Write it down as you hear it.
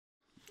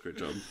Great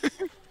job.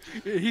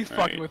 He's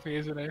fucking with me,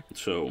 isn't he?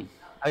 So.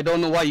 I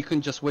don't know why you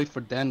couldn't just wait for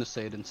Dan to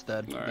say it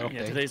instead. Right. Okay.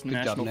 Yeah, today's Good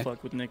National job, Nick.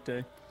 Fuck with Nick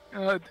Day.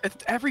 It's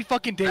every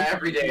fucking day.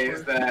 Every day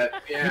is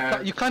that.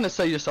 Yeah. You kind of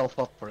set yourself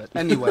up for it.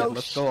 Anyway, Oh,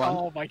 let's go on.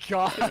 Oh my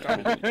god.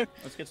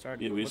 Let's get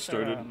started. Yeah, we What's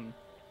started. Our,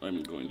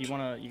 I'm going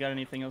to. You got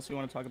anything else you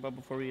want to talk about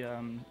before we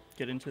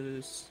get into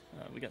this?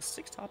 We got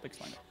 6 topics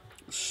lined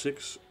up.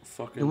 6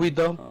 fucking Do we,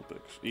 though?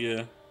 topics.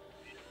 Yeah.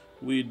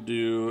 We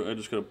do. I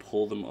just gotta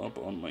pull them up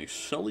on my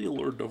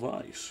cellular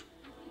device.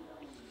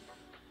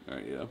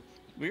 Alright, yeah.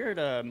 Weird,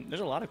 there's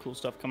a lot of cool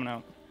stuff coming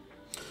out.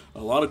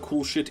 A lot of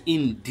cool shit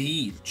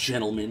indeed,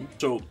 gentlemen.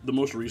 So, the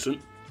most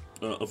recent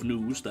of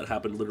news that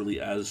happened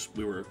literally as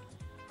we were,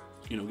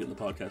 getting the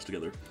podcast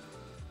together,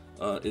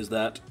 is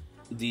that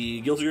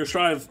the Guilty Gear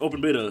Strive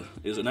open beta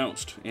is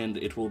announced, and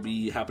it will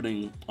be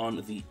happening on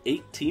the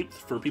 18th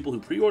for people who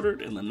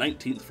pre-ordered, and the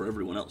 19th for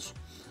everyone else.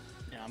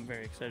 Yeah, I'm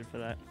very excited for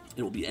that.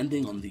 It will be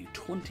ending on the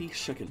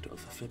 22nd of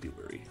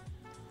February.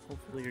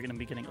 Hopefully you're going to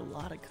be getting a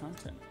lot of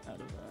content out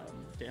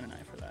of Dan and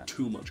I for that.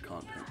 Too much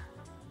content.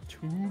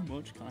 Too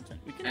much content.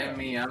 We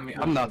can,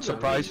 I'm not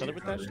surprised.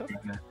 with that stuff?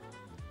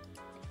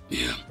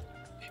 Yeah.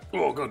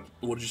 Oh, God.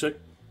 What did you say?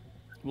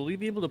 Will we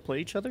be able to play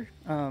each other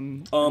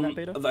in that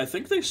beta? I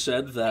think they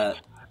said that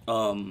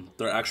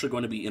they're actually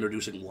going to be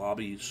introducing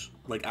lobbies,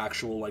 like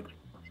actual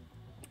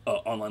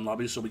online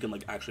lobbies, so we can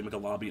actually make a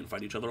lobby and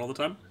fight each other all the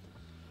time.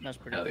 That's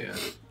pretty Hell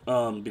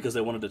cool. yeah. Because they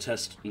wanted to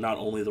test not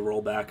only the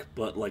rollback,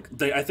 but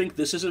I think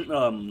this isn't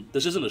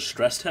a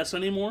stress test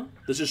anymore.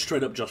 This is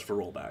straight up just for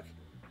rollback.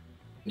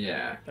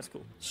 Yeah. That's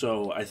cool.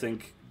 So I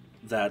think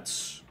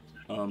that's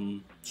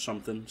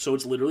something. So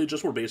it's literally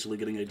just we're basically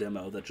getting a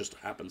demo that just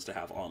happens to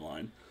have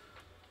online.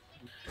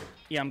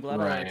 Yeah, I'm glad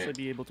I'll Right. actually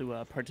be able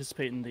to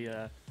participate in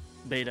the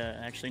beta,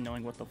 actually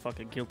knowing what the fuck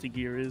a Guilty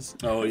Gear is.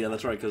 Oh yeah,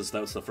 that's right, because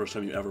that was the first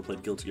time you ever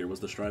played Guilty Gear was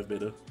the Strive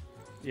beta.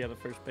 Yeah, the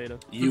first beta.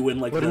 You and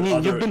What do you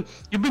mean?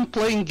 You've been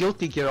playing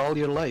Guilty Gear all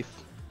your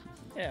life.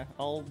 Yeah,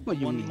 all What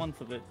you 1 mean?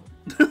 month of it.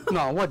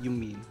 No, what do you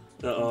mean?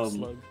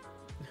 Slug.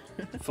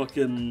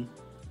 fucking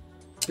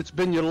It's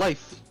been your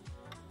life.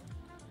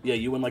 yeah,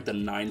 you and the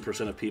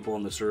 9% of people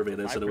on the survey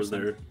that said it was 5%.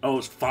 their it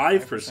was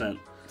 5%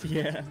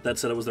 Yeah. that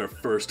said it was their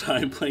first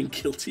time playing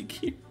Guilty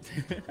Gear.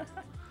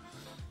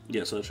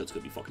 Yeah, so that shit's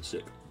gonna be fucking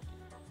sick.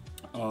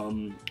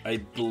 I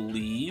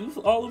believe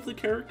all of the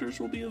characters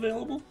will be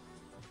available.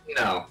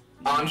 No.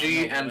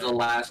 Anji and the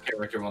last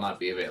character will not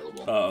be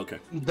available. Oh, okay.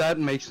 That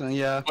makes sense.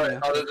 Yeah. But yeah.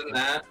 other than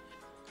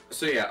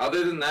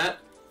that,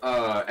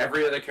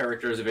 every other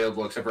character is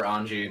available except for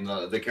Anji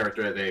and the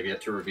character they've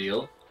yet to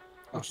reveal.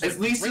 Which At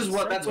least great is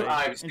what that's what segue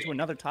I've into seen.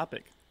 another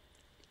topic.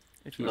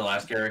 The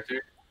last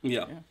character.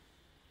 Yeah.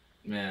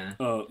 Yeah.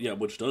 Yeah. Yeah,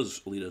 which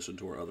does lead us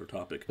into our other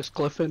topic. Is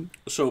Cliff in?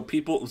 So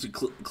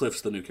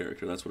Cliff's the new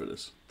character. That's what it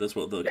is. That's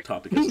what the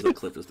topic is. That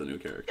Cliff is the new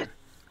character.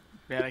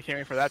 Man, I can't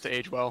wait for that to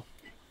age well.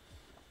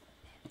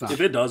 If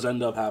it does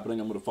end up happening,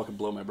 I'm gonna fucking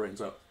blow my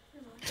brains out,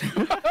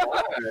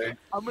 Okay.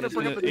 I'm gonna It's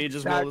bring gonna up a age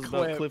as well as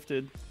about clip. Cliff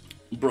did.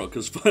 bro.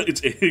 Because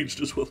it's aged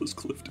as well as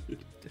Cliff did.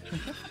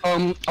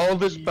 All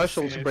of his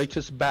specials break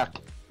his back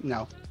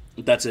now.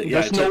 That's it.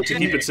 Yeah, There's to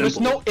keep it There's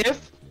simple. no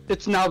if.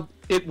 It's now.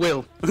 It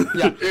will.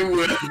 Yeah. It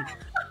would.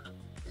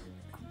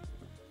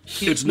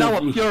 It's now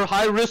no- a pure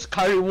high risk,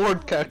 high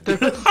reward character.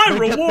 High Get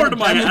reward, that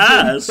my damage in,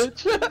 ass.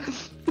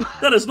 bitch.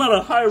 That is not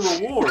a high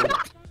reward.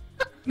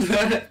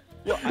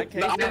 Well, I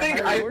No, I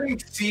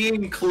think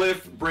seeing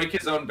Cliff break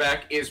his own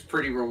back is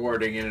pretty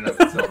rewarding in and of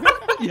itself.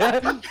 Yeah.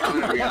 I'm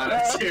gonna be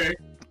honest here.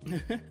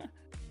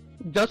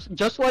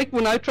 Just like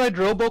when I tried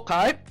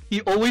Robo-Kai,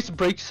 he always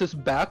breaks his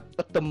back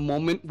at the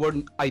moment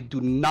when I do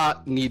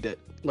not need it.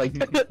 Like,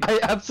 I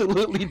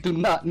absolutely do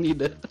not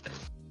need it.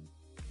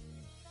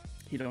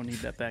 You don't need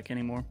that back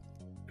anymore.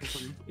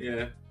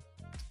 Yeah.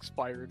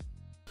 Expired.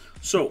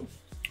 So,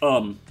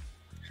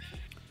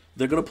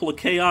 they're gonna pull a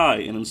KI,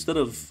 and instead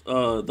of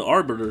the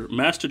Arbiter,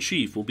 Master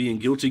Chief will be in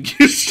Guilty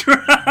Gear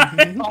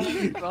Strive.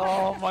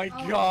 Oh my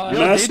god. Yeah.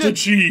 Master did.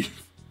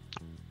 Chief.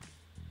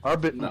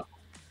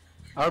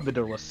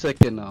 Arbiter was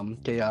sick in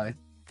KI.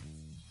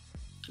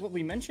 Well,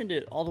 we mentioned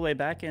it all the way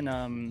back in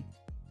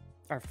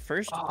our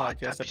first that'd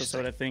podcast be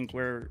episode, I think,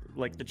 where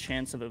the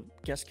chance of a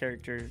guest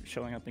character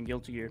showing up in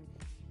Guilty Gear.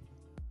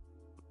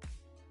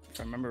 If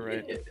I remember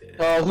right.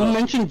 Who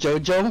mentioned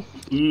JoJo?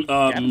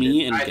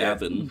 Me and I did.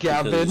 Gavin.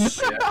 Gavin.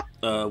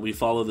 because, we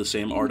follow the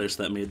same artist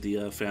that made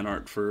the fan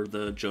art for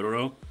the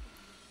Jotaro.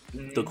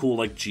 The cool,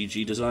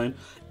 GG design.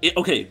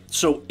 Okay,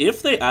 so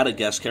if they add a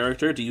guest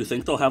character, do you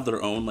think they'll have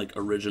their own,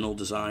 original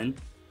design?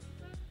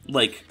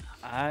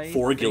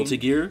 For Guilty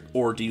Gear?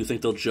 Or do you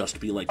think they'll just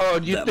be Oh,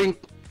 do you them?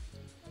 think...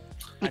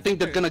 You think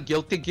they're gonna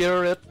Guilty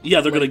Gear it?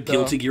 Yeah, they're gonna Like,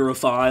 Guilty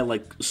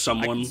Gearify,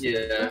 someone.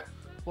 Yeah.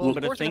 Well, But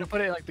of I course they're think- gonna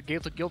put it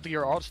in the Guilty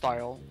Gear art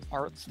style.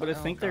 But I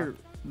think Oh,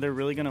 they're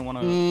really gonna want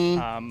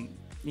to,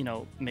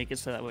 make it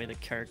so that way the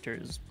character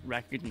is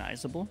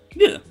recognizable.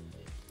 Yeah.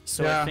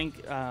 So Yeah. I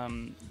think,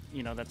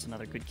 that's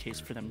another good case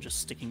for them just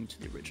sticking to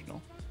the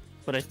original.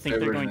 But I think They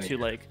they're were going nice. to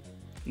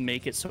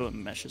make it so it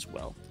meshes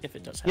well if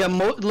it does Yeah,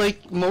 happen.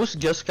 like most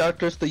guest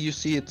characters that you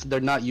see, they're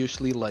not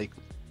usually like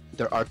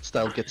their art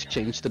style gets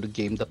changed to the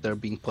game that they're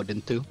being put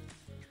into.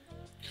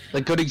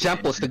 Like good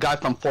example is the guy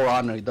from For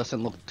Honor. He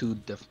doesn't look too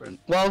different.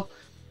 Well,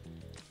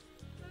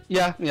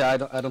 yeah,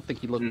 I don't think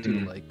he looked too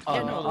like.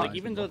 Yeah, no, like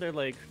even though they're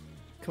like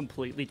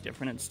completely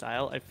different in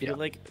style, I feel Yeah.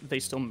 like they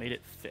still made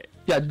it fit.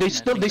 Yeah, And I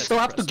think that's still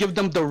have to impressive. give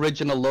them the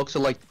original look, so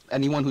like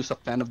anyone who's a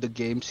fan of the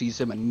game sees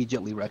him and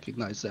immediately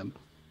recognize them.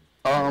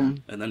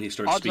 And then he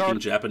starts Odds speaking are-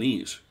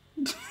 Japanese.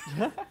 I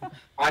So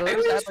always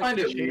just add, find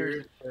like, it shaders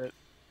weird. and shit.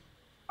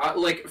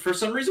 Like, for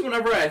some reason,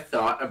 whenever I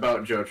thought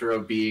about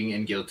Jotaro being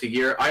in Guilty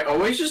Gear, I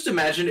always just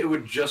imagined it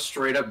would just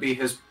straight up be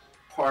his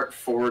Part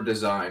 4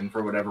 design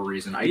for whatever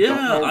reason. I don't Yeah,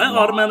 know I why.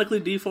 automatically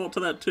default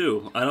to that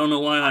too. I don't know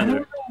why I either.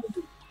 don't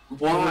know I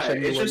why. wish I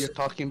knew It's what just, you're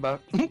talking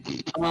about.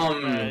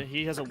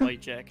 He has a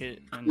white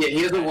jacket. And yeah,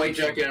 he has a white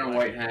jacket and a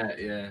white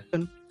hat, yeah.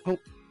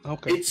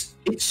 Okay.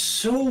 It's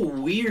so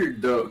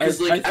weird, though,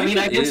 because, like, I think mean,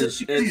 I it guess is. it's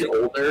because he's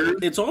older.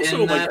 It's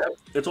also and like that-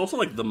 it's also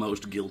like the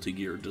most Guilty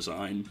Gear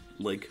design.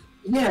 Like,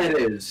 Yeah, it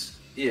is.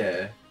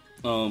 Yeah.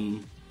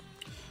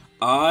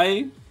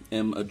 I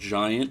am a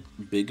giant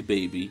big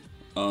baby,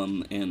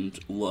 and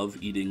love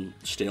eating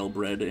stale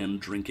bread and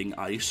drinking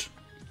ice.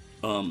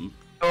 Oh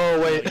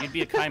wait. You'd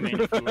be a Kaimane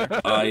if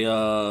you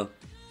were.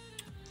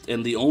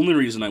 And the only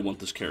reason I want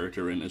this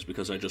character in is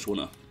because I just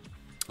wanna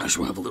have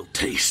a little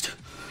taste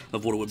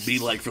of what it would be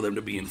like for them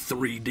to be in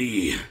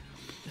 3D.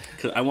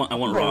 'Cause I want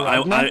Ragnar? I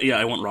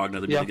want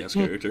Ragnar to be Yeah. the guest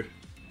character.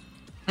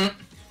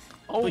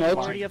 Oh You my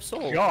already have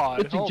soul.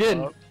 god, It's a hold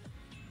gin. up.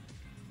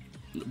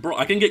 Bro,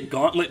 I can get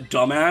Gauntlet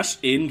Dumbass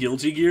in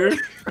Guilty Gear.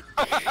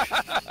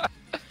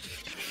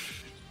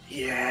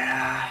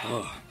 Yeah.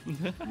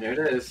 Ugh. There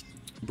it is.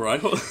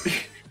 Bro,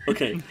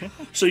 okay.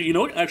 So you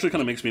know what actually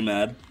kind of makes me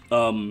mad?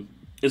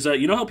 Is that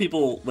you know how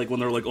people like when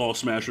they're like, oh,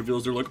 Smash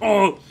reveals, they're like,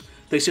 oh,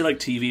 they say like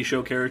TV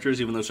show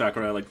characters, even though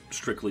Sakurai like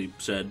strictly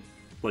said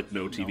like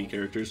no TV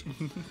characters.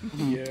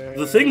 Yeah.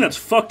 The thing that's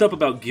fucked up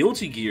about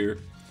Guilty Gear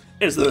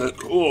is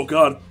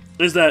that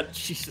is that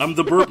Jesus. I'm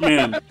the burp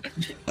man.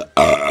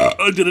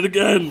 I did it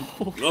again.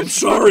 I'm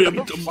sorry. I'm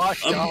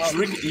God.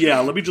 drinking. Yeah,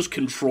 let me just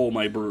control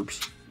my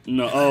burps.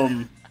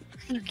 No,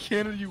 You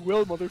can and you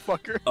will,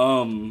 motherfucker.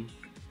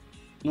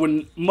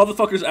 when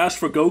motherfuckers ask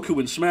for Goku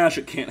in Smash,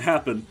 it can't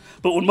happen.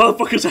 But when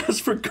motherfuckers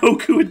ask for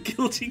Goku in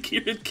Guilty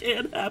Gear, it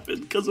can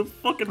happen because of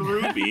fucking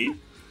Ruby.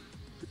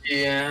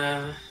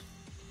 Yeah.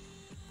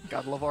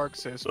 God love Arc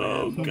Sis, man.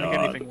 Oh, Don't God. make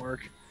anything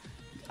work.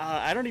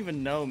 I don't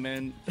even know,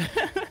 man.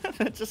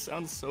 That just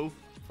sounds so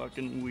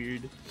fucking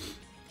weird.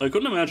 I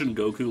couldn't imagine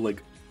Goku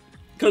like,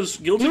 because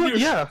Guilty You know, Gear,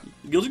 yeah.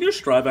 Guilty Gear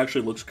Strive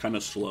actually looks kind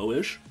of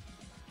slowish,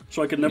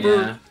 so I could never,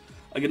 Yeah.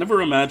 I could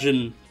never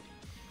imagine,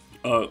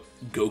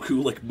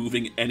 Goku like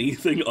moving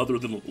anything other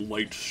than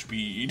light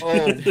speed.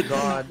 Oh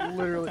god.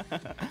 Literally.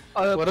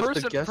 What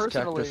if the guest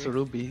personally, character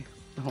Ruby?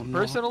 Oh no.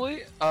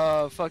 Personally,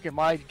 fucking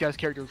my guest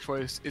character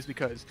choice is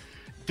because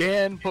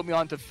Dan put me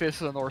onto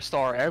Fist of the North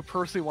Star. I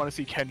personally want to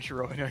see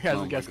Kenshiro as Oh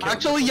a my guest God.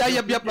 character. Actually,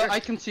 yeah, I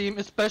can see him,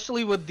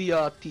 especially with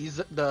the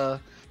teaser, the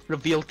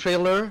reveal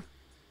trailer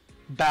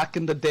back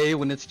in the day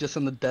when it's just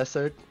in the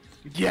desert.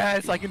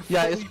 Yes, I can.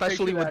 Yeah, fully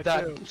especially picture with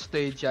that too.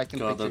 stage, I can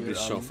God, picture that'd be it,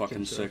 so fucking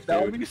Kenshiro. sick,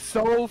 That would dude. be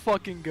so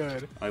fucking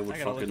good. I would I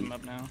gotta look him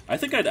fucking. up now. I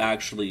think I'd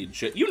actually.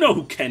 You know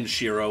who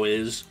Kenshiro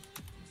is?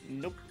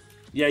 Nope.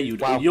 Yeah, you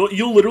do. Wow.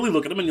 You'll literally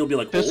look at him and you'll be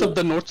like, Fist oh. of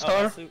the North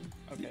Star. Okay,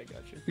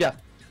 gotcha. Yeah,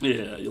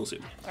 Yeah, you'll see.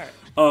 Alright.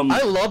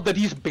 I love that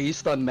he's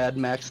based on Mad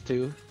Max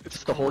too.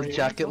 It's the whole Great.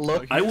 jacket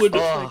look. I would.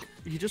 Oh,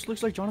 He just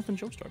looks like Jonathan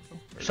Joestar, bro.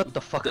 shut the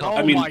fuck Oh up.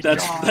 I mean, my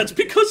that's God.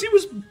 because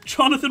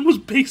Jonathan was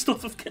based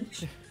off of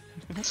Kenshiro.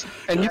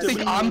 And you think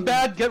I'm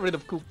bad? Get rid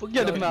of Koopa.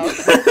 Get him out. I'm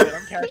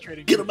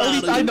castrating. Get him At out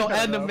least of I here. know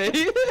anime.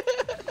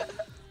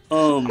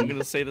 I'm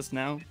gonna say this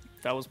now.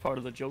 That was part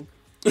of the joke.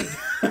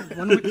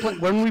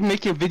 when we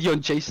make a video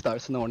on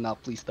J-Stars, no,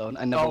 please don't.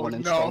 I never Oh, want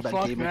to no, install that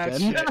fuck game that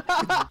again.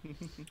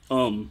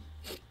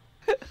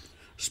 shit.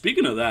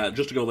 Speaking of that,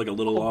 just to go like a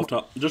little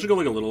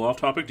off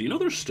topic, do you know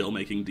they're still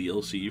making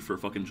DLC for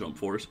fucking Jump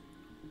Force?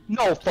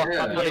 No, fuck.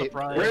 Yeah. Wait.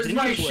 Where's Didn't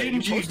my you play- you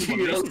Shinji posted one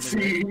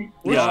recently, DLC?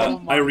 Yeah, Oh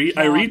my I God,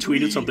 retweeted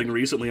please. something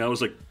recently. I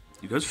was like,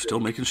 you guys are still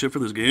making shit for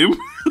this game?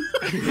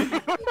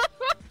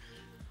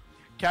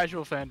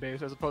 Casual fan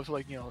base as opposed to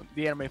like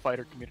the anime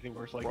fighter community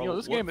where it's like Bro,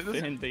 this what game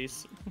is fan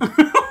base.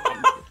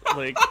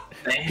 Like,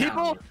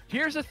 people.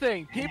 Here's the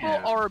thing: people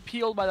Damn. are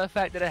appealed by the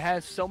fact that it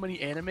has so many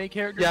anime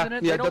characters Yeah, in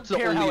it. yeah, They don't that's the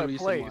care how only it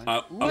reason plays.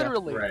 why.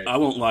 Literally. Right. I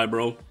won't lie,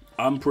 bro.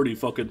 I'm pretty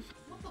fucking.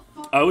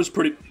 I was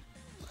pretty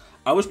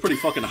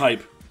fucking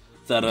hype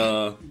that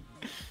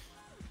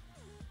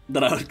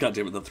God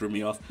damn it, that threw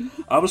me off.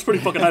 I was pretty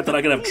fucking hyped that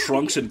I could have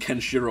Trunks and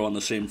Kenshiro on the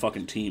same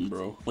fucking team,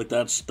 bro. Like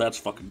that's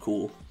fucking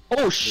cool.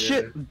 Oh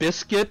shit,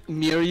 Biscuit,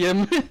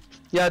 Miriam.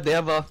 Yeah, they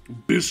have a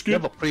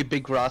Biscuit. pretty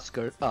big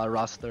roster. A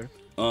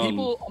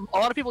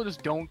lot of people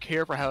just don't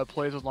care for how it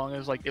plays as long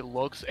as like it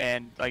looks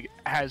and like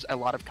has a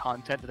lot of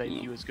content that they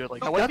view as good.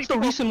 Like, why do That's the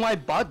people- reason why I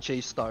bought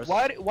J-Stars.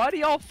 Why do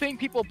y'all think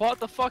people bought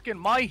the fucking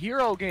My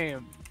Hero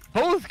game?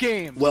 Both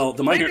games. Well,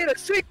 the they My did a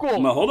sequel.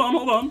 No, hold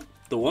on.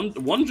 The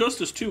one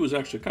Justice 2 is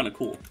actually kind of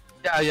cool.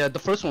 Yeah, the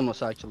first one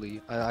was I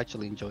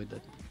actually enjoyed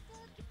it.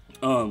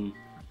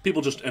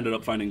 People just ended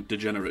up finding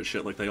degenerate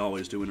shit like they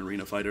always do in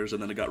arena fighters,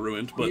 and then it got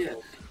ruined. But,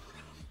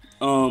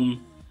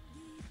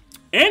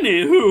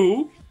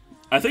 anywho,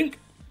 I think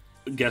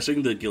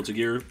guessing the Guilty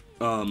Gear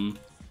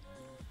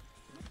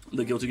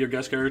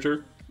guest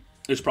character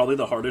is probably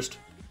the hardest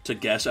to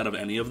guess out of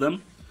any of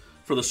them,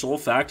 for the sole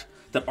fact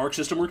that Arc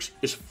System Works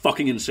is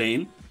fucking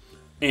insane,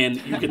 and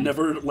you can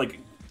never like.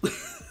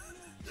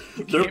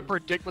 You can't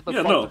predict what the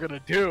fuck they're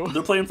gonna do.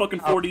 They're playing fucking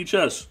 4D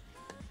chess.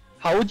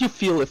 How would you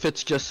feel if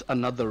it's just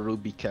another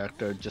Ruby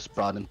character just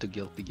brought into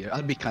Guilty Gear?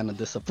 I'd be kind of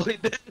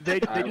disappointed. They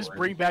just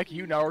bring back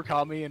Yu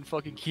Narukami and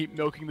fucking keep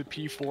milking the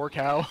P4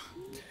 cow.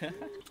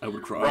 I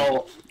would cry.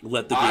 Well,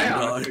 let the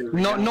game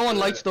die. No one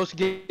likes those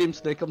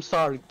games, Nick. I'm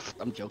sorry.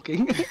 I'm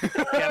joking. Yeah,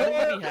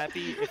 I would be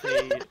happy if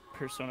a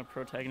Persona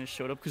protagonist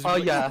showed up because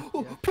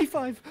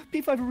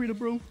P5 arena,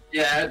 bro.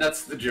 Yeah,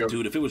 that's the joke.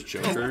 Dude, if it was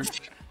Joker.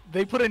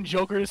 They put in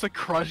Joker just to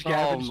crush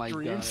Gavin's my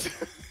dreams.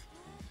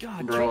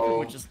 God, Bro. Joker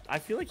would just. I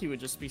feel like he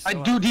would just be so.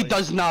 Dude, he outplayed.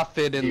 does not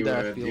fit in He there.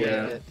 I would, feel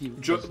yeah. like it. He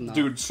does not.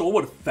 Dude, Soul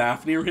would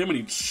faff near him and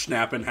he'd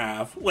snap in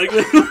half. Like,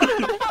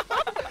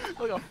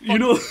 Like a you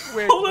know, fucking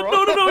twig, hold on,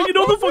 bro. no, you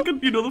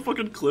know the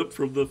fucking clip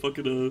from the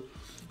fucking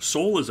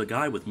Soul is a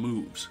guy with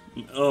moves.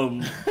 No,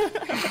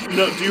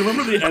 do you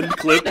remember the end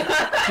clip? Do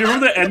you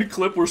remember the end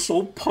clip where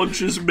Soul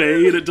punches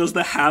May and it does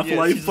the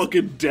Half-Life she's-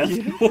 fucking death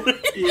noise?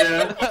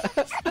 Yeah.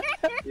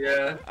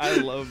 Yeah. I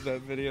love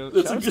that video.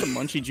 That's Shout out a to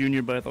Munchie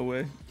Jr. by the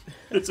way.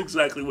 That's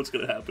exactly what's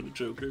gonna happen to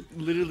Joker.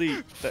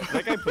 Literally,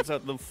 that guy puts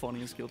out the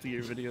funniest Guilty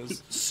Gear videos,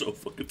 It's so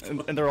fucking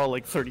fun. and they're all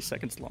like 30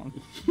 seconds long.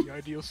 The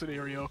ideal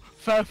scenario.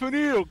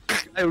 Fafnil!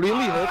 I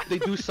really hope they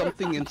do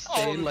something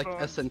insane Oh, like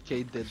fuck.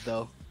 SNK did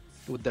though,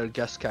 with their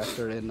guest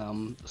character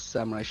in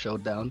Samurai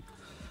Showdown.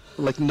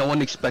 Like no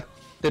one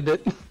expected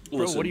it. Bro,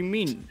 Listen, what do you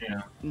mean?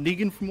 Yeah.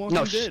 Negan from Walking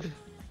No, Dead.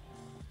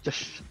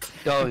 Just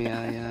oh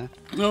yeah.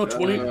 No,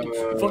 20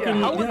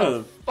 fucking How yeah.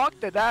 the fuck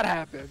did that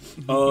happen?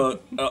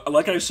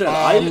 Like I said,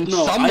 I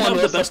Someone have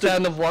the was best. a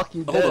fan of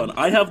Walking Dead. Hold on,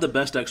 I have the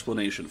best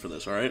explanation for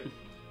this. All right,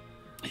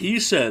 he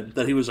said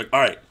that he was like, all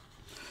right,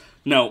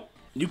 now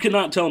you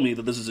cannot tell me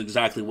that this is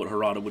exactly what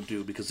Harada would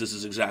do because this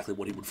is exactly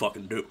what he would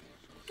fucking do.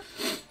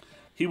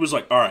 He was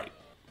like, all right,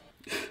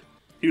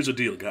 here's a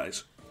deal,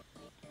 guys.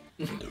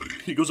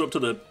 He goes up to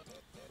the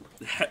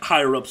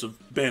higher ups of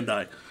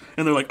Bandai.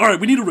 And they're like, all right,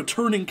 we need a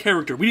returning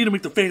character. We need to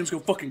make the fans go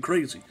fucking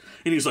crazy.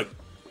 And he's like,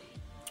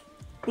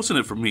 what's in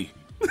it for me?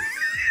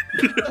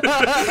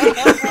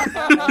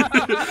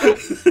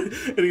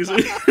 and he's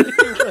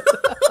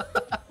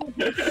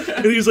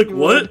like,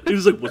 what? And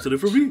he's like, what's in it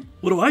for me?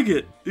 What do I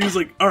get? And he's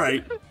like, all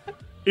right,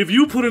 if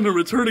you put in a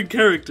returning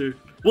character,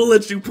 we'll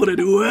let you put in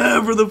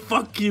whoever the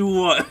fuck you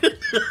want.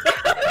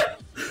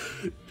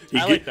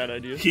 I like that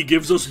idea. He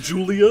gives us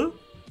Julia.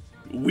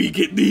 We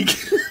get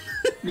Negan.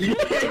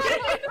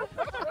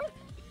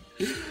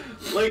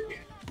 Like,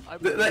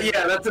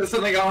 yeah, that's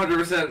something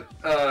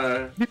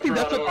 100%. You think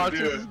that's what Toronto would Arcus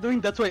do. is doing?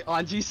 That's why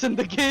Anji's in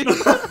the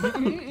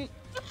game.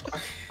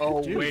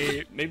 Oh, Dude,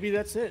 wait. maybe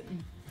that's it.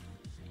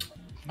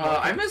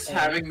 I miss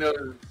having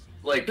those,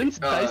 like, Since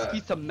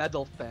Daisuke's a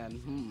metal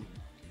fan.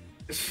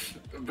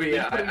 but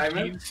yeah, I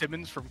Gene miss.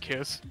 Simmons from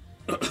Kiss.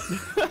 That's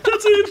it.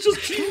 It's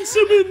just Gene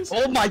Simmons.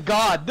 Oh my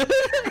god!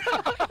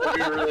 That'd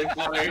be really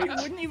funny. It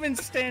wouldn't even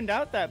stand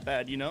out that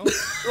bad, you know?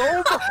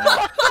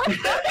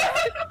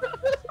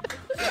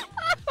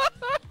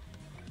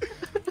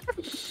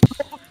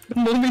 The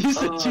moment you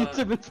said Gene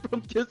Simmons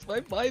from Kiss,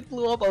 my mind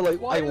blew up. I'm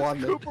like, Why I is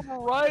want it. Cooper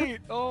right?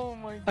 Oh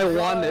my god. I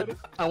want it.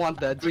 I want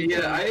that. But Gene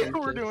yeah, Simmons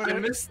from We're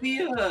Kiss.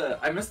 doing it.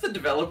 I miss the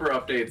developer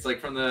updates, like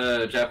from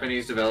the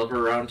Japanese developer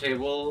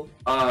roundtable.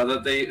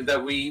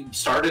 That we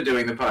started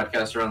doing the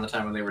podcast around the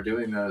time when they were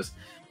doing those.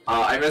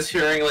 I miss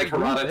hearing like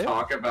Harada Really?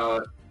 talk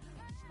about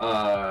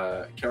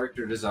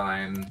character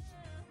design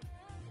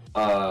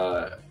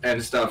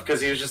and stuff,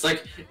 because he was just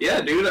like, yeah,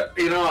 dude,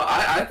 you know,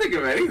 I think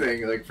of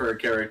anything like for a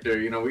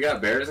character. You know, we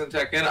got bears in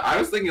Tekken. I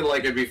was thinking like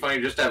it'd be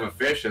funny just to have a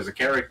fish as a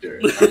character.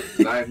 And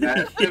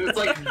it's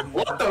like,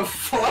 what the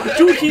fuck?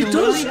 Dude, He he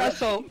literally does.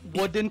 has a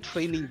wooden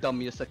training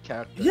dummy as a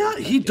character. Yeah,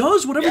 he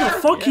does whatever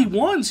the fuck he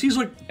wants. He's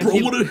like, bro,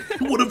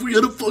 what if we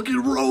had a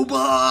fucking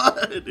robot?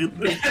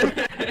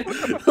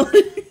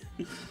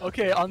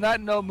 Okay, on that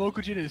note,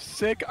 Mokujin is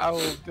sick. I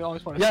will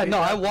always want to Yeah, say no,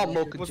 that. I want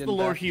Mokujin. What's the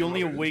lore? back. He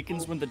only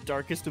awakens when the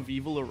darkest of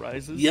evil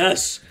arises?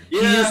 Yes,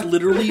 he Yeah. is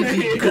literally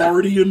the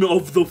guardian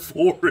of the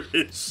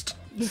forest.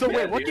 So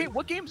Yeah, wait, dude.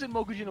 what games did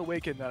Mokujin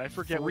awaken then? I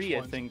forget 3, which I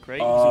ones. think,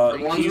 right?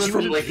 ones He's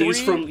from, from like, he's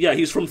three? from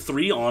he's from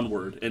 3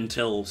 onward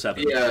until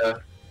 7. Yeah.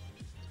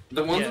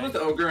 The ones with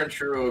Ogre and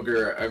True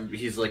Ogre,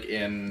 he's like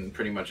in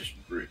pretty much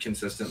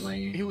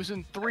consistently. He was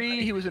in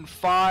 3, he was in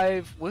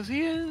 5. Was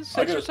he in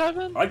 6 or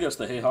 7? I guess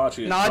the Heihachi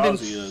and Not in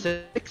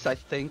Kazuya... 6, I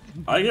think.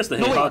 I guess the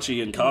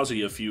Heihachi and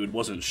Kazuya feud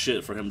wasn't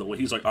shit for him. The way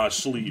he's like, I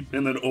sleep,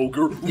 and then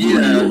Ogre,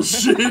 Yeah. real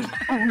shit.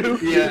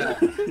 Yeah.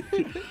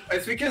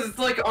 It's because it's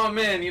like, oh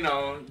man, you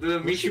know, the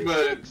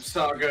Mishima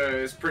saga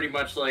is pretty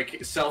much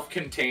like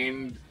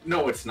self-contained.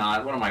 No, it's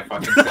not. What am I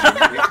fucking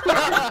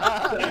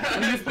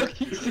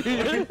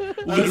saying?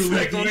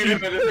 Like, wait a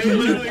minute. They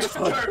literally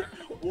start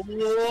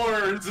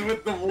wars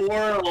with the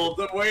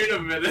world. Wait a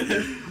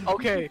minute.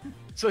 Okay,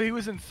 so he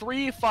was in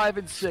 3, 5,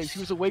 and 6. He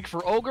was awake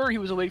for Ogre, he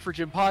was awake for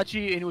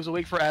Jinpachi, and he was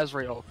awake for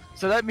Azrael.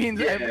 So that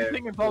means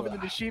everything involving the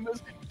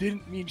Mishimas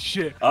didn't mean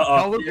shit.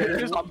 Now look at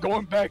this, I'm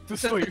going back to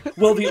sleep.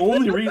 Well, the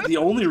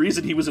only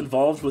reason he was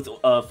involved with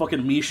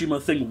fucking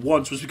Mishima thing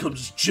once was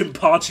because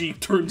Jinpachi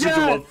turns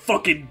into a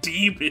fucking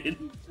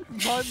demon.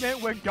 My man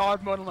went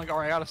God mode. I'm like,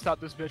 alright, I gotta stop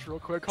this bitch real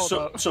quick. Hold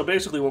up. So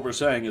basically, what we're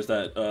saying is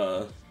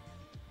that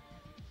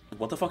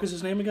what the fuck is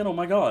his name again? Oh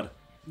my god.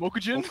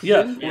 Mokujin?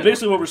 Yeah. Well,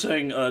 basically, what we're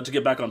saying to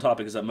get back on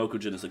topic is that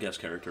Mokujin is the guest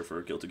character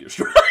for Guilty Gear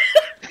Strive.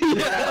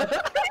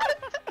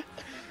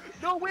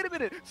 No, wait a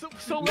minute.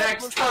 So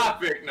next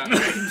topic. No. No.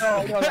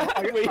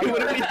 Wait,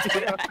 what are we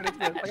doing?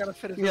 I gotta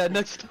finish. Yeah,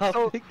 next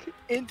topic. So,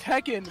 in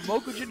Tekken,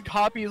 Mokujin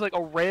copies like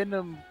a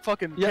random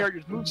fucking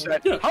character's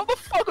moveset. Yeah. How the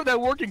fuck would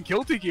that work in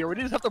Guilty Gear? We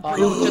just have to bring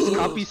Just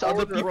copies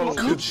other people's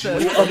Could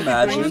movesets. you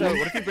imagine?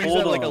 What if he brings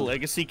out like a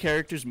legacy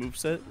character's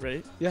moveset,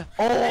 right? Yeah.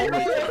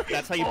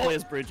 That's how you play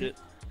as Bridget.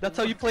 That's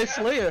how you play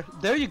Slayer.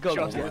 There you go.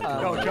 Justice.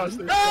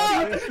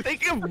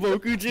 Think of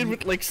Mokujin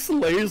with like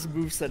Slayer's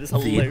moveset is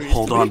hilarious.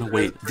 Hold on,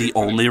 wait. The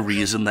only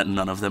reason that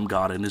none of them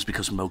got in is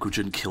because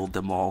Mokujin killed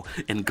them all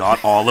and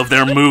got all of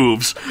their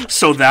moves.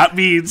 So that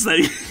means that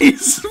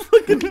he's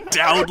fucking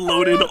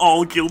downloaded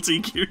all Guilty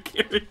Gear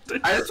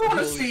characters. I just want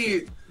to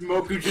see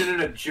Mokujin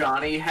in a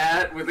Johnny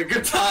hat with a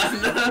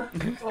katana.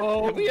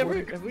 Have we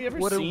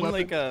ever seen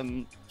like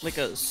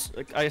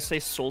I say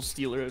Soul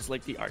Stealer as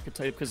like the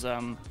archetype because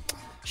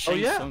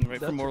Shang Tsung, right,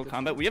 from Mortal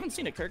Kombat. We haven't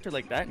seen a character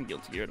like that in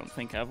Guilty Gear, I don't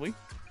think, have we?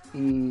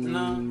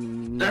 No,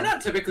 they're not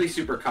typically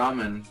super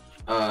common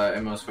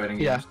in most fighting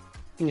games.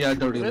 Yeah,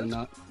 they're really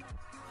not.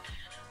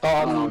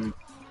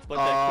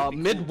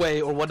 Midway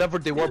or whatever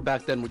they were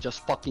back then were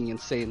just fucking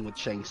insane with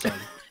Shang Tsung.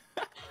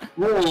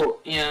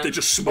 Well, yeah. They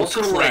just smoked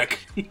Also, crack.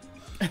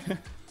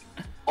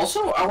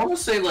 Also, I want to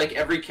say, like,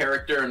 every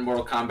character in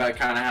Mortal Kombat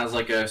kind of has,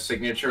 like, a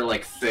signature,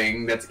 like,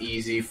 thing that's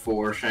easy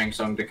for Shang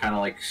Tsung to kind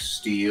of, like,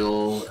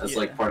 steal as,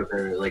 like, part of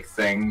their, like,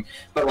 thing.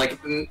 But, like,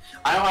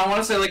 I want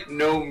to say, like,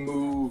 no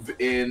move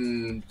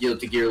in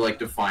Guilty Gear, like,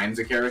 defines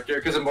a character.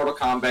 Because in Mortal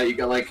Kombat, you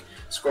got, like,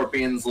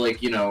 Scorpion's,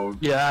 like, you know,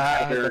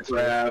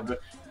 grab.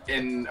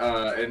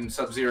 In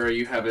Sub-Zero,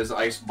 you have his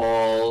ice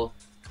ball.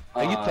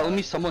 Are you telling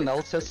me someone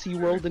else has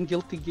SeaWorld in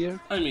Guilty Gear?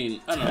 I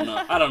mean,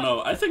 I don't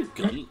know. I think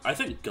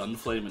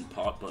Gunflame and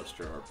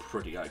Potbuster are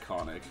pretty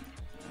iconic.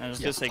 I was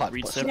gonna say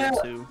Greed Server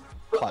too.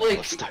 But,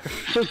 like,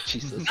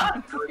 Jesus.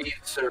 not Greed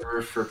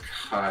Server for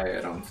Kai, I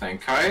don't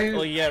think. Kai?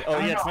 Oh yeah,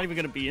 it's not even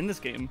gonna be in this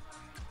game.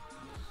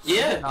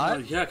 Yeah.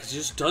 Yeah, because he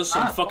just does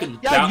some fucking...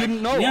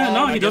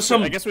 he does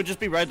some... I guess it would just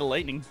be Ride the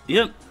Lightning.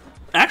 Yeah.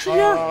 Actually,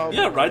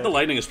 Ride the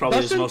Lightning is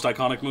probably his most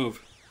iconic move.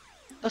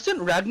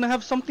 Doesn't Ragnar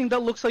have something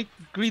that looks like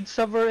Greed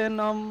Sever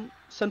in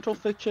Central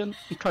Fiction?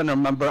 I'm trying to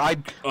remember. I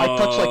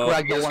touched like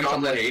Ragnar once.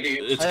 I'm like,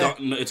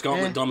 it's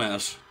Gauntlet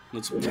Dumbass.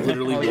 That's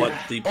literally what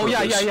the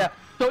purpose. Yeah.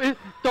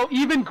 So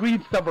even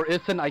Greed Sever is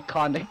an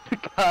iconic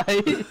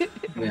guy.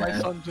 My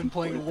son's been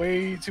playing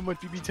way too much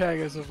BB Tag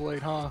as of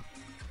late, huh?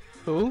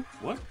 Who?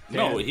 What?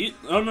 No, he's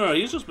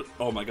just...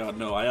 Oh my god,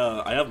 no,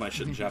 I have my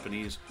shit in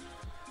Japanese.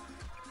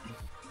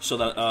 So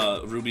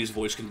that Ruby's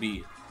voice can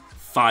be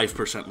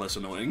 5% less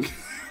annoying.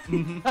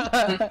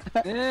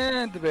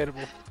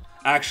 Debatable.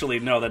 Actually,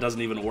 no, that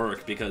doesn't even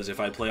work because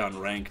if I play on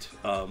ranked,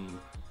 for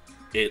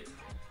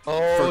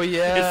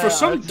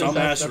some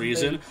dumbass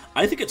reason,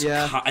 I think it's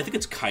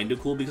kind of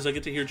cool because I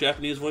get to hear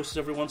Japanese voices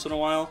every once in a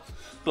while.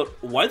 But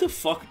why the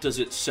fuck does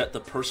it set the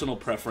personal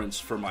preference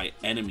for my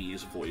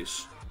enemy's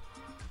voice?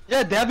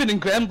 Yeah, they have it in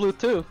Grand Blue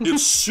too.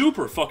 It's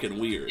super fucking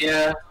weird.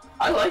 Yeah,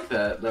 I like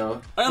that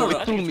though. I don't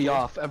know. It threw me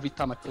off every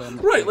time I play on.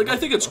 Right, like I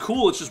think it's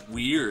cool. It's just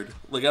weird.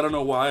 Like I don't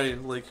know why.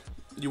 Like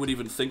you would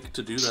even think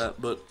to do that,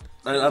 but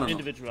I don't know.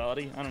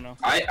 Individuality. I don't know.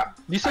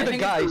 These are the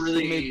guys who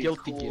made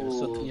Guilty cool... Gear,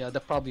 so yeah,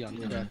 they're probably on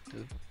track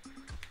too.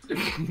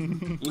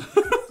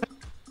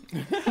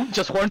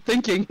 Just weren't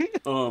thinking.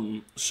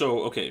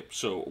 So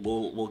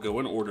we'll go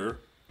in order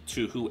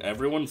to who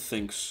everyone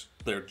thinks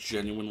their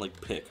genuine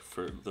pick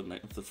for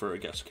for a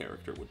guest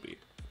character would be.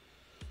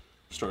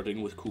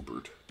 Starting with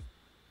Coopert.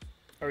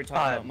 Are we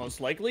talking about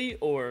most likely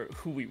or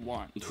who we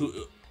want?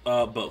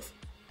 Both.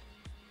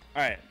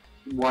 All right.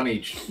 One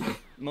each.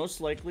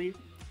 Most likely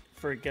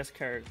for a guest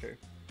character,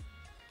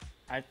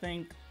 I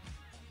think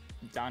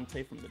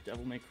Dante from the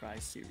Devil May Cry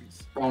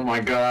series. Oh my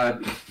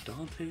god.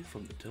 Dante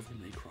from the Devil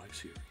May Cry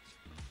series.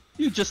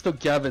 You just took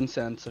Gavin's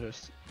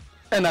answers.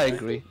 And I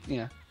agree,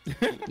 yeah.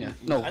 Yeah,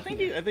 no. I think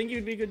he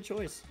would be a good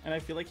choice, and I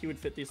feel like he would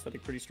fit the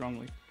aesthetic pretty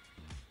strongly.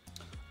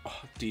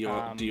 Dio,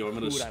 I'm gonna.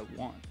 Who would I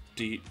want?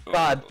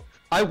 God,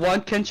 I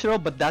want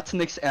Kenshiro, but that's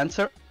Nick's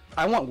answer.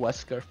 I want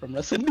Wesker from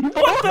Resident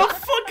Evil. What the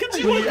fuck? Could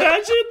you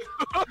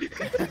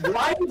imagine?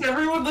 Why is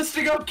everyone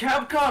listing up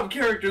Capcom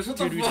characters? What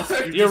the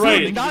fuck? You're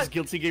right. Not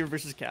Guilty Gear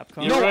versus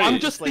Capcom. No, right. I'm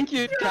just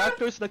thinking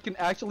characters that can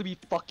actually be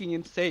fucking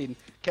insane.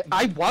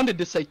 I wanted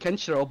to say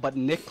Kenshiro, but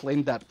Nick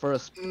claimed that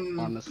first,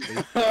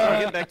 honestly.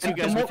 I'll get back to you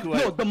guys with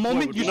who the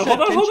moment you said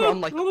hold Kenshiro, on,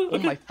 I'm like, hold on, oh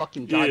okay. my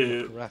fucking god, Yeah,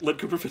 you're correct. let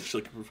Cooper finish.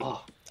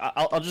 Oh.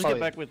 I'll just get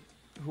back with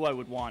who I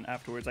would want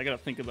afterwards. I gotta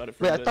think about it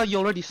for a Wait, bit. I thought you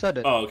already said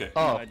it. Oh, okay.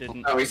 No, Oh, I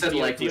didn't. Oh, he said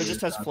Dio likely.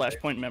 just has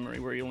flashpoint memory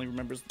where he only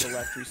remembers the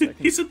last 3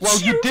 seconds. well,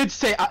 you did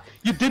say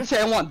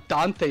I want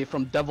Dante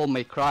from Devil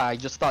May Cry. I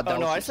just thought that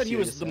was no, a I said he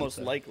was serious the most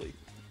answer. likely.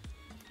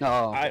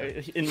 No.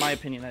 In my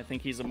opinion, I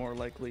think he's a more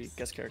likely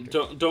guest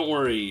character. Don't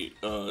worry,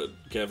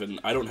 Kevin.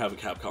 I don't have a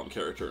Capcom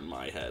character in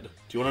my head.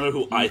 Do you want to know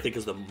who I think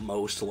is the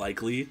most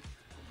likely?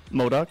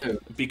 MODOK?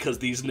 Because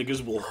these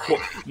niggas will,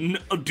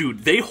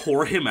 dude. They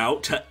whore him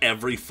out to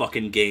every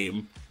fucking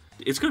game.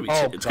 It's gonna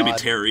be, gonna be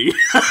Terry.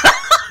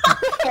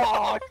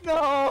 Oh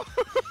no!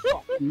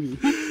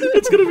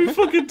 It's gonna be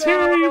fucking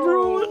Terry,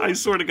 bro. I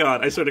swear to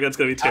God, it's gonna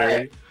be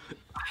Terry.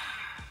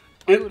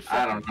 I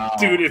don't know.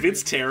 Dude, if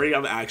it's Terry,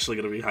 I'm actually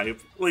gonna be hyped.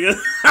 Like,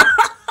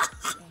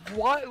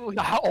 What?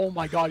 Oh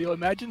my god! You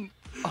imagine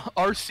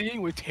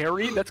RCing with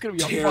Terry? That's gonna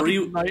be a Terry,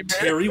 fucking nightmare.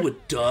 Terry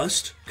with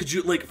Dust? Could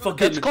you like fucking?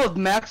 That's called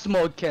max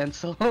mode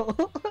cancel.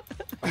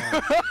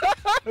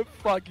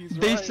 Fuck, he's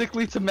right.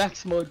 Basically, it's a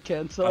max mode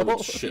cancel. I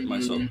would shit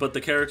myself. But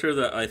the character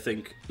that I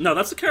think, no,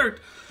 that's the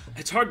character.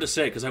 It's hard to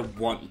say because I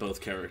want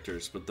both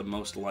characters, but the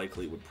most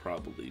likely would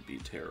probably be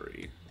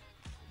Terry.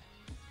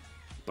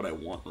 But I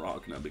want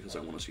Ragna because I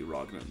want to see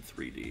Ragna in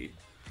 3D.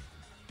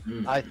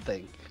 I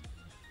think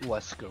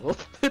Wesker will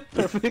fit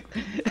perfect.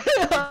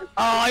 Oh,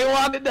 I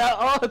wanted that.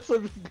 Oh, it's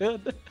so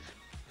good.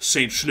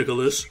 Saint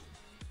Schnickolas.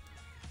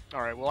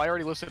 All right. Well, I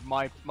already listed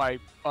my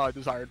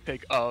desired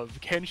pick of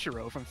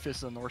Kenshiro from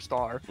Fist of the North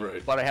Star.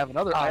 Right. But I have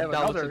another. I have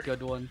that another was a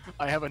good one.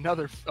 I have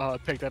another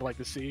pick that I'd like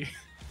to see.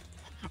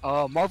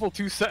 Marvel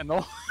 2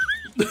 Sentinel.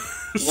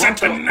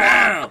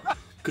 Sentinel.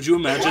 Could you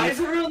Why imagine? is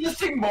everyone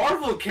listing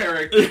Marvel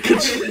characters?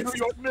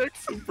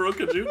 Bro,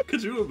 could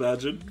you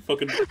imagine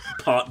fucking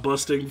pot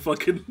busting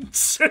fucking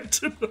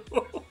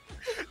Sentinel?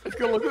 Let's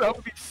go look. That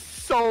would be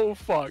so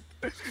fucked.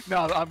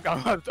 No,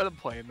 I'm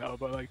playing though.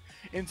 But like,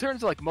 in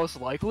terms of like most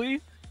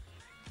likely,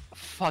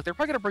 fuck, they're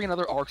probably gonna bring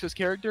another Arxis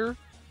character.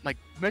 Like,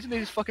 imagine they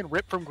just fucking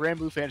rip from Grand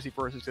Blue Fantasy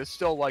Versus. It's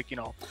still like, you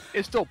know,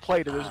 it's still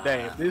played to this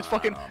day. They just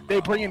fucking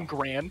they bring in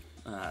Grand.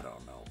 I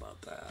don't know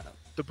about that.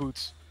 The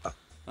boots.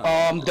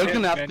 They're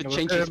gonna have to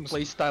change his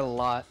playstyle a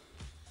lot.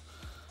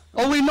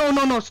 Oh wait,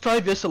 no,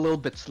 Strive is a little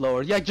bit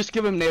slower. Yeah, just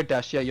give him Nair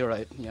Dash. Yeah, you're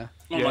right. Yeah.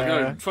 Oh my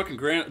god, fucking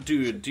Grand,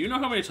 dude. Do you know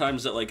how many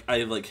times that like I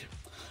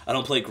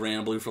don't play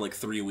Grand Blue for like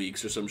 3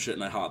 weeks or some shit,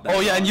 and I hop back.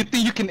 Oh yeah, on. and you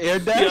think you can Air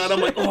Dash? Yeah, and I'm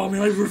like, oh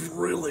man, I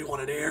really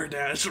want an Air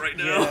Dash right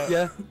now.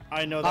 Yeah.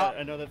 I know that.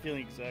 I know that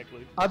feeling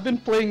exactly. I've been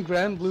playing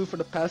Grand Blue for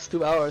the past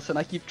 2 hours, and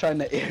I keep trying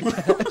to Air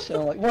Dash.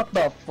 I'm like, what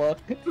the fuck?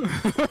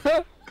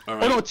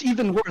 Right. Oh no, it's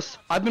even worse.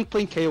 I've been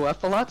playing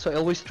KOF a lot, so I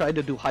always try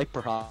to do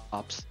hyper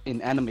hops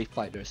in anime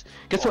fighters.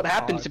 Guess what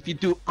happens if you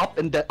do up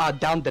and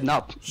down then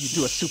up? You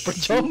do a super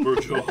jump.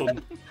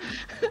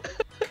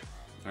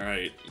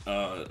 Alright,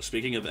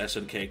 speaking of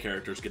SNK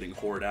characters getting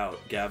whored out,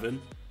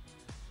 Gavin?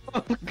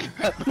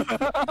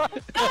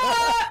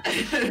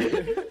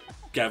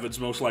 Gavin's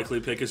most likely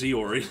pick is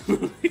Iori.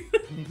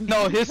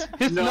 No,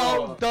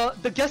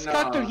 the guest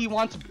character he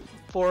wants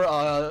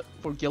for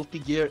Guilty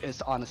Gear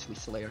is honestly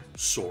Slayer.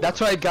 Sword. That's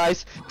right,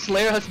 guys.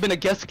 Slayer has been a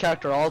guest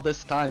character all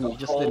this time. You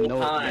just didn't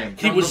know it.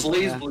 He was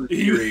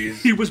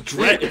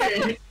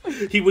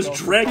he was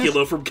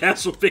Dracula from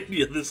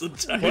Castlevania this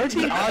entire time. What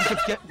are the odds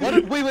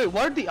of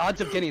what are the odds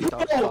of getting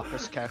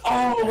Darkstalker's character?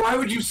 Oh, why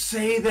would you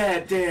say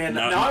that, Dan?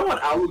 Now I want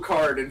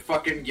Alucard and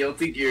fucking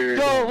Guilty Gear.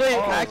 No, wait,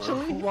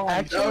 actually,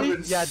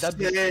 yeah, that'd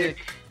be sick. sick.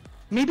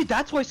 Maybe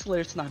that's why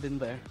Slayer's not in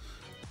there.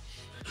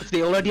 Because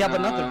they already have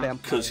another vampire.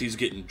 Because he's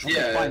getting,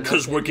 Yeah.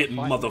 we're getting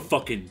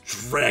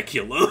motherfucking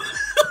Dracula.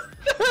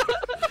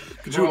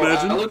 Could you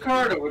imagine?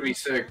 Alucard would be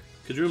sick.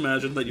 Could you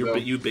imagine that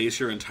you base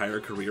your entire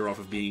career off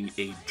of being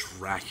a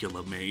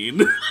Dracula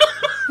main?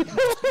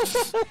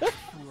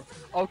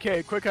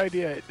 Okay, quick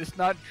idea. It's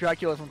not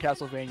Dracula from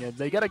Castlevania.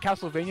 They get a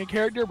Castlevania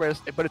character, but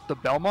it's the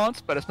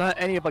Belmonts, but it's not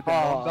any of like the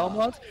known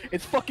Belmonts.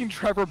 It's fucking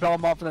Trevor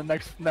Belmont from the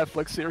next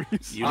Netflix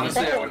series.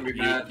 Honestly, I wouldn't be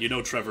mad. You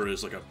know Trevor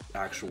is like an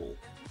actual,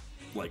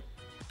 like,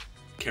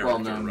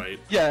 character, right?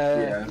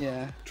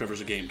 Yeah.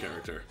 Trevor's a game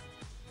character.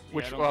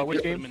 Which I don't think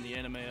which they put game? him in the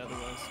anime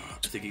otherwise.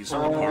 I think he's a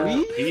part.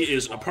 He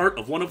is a part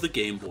of one of the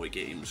Game Boy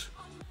games.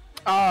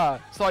 So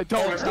I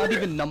don't. It's not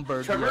even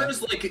numbered. Trevor Yeah.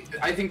 is like,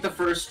 I think the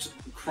first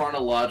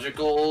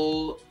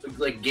chronological,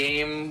 like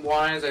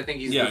game-wise, I think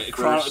he's the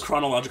first.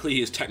 Chronologically,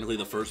 he is technically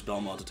the first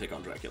Belmont to take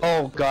on Dracula.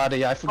 Oh god,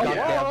 yeah, I forgot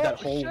they have that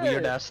whole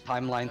weird-ass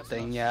timeline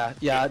thing, yeah.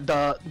 Yeah,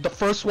 the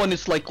first one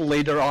is like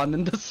later on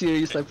in the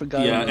series, I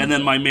forgot. Yeah, and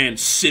then my man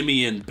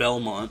Simeon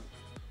Belmont.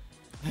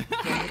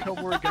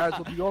 Don't worry, guys,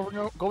 we'll be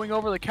going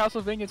over the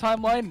Castlevania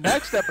timeline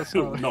next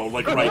episode. No,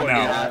 like right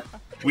now.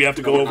 We have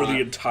to go over the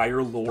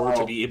entire lore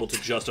to be able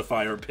to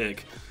justify our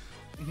pick.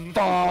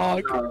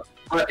 Fuck!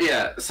 But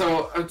yeah,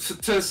 so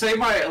to say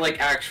my like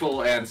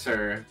actual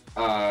answer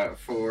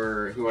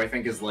for who I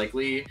think is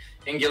likely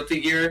in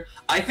Guilty Gear,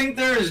 I think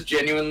there is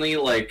genuinely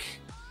like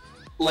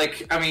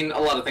I mean, a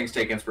lot of things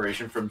take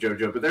inspiration from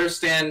JoJo, but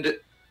there's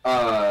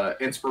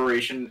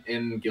inspiration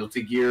in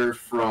Guilty Gear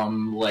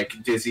from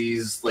like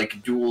Dizzy's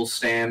like dual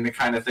stand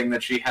kind of thing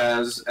that she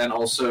has, and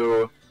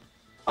also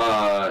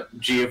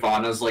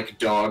Giovanna's like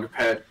dog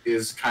pet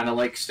is kind of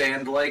like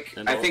stand like.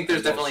 I think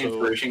there's definitely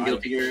inspiration in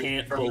Guilty Gear. I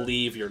can't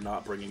believe you're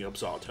not bringing up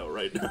Zato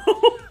right now.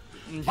 Oh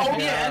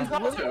yeah, and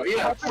Zato,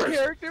 yeah, of course.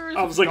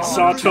 I was like,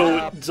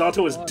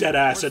 Zato is dead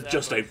ass at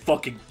just a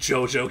fucking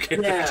JoJo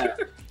character.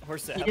 Yeah.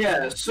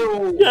 Yeah,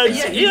 so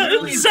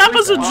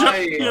Zappa's a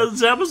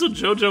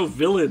JoJo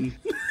villain.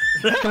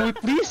 Can we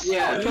please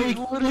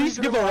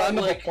give a round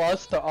of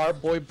applause to our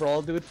boy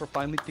Brawl Dude for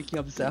finally picking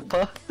up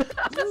Zappa?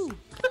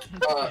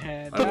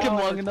 Took him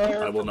long enough.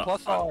 I will not.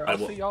 I'll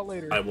see y'all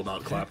later. I will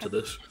not clap to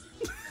this.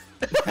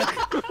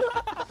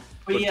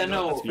 But yeah,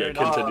 no. Yeah,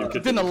 continue.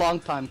 It's been a long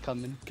time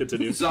coming.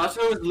 Continue.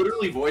 Zato is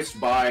literally voiced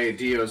by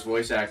Dio's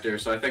voice actor,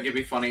 so I think it'd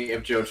be funny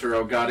if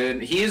Jotaro got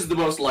in. He is the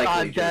most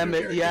likely. God damn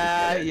it!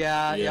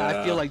 Yeah.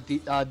 I feel like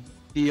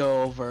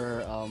Dio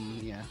over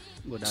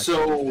would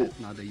actually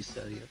now that you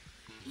said it.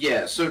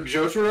 Yeah, so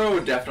Jotaro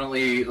would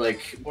definitely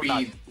like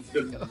be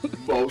the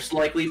most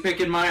likely pick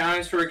in my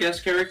eyes for a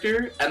guest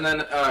character, and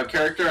then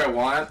character I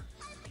want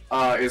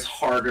is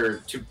harder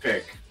to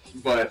pick.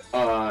 But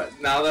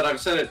now that I've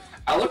said it,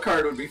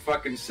 Alucard would be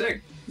fucking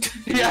sick.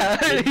 Yeah,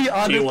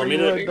 do you want me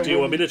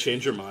to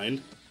change your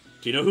mind?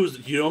 Do you know who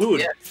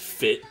would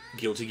fit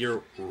Guilty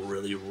Gear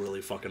really, really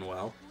fucking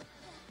well?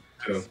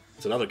 Who?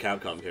 It's another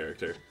Capcom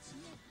character.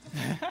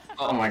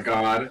 Oh my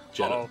god.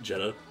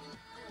 Jetta.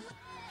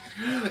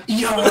 Yo,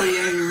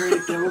 yeah, you're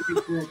right. That would be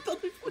cool.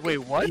 Wait,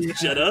 what?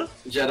 Jetta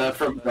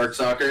from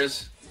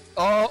Darkstalkers.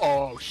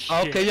 Oh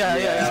shit. Okay,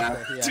 yeah.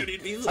 Dude,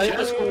 he'd be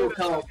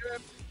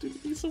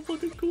so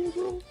fucking cool,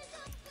 bro.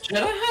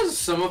 Jetta has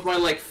some of my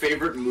like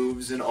favorite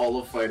moves in all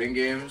of fighting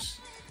games.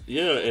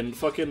 Yeah, and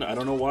fucking, I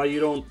don't know why you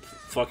don't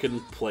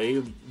fucking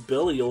play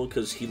Belial,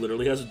 because he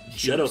literally has a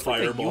Jetta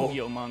fireball. Like a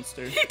Yu-Gi-Oh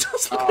monster. He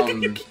does look like a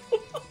Yu-Gi-Oh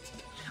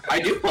monster. I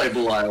do play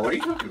Belial. What are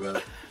you talking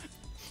about?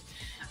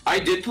 I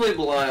did play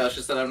Belial. It's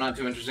just that I'm not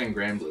too interested in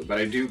Grand Blue, but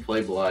I do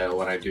play Belial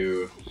when I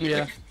do.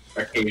 Yeah.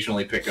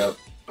 Occasionally pick up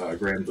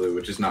Grand Blue,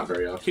 which is not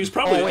very often. He's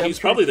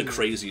probably the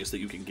craziest that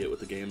you can get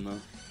with the game,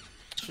 though.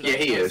 Yeah,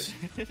 he is.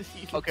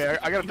 Okay,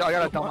 I got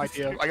a dumb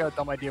idea. I got a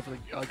dumb idea for the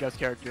guest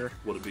character.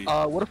 What'd it be?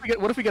 What if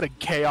we get a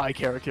KI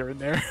character in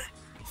there?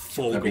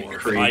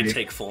 Fulgore. I'd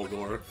take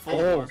Fulgore. Oh,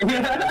 I was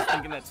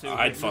thinking that too.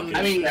 I'd fucking.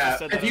 I mean,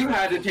 if you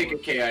had to take a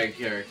KI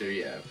character,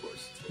 yeah, of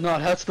course. No,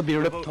 it has to be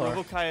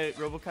Riptar.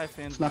 Robokai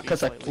fans. It's not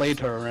because I played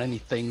her or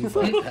anything,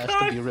 but it has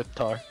to be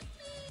Riptar.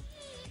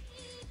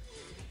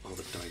 Oh,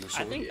 the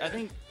dinosaur.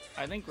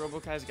 I think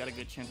Robokai's got a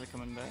good chance of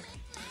coming back.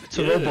 It's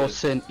a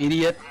Robo-Sin,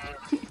 idiot.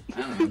 I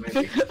don't know,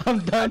 maybe. I'm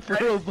done for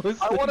Robo-Sin.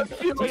 I want to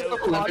feel like the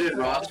limited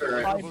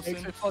roster.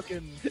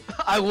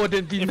 I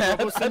wouldn't be mad.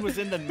 Robo-Sin was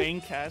in the main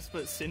cast,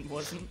 but Sin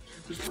wasn't.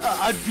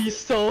 I'd be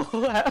so...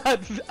 I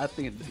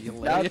think it'd be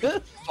hilarious.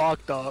 That's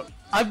fucked up.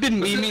 I've been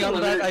memeing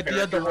on that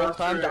idea the whole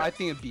time, but I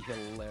think it'd be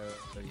hilarious.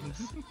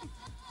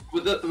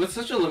 With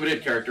such a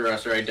limited character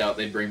roster, I doubt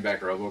they'd bring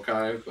back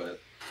Robokai, but...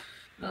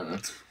 I don't know.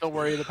 Don't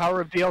worry, the power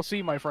of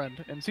DLC, my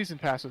friend, and season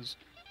passes.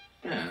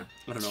 Yeah.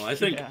 I don't know. I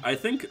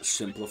think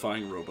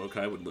simplifying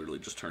Robokai would literally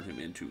just turn him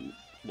into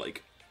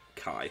like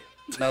Kai.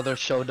 Another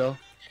Shodo.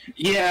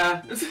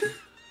 Yeah.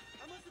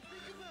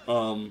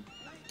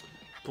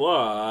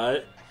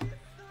 But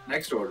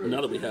next order. Now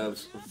that we have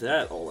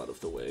that all out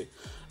of the way,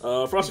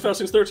 Frosty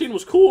Faustings 13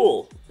 was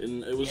cool,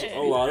 and it was a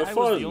lot of fun.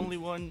 I was the only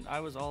one. I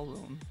was all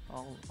alone,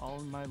 all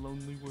in my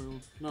lonely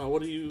world. No,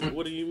 what do you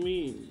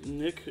mean?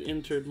 Nick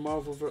entered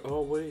Marvel.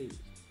 Oh wait,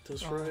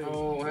 that's right.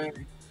 Oh wait.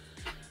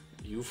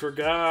 You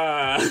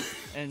forgot.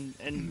 And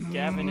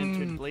Gavin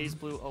entered Blaze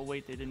Blue. Oh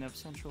wait, they didn't have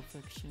Central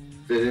Fiction.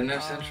 They didn't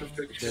have Central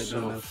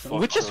Fiction.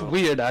 Which is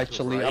weird,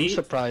 actually. Right? I'm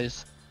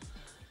surprised.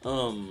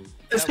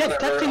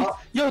 Tekken,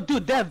 yo,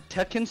 dude, they have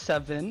Tekken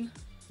 7.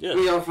 Yeah.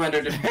 We all find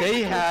it.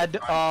 They had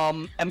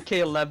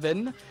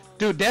MK11.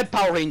 Dude, they had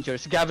Power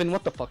Rangers. Gavin,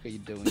 what the fuck are you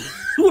doing?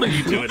 What are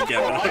you doing,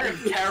 Gavin? I am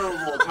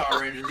terrible at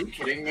Power Rangers. Are you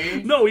kidding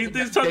me? No,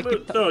 he's talking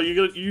about. No,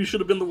 you should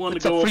have been the one to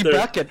go up there. It's a free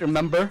bracket,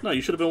 remember? No,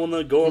 you should have been one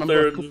to go up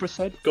there.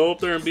 Go up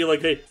there and be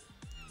like, hey,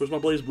 where's my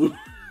Blaze Blue?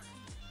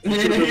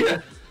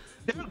 Yeah.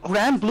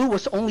 Grand Blue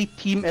was only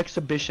team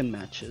exhibition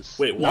matches.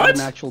 Wait, what? Not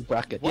an actual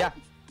bracket. What? Yeah.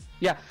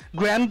 Yeah,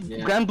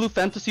 Grand Blue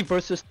Fantasy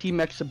versus Team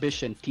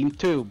Exhibition, Team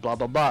 2, blah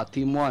blah blah,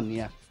 Team 1,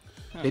 yeah.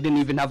 They didn't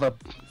even have a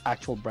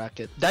actual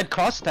bracket. They had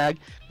cross tag,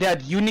 they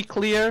had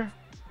Uniclear.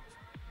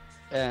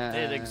 They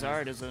had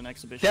Exard as an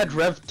exhibition. They had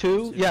Rev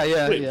 2,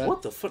 Wait,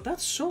 what the fuck?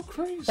 That's so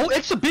crazy. Oh,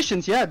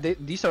 exhibitions, yeah,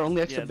 these are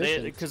only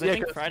exhibitions. Because I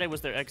think Friday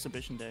was their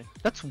exhibition day.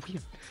 That's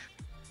weird.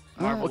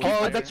 I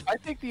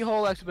think the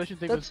whole exhibition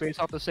thing was based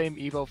off the same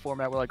Evo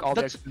format where like all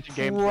the exhibition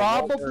games.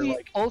 Probably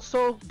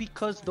also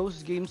because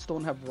those games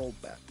don't have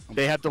rollback.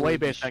 They have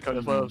delay-based netcode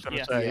as well. I was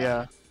gonna say,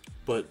 yeah.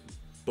 But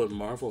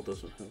Marvel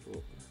doesn't have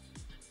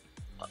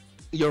rollback.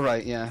 You're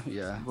right. Yeah.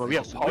 Well, we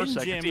have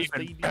Parsec. It's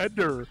even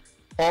better.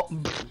 Oh,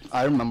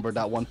 I remember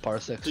that one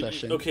Parsec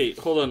session. Okay,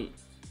 hold on,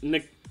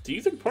 Nick. Do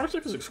you think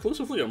Parsec is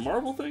exclusively a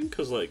Marvel thing?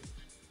 Cause like.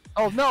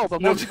 Oh no,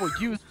 but most people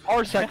use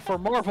Parsec for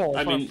Marvel.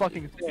 I mean,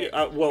 fucking thing.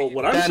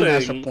 What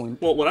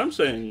I'm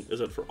saying is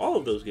that for all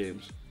of those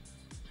games,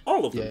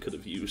 all of them could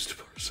have used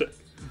Parsec.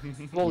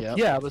 Well,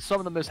 yeah, but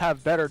some of them just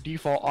have better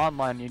default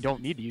online, and you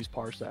don't need to use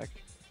Parsec.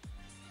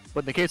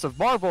 But in the case of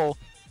Marvel,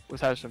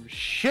 which has some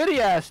shitty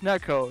ass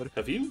netcode.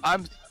 Have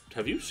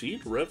you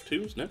seen Rev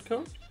 2's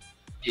netcode?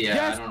 Yeah.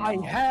 Yes, I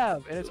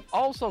have, and it's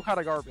also kind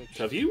of garbage.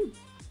 Have you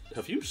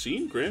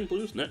seen Grand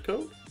Blue's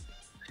netcode?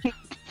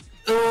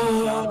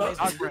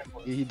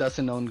 He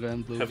doesn't own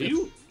Grand Blue. Have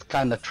you?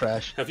 Kind of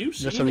trash. Have you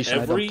seen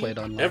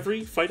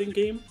every fighting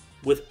game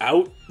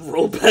without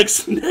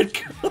rollback's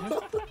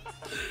netcode?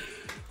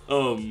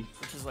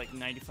 Which is like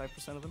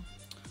 95% of them.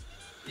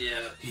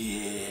 Yeah.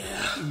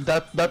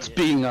 That's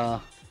being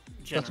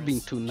that's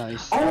being too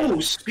nice. Oh,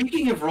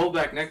 speaking of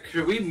rollback net,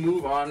 could we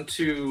move on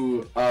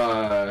to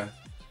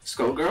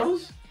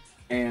Skullgirls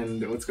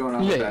and what's going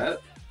on with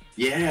that?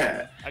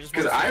 Yeah.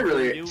 Because I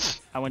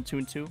went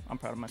 2-2. I'm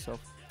proud of myself.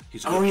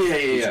 Oh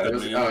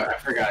yeah. I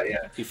forgot.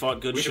 Yeah. He fought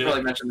good shit. We should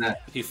probably mention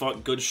that. He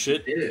fought good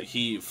shit.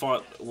 He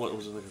fought what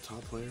was it, like a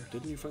top player?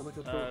 Didn't you fight like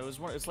a top?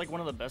 It's like one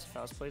of the best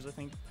Faust plays, I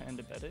think,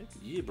 Pandabetic.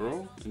 Yeah,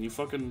 bro. And you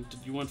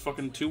went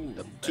fucking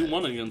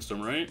 2-1 against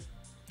him, right?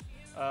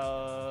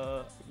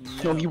 No,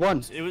 he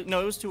won. It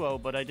was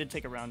 2-0, but I did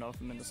take a round off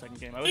him in the second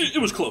game.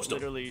 It was close though.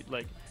 Literally,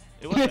 like.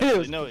 It was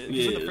actually, no, in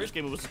the first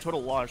game it was a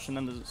total wash, and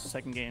then the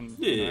second game,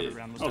 every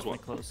round was definitely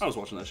close. I was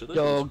watching that shit.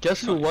 Yo,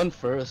 guess who won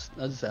first?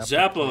 That's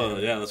Zappa.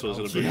 Zappa, yeah, that's what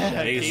it was gonna be.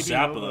 Hey,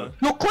 Zappa.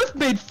 No, Cliff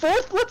made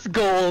 4th. Let's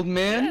go, old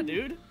man. Yeah,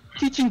 dude.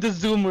 Teaching the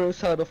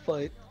Zoomers how to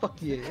fight. Fuck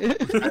yeah.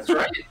 That's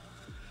right.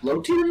 Low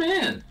tier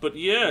man. But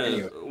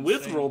yeah,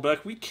 with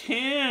rollback, we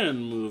can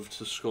move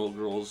to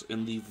Skullgirls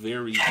and the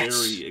very,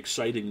 very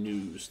exciting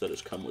news that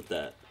has come with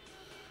that.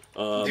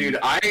 Dude,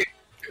 I'm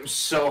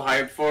so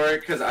hyped for it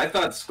because I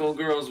thought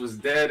Skullgirls was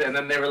dead, and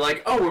then they were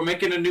like, "Oh, we're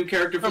making a new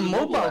character for the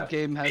mobile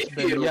game has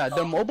been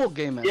the mobile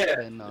game has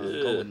been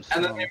going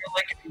strong. And then they were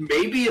like,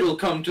 maybe it'll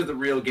come to the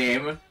real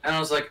game, and I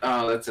was like,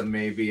 oh, that's a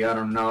maybe, I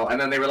don't know. And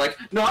then they were like,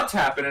 no, it's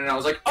happening, and I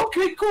was like,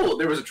 okay, cool.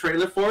 There was a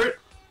trailer for it.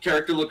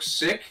 Character looks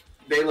sick.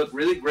 They look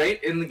really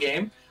great in the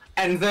game,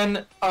 and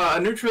then a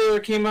new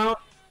trailer came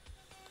out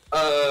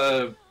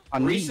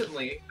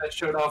recently that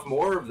showed off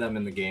more of them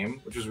in the game,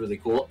 which was really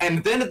cool.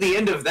 And then at the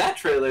end of that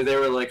trailer, they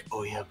were like,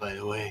 "Oh yeah, by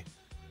the way,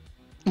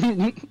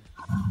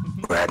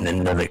 we're adding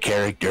another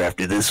character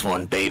after this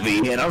one,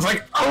 baby." And I was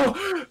like,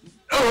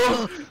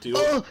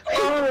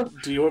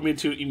 Do you want me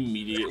to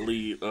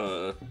immediately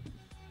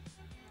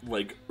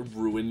like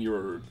ruin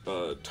your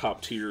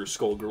top tier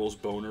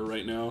Skullgirls boner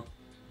right now?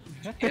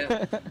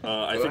 Yeah.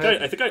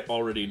 I think I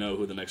already know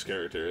who the next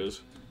character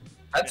is.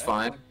 That's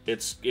fine.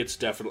 It's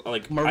definitely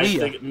like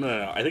Maria.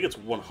 I think it's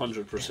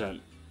 100%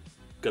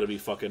 gonna be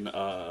fucking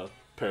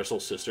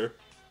Parasol's sister.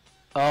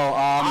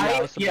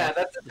 That's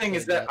the thing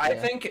is that I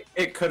think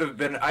it could have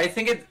been. I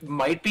think it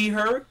might be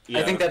her. Yeah.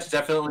 I think that's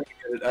definitely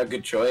a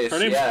good choice. Her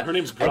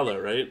name's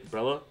Brella, right?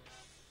 Brella.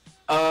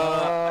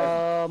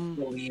 I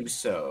believe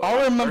so.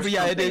 I'll remember.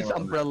 Yeah, it is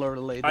Umbrella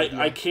related.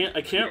 I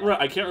can't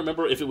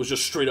remember if it was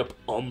just straight up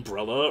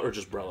Umbrella or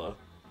just Brella.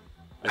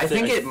 I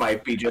think it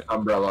might be just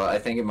Umbrella. I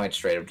think it might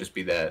straight up just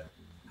be that.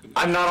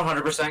 I'm not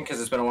 100%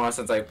 because it's been a while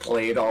since I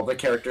played all the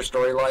character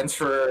storylines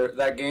for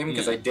that game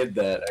because I did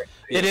that.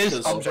 It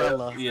is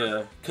Umbrella.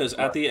 Yeah, because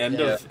at the end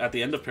of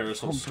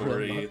Parasol's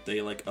story,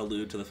 they like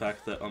allude to the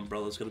fact that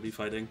Umbrella's gonna be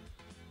fighting.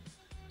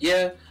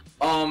 Yeah.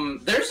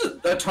 There's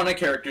a ton of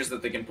characters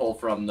that they can pull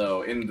from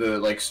though in the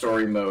like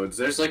story modes.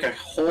 There's like a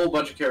whole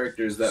bunch of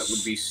characters that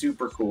would be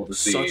super cool to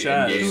see such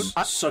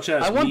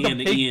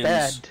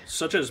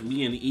as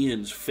me and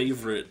Ian's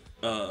favorite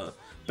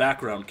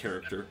background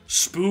character,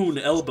 Spoon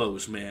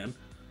Elbows, man.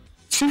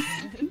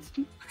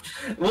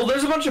 Well,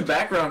 there's a bunch of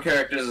background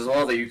characters as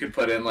well that you could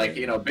put in. Like,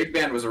 you know, Big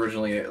Band was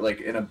originally like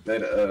in a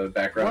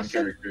background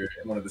character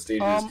in one of the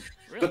stages.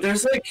 Really? But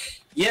there's like,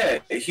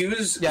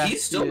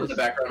 he's still in the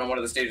background on one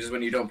of the stages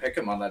when you don't pick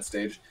him on that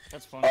stage.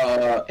 That's fun.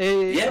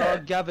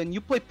 Gavin, you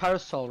play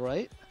Parasol,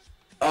 right?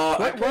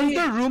 Weren't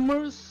there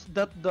rumors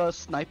that the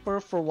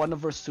sniper for one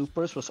of her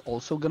supers was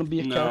also gonna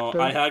be a character?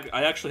 No,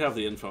 I actually have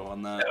the info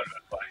on that.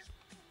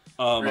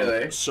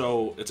 Really?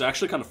 So it's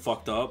actually kind of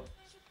fucked up.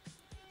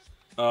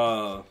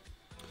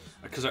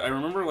 Because I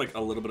remember like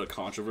a little bit of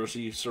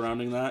controversy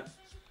surrounding that.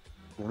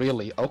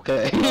 Really?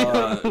 Okay.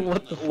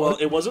 What the fuck? Well,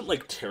 it wasn't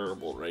like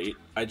terrible, right?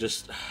 I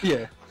just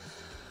yeah.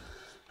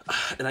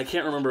 And I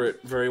can't remember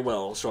it very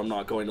well, so I'm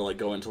not going to like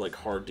go into like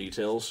hard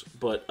details.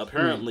 But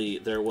apparently,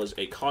 there was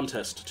a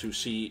contest to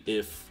see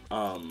if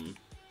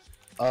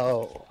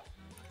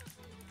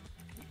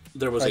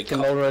there was I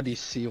can already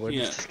see where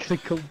this is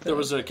gonna go. There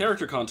was a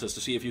character contest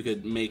to see if you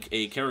could make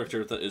a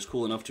character that is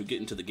cool enough to get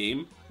into the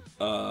game,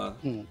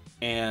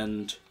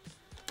 and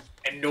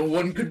no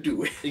one could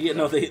do it. Yeah,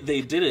 no,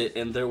 they did it,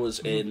 and there was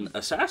an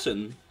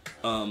assassin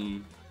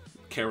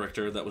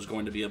character that was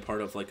going to be a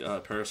part of like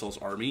Parasol's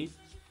army.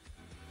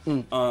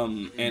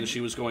 And she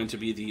was going to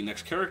be the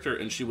next character,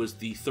 and she was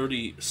the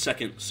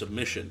 30-second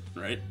submission,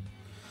 right?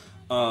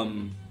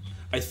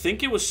 I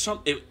think it was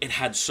it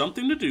had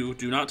something to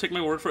do not take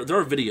my word for it. There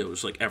are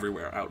videos like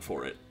everywhere out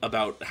for it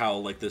about how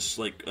like this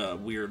like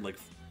weird like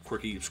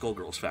quirky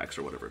Skullgirls facts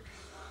or whatever.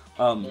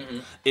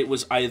 It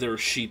was either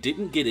she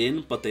didn't get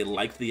in but they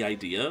liked the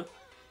idea,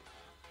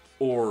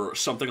 or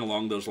something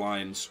along those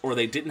lines, or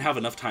they didn't have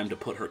enough time to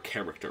put her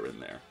character in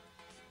there,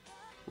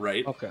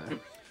 right? Okay.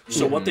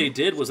 So what they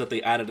did was that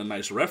they added a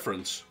nice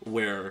reference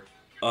where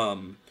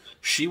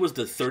she was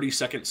the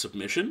 30-second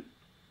submission.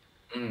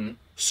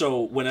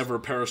 So whenever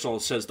Parasol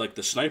says like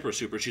the sniper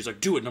super, she's like,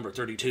 "Do it, number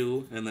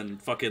 32," and then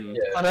fucking.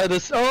 You're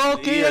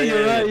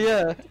right.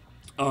 Yeah.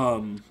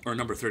 Or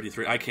number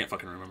 33. I can't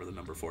fucking remember the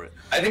number for it.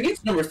 I think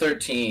it's number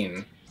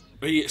 13.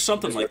 Yeah,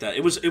 something like that.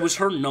 It was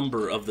her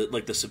number of the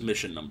like the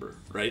submission number,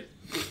 right?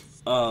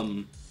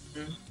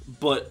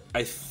 But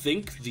I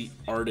think the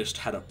artist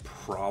had a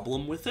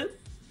problem with it,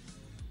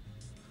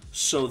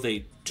 so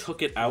they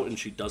took it out, and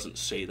she doesn't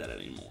say that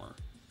anymore,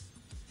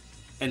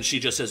 and she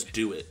just says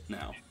 "do it"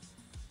 now.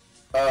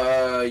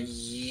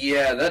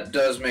 Yeah, that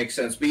does make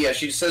sense. But yeah,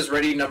 she says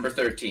ready number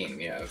 13.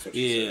 Yeah, that's what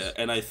she says.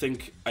 And I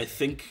think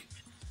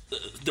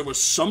there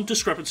was some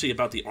discrepancy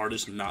about the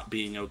artist not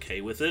being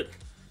okay with it.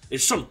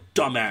 It's some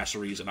dumbass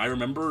reason. I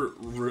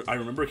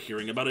remember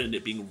hearing about it and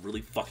it being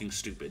really fucking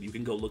stupid. You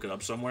can go look it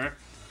up somewhere.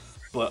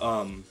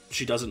 But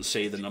she doesn't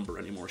say the number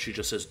anymore. She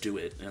just says "do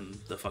it," and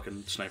the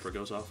fucking sniper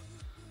goes off.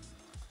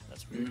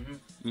 That's weird.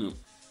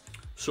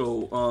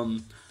 So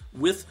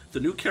with the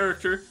new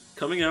character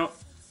coming out,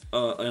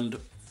 and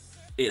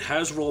it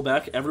has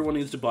rollback. Everyone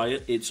needs to buy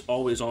it. It's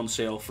always on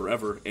sale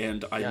forever,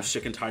 and I'm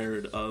sick and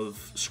tired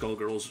of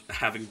Skullgirls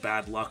having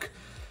bad luck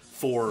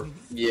for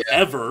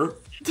ever.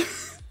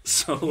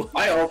 So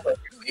I also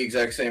feel the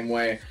exact same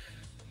way.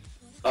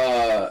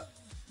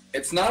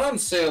 It's not on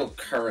sale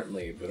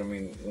currently, but I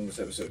mean, when this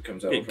episode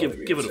comes out, give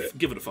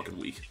it a fucking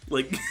week.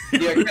 Like,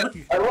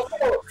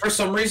 for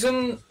some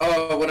reason,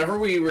 whenever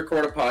we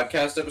record a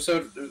podcast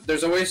episode,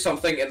 there's always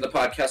something in the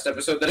podcast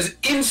episode that is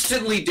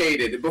instantly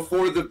dated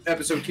before the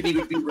episode can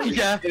even be released.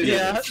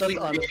 That's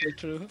honestly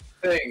true.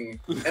 Thing,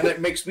 and it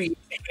makes me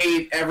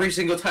hate every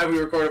single time we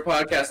record a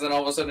podcast. And then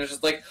all of a sudden, it's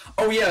just like,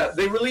 oh yeah,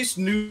 they released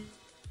new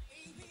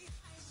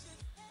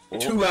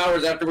 2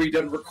 hours after we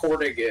done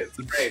recording it. It's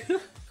great.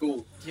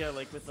 Cool. Yeah,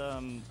 like with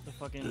the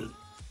fucking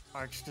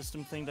Arch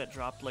system thing that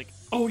dropped like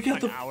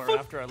an hour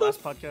after our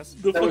last podcast.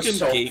 The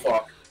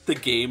the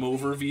game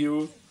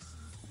overview.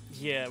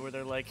 Yeah, where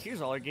they're like,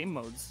 "Here's all our game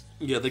modes."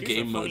 Yeah, the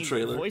game mode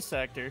trailer. Voice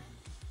actor.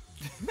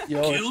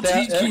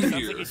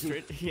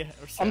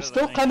 I'm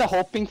still kind of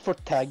hoping for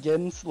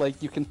tag-ins.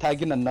 Like you can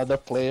tag in another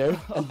player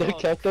and their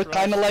character,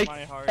 kind of like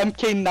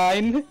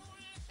MK9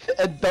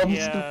 and dumb,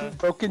 stupid,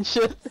 broken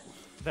shit.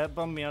 That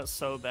bummed me out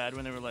so bad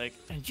when they were like,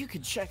 and you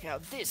can check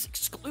out this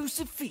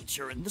exclusive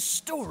feature in the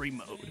story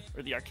mode,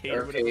 or the arcade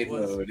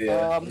mode,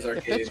 yeah.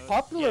 If it's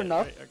popular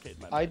enough,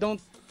 I don't.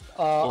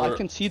 I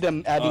can see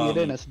them adding it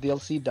in as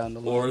DLC down the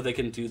line. Or they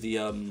can do the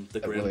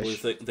Grand Blue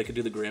thing. They can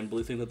do the Grand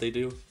Blue thing that they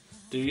do.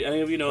 Do any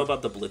of you know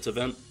about the Blitz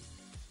event?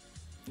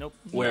 Nope.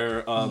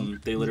 Where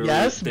they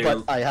literally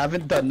but I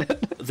haven't done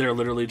it. They're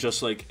literally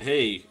just like,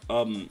 hey,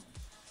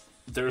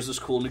 there's this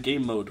cool new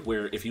game mode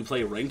where if you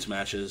play ranked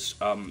matches,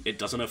 it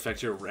doesn't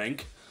affect your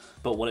rank,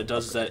 but what it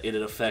does is that it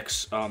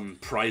affects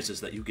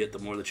prizes that you get the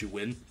more that you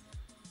win.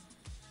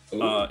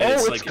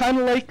 It's kind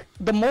of like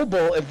the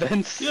mobile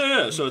events.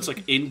 Yeah, so it's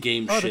like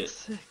in-game shit. That's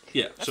sick.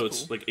 Yeah, so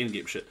it's like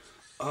in-game shit.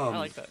 I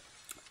like that.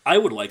 I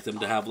would like them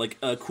to have like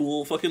a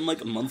cool fucking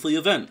like monthly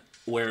event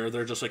where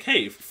they're just like,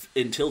 hey,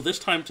 until this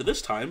time to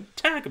this time,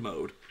 tag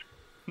mode.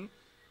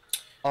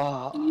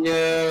 Yeah.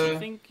 Do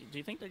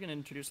you think they're gonna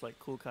introduce like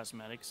cool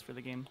cosmetics for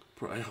the game?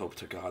 Bro, I hope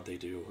to God they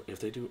do. If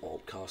they do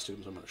alt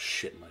costumes, I'm gonna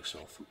shit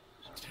myself.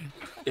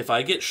 If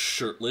I get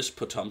shirtless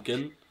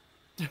Potemkin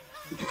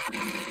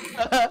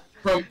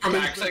from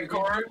Accent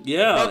Core?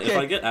 Yeah, if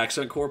I get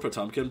Accent Core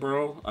Potemkin,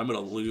 bro, I'm gonna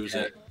lose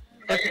it.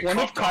 If one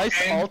of Kai's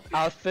alt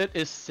outfit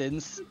is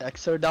Sin's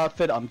Xrd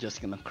outfit, I'm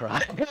just gonna cry.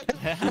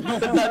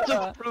 That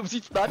just proves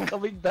he's not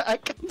coming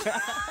back.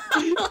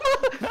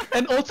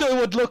 And also it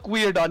would look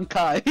weird on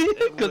Kai,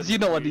 because you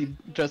know what he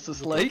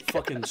dresses like. The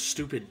fucking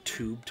stupid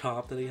tube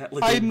top that he had.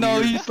 Like I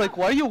know, he's like,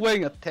 why are you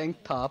wearing a tank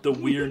top? The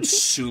weird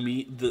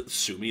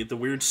the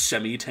weird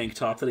semi-tank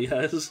top that he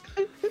has.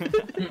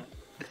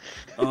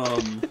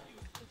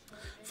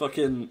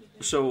 Fucking,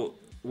 so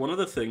one of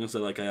the things that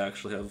like I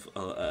actually have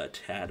a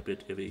tad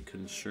bit of a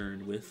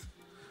concern with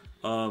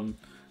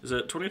is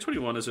that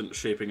 2021 isn't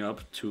shaping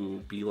up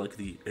to be like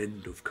the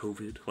end of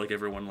COVID, like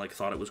everyone like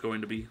thought it was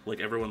going to be. Like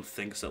everyone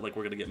thinks that like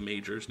we're gonna get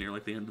majors near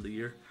like the end of the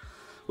year,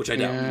 which I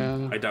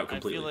doubt. I doubt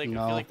completely. I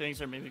feel like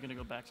things are maybe gonna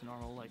go back to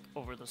normal like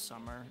over the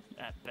summer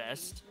at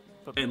best,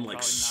 but and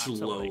like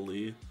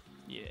slowly. Like,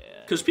 yeah,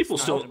 because people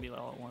still. Be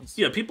all at once.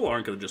 Yeah, people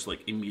aren't gonna just like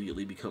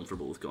immediately be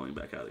comfortable with going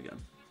back out again.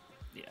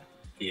 Yeah.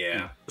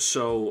 Yeah.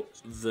 So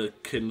the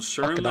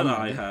concern that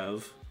I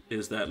have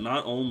is that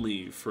not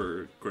only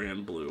for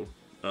Grand Blue,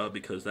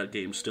 because that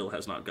game still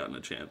has not gotten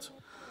a chance,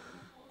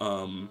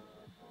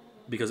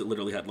 because it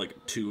literally had like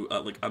two,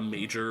 like a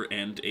major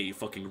and a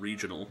fucking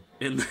regional,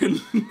 and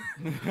then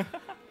and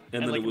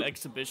then like an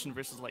exhibition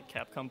versus like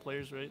Capcom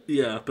players, right?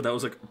 Yeah, but that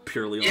was like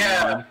purely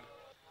online.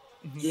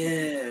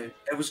 Yeah,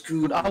 that was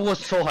cool. Dude, I was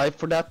so hyped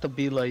for that to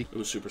be like. It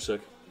was super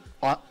sick.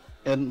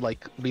 And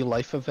like real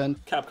life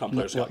event. Capcom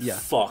players got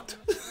fucked.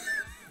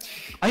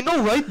 I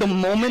know, right? The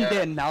moment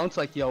they announced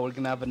like, "Yo, we're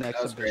gonna have an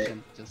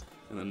exhibition,"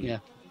 and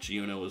then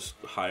Giuno was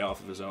high off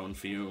of his own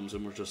fumes,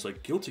 and we're just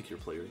like, Guilty Gear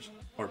players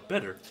are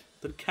better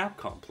than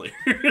Capcom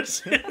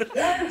players.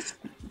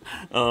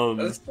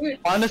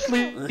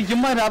 Honestly, you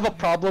might have a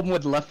problem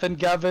with Leffen,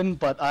 Gavin,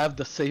 but I have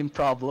the same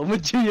problem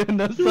with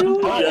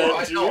Giuno. I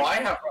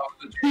have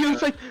problems with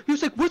Giuno. He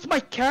was like, "Where's my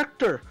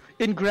character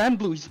in Grand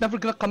Blue? He's never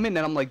gonna come in."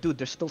 And I'm like, "Dude,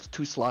 there's still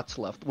 2 slots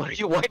left. What are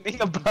you whining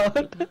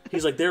about?"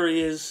 He's like, "There he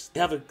is. They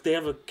have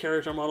a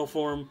character model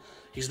for him.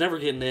 He's never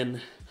getting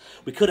in.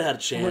 We could have had a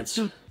chance."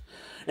 Like,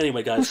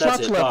 anyway, guys,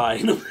 that's it. Bye.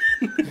 2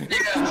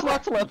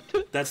 slots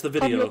left. That's the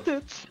video.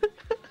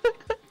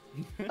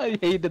 I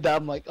hated that.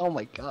 I'm like, oh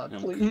my god,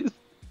 please.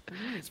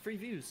 It's free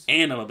views.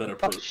 And I'm a better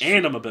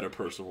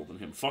Percival than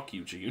him. Fuck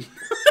you, Gene.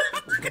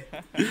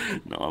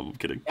 No, I'm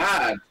kidding.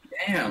 God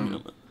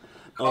damn.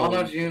 Call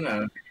out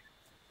Juno.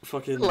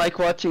 Fucking like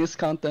watching his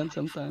content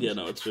sometimes. Yeah,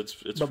 no, it's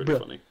pretty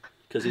funny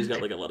because he's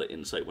got like a lot of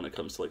insight when it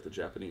comes to like the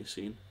Japanese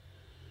scene.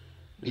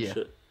 And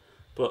shit.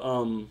 But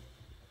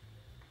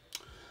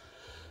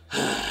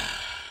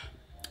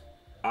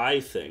I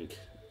think,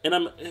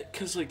 and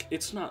because like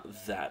it's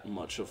not that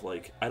much of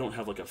like I don't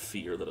have like a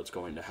fear that it's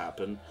going to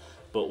happen,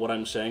 but what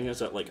I'm saying is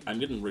that like I'm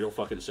getting real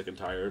fucking sick and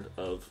tired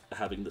of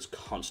having this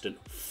constant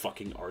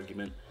fucking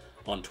argument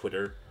on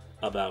Twitter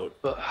about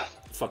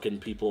fucking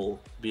people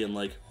being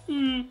like,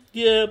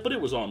 yeah, but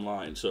it was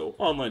online, so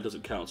online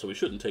doesn't count, so we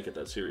shouldn't take it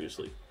that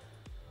seriously.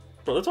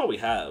 Bro, that's all we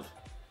have.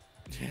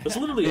 That's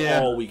literally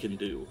all we can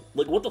do.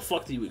 Like, what the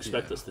fuck do you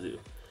expect us to do?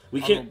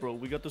 We can't, bro.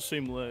 We got the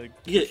same leg.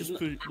 Yeah,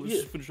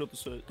 let's finish up the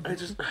set.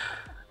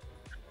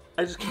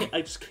 I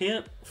just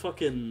can't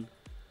fucking.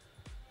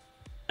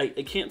 I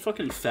can't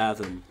fucking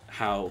fathom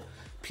how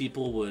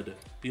people would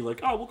be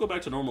like, oh, we'll go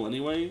back to normal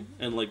anyway,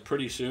 and like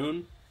pretty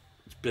soon.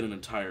 It's been an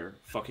entire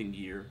fucking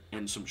year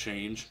and some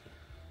change.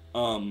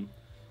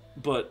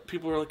 But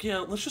people are like, yeah,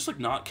 let's just like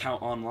not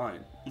count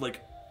online.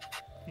 Like,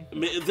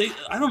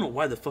 I don't know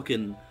why the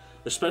fucking,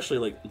 especially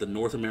like the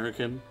North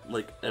American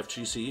like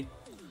FGC,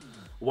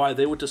 why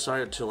they would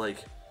decide to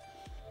like,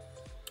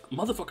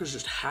 motherfuckers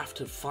just have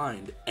to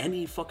find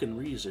any fucking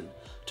reason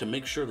to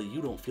make sure that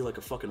you don't feel like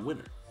a fucking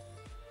winner.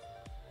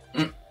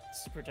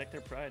 It's to protect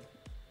their pride.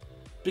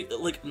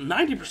 Like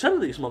 90%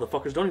 of these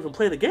motherfuckers don't even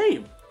play the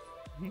game.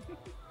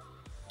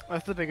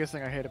 That's the biggest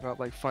thing I hate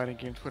about like fighting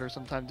game Twitter.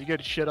 Sometimes you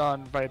get shit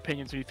on by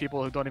opinions from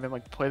people who don't even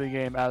like play the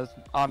game as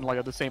on like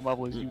at the same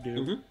level as you do.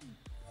 Mm-hmm.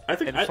 I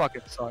think it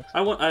fucking sucks.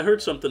 I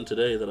heard something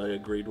today that I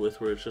agreed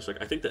with, where it's just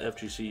like I think the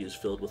FGC is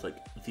filled with like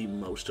the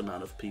most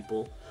amount of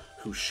people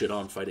who shit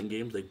on fighting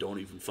games they don't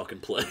even fucking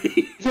play.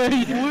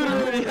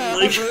 Literally,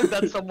 I've heard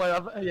that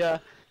somewhere. Yeah.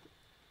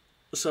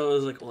 So I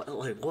was like,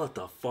 what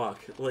the fuck?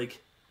 Like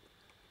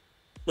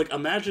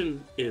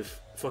imagine if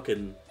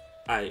fucking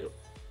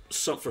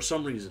for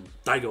some reason,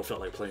 Daigo felt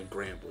like playing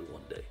Grand Blue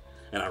one day,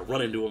 and I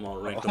run into him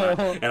on ranked,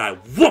 and I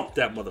whoop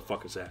that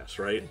motherfucker's ass,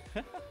 right?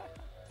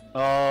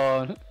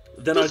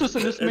 Then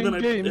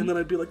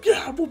I'd be like,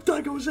 yeah, I whooped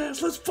Daigo's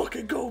ass, let's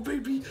fucking go,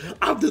 baby!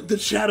 I'm the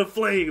Chat of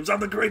Flames,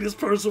 I'm the greatest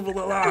Percival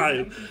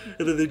alive!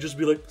 And then they'd just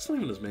be like, it's not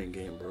even his main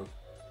game, bro.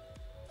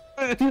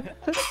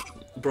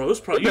 Bro, it's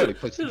probably,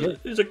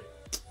 he's like,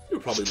 you were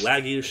probably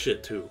laggy as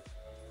shit, too.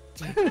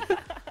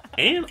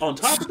 And on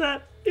top of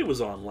that, it was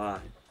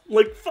online.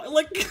 Like,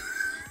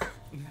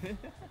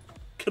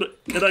 can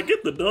I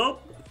get the dub?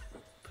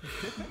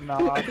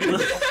 Nah,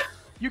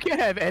 you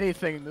can't have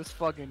anything in this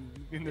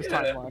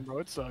timeline, bro.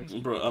 It sucks.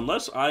 Bro,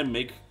 unless I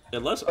make.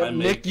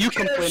 Nick, you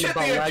complain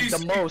about lag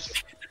the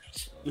most.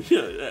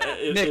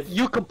 Yeah, Nick,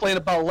 you complain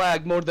about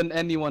lag more than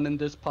anyone in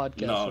this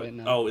podcast right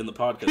now. Oh, in the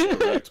podcast,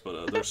 correct.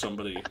 But there's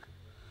somebody.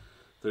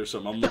 There's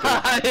some. I'm looking.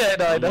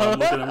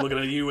 I'm looking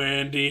at you,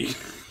 Andy.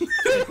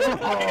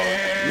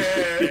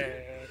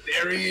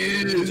 There he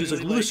is. He's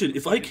like, listen,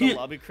 if I can't... The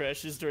lobby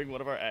crashes during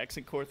one of our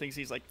accent core things,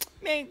 he's like,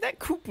 man, that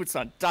Coop was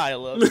on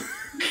dial-up.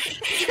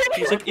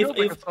 He's like,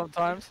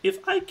 if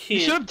I can't... You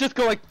should just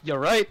go like, you're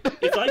right.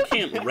 If I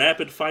can't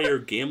rapid-fire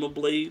gamma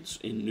blades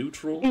in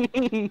neutral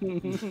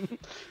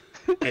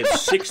at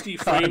 60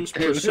 frames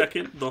per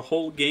second the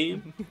whole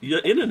game, your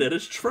internet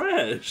is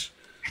trash.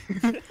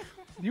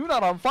 You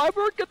not on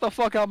fiber? Get the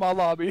fuck out of my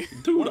lobby.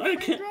 Dude, I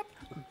can't...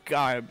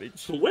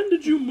 Garbage. When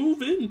did you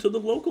move into the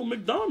local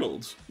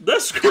McDonald's?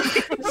 That's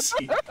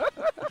crazy.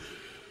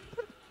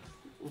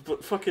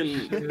 But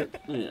fucking...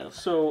 Yeah,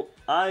 so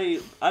I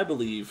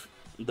believe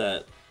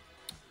that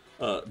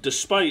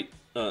despite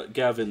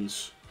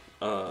Gavin's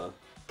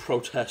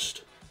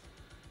protest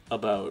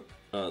about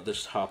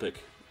this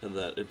topic and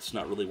that it's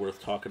not really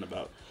worth talking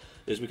about,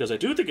 is because I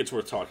do think it's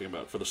worth talking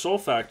about for the sole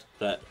fact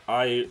that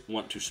I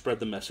want to spread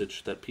the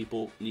message that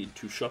people need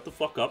to shut the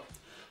fuck up,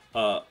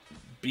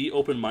 be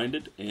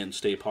open-minded, and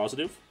stay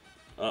positive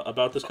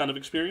about this kind of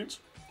experience,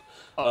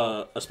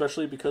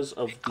 especially because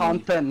of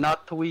content,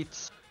 not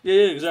tweets.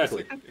 Yeah,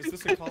 exactly. Is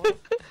this a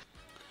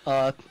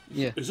call-out?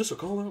 Yeah. Is this a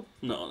call-out?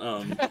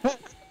 No.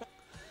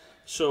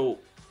 So,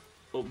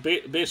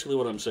 basically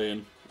what I'm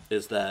saying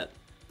is that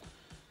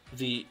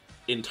the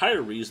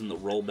entire reason the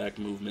rollback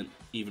movement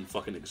even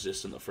fucking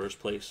exists in the first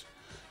place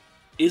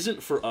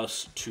isn't for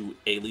us to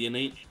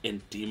alienate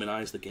and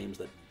demonize the games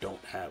that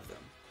don't have them.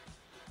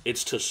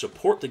 It's to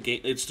support the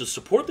game. It's to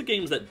support the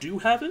games that do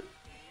have it,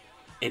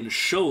 and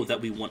show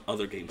that we want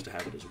other games to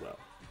have it as well.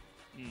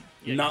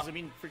 Yeah, because I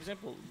mean, for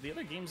example, the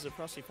other games of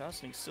Frosty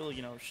Faustings still,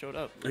 showed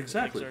up.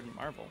 Exactly. BackYard and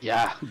Marvel.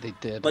 Yeah, they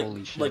did.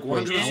 Holy shit! Like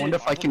Wait, I wonder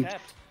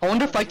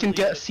if I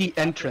can see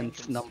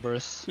entrance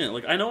numbers. Yeah,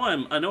 like I know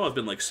I've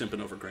been like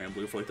simping over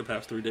Granblue for like the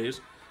past 3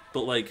 days,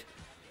 but like,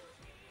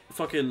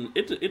 fucking,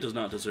 it does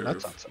not deserve.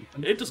 That's not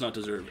something. It does not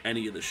deserve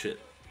any of the shit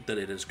that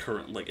it is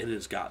it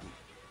has gotten.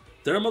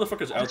 There are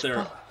motherfuckers out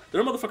there. There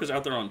are motherfuckers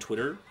out there on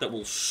Twitter that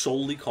will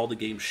solely call the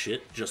game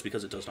shit just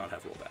because it does not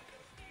have rollback.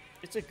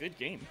 It's a good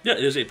game. Yeah,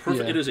 it is a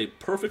perfect. Yeah. It is a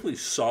perfectly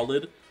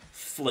solid,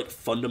 like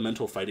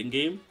fundamental fighting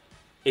game.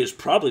 It is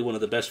probably one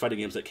of the best fighting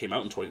games that came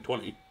out in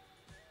 2020.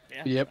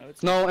 Yeah.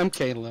 Yep. No,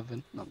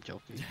 MK11. No, I'm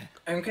joking.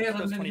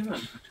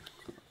 MK11.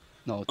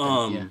 No.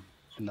 Yeah.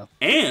 No.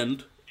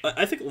 And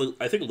I think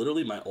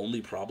literally my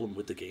only problem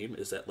with the game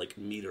is that like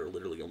meter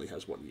literally only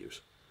has one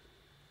use.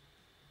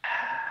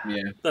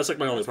 Yeah. That's like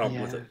my only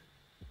problem with it.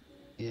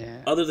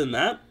 Yeah. Other than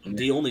that,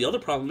 the only other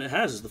problem it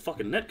has is the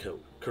fucking netcode.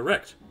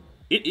 Correct.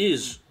 It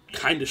is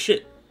kind of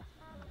shit.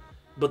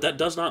 But that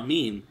does not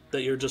mean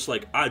that you're just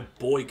like, I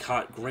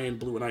boycott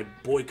Granblue and I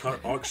boycott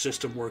Arc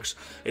System Works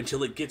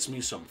until it gets me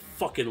some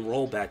fucking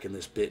rollback in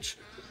this bitch.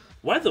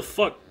 Why the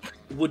fuck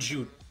would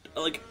you...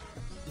 Like,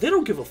 they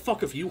don't give a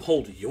fuck if you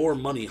hold your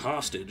money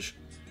hostage.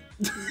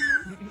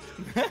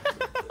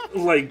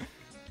 Like,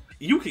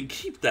 you can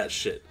keep that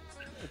shit.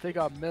 They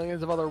got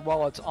millions of other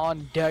wallets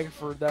on deck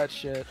for that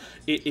shit.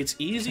 It's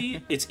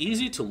easy. It's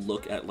easy to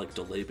look at like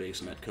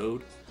delay-based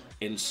netcode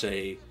and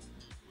say,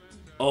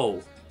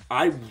 "Oh,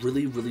 I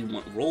really, really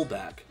want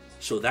rollback."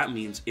 So that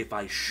means if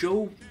I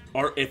show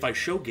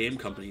game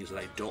companies that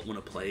I don't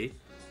want to play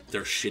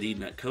their shitty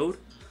netcode,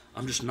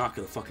 I'm just not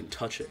gonna fucking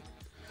touch it.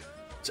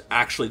 It's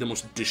actually the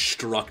most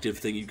destructive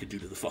thing you could do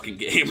to the fucking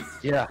game.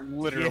 Yeah,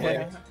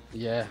 literally.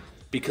 Yeah.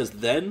 Because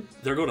then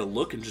they're gonna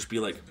look and just be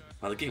like,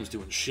 "Oh, the game's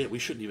doing shit. We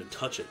shouldn't even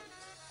touch it.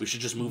 We should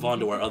just move on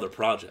to our other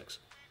projects."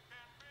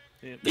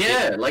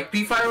 Yeah, like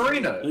P5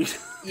 Arena.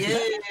 Yeah.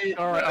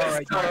 All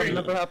right. Sorry.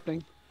 Never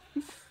happening.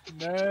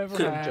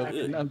 Never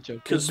happening. I'm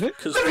joking. Because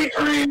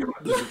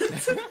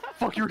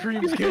fuck your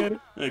dreams, kid.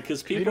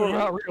 Because people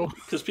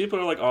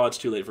are like, "Oh, it's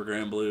too late for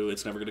Granblue.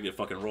 It's never gonna get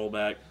fucking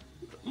rollback."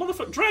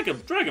 Motherfucker,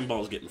 Dragon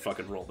Ball's getting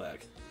fucking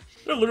rollback.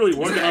 They're literally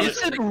working on it.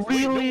 Is it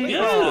really?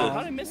 Yeah. How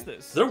did I miss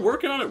this? They're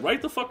working on it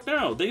right the fuck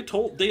now. That's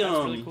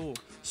really cool.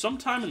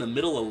 Sometime in the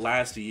middle of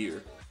last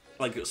year,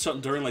 like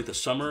during like the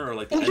summer or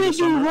like the end yeah, of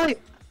summer. You're right.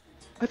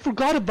 I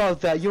forgot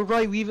about that. You're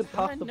right. We even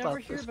talked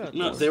about this.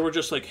 No, they were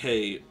just like,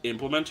 "Hey,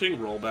 implementing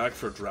rollback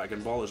for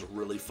Dragon Ball is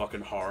really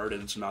fucking hard,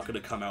 and it's not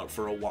going to come out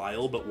for a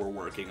while, but we're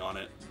working on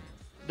it."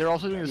 They're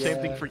also doing the same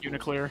thing for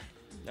Uniclear.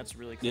 That's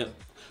really cool.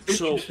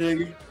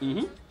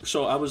 Yeah.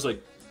 So I was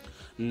like,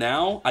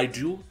 now I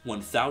do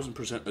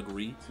 1000%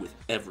 agree with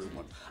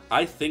everyone.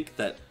 I think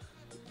that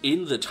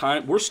in the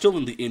time, we're still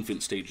in the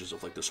infant stages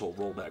of like this whole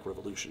rollback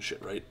revolution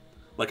shit, right?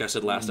 Like I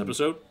said last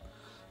episode.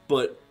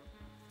 But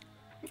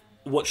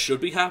what should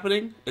be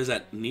happening is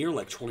that near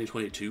like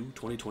 2022,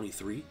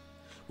 2023,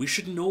 we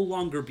should no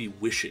longer be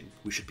wishing,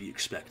 we should be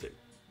expecting.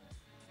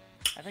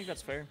 I think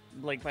that's fair.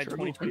 Like by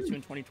 2022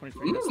 and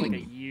 2023, that's like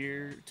a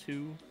year,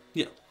 two.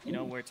 Yeah.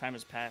 Where time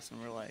has passed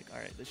and we're like, all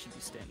right, this should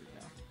be standard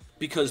now.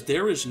 Because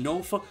there is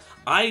no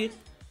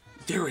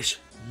there is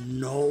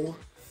no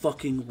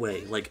fucking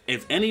way. Like,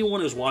 if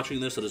anyone is watching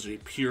this that is a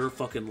pure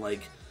fucking,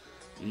 like,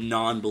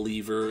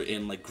 non-believer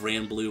in, like,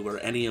 Granblue or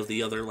any of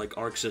the other, like,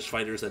 Arc Sys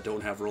fighters that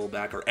don't have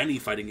rollback or any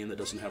fighting game that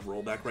doesn't have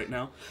rollback right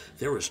now,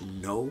 there is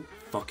no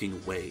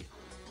fucking way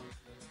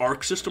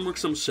Arc System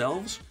Works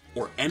themselves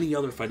or any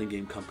other fighting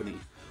game company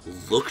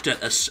looked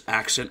at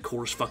Accent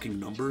Core's fucking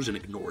numbers and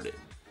ignored it.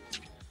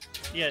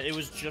 Yeah, it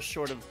was just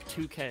short of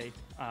 2K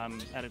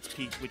at its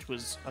peak, which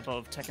was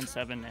above Tekken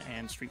 7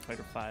 and Street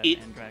Fighter 5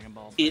 and Dragon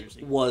Ball.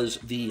 It was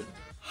the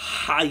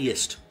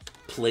highest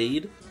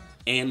played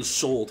and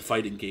sold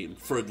fighting game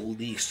for at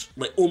least,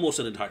 like, almost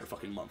an entire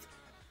fucking month.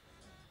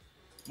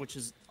 Which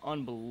is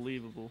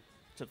unbelievable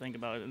to think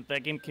about.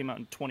 That game came out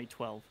in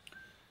 2012.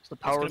 It's the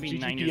power of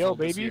GGPO,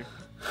 baby.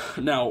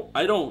 Now,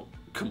 I don't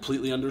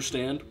completely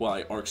understand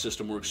why Arc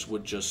System Works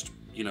would just,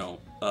 you know,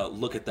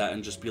 look at that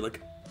and just be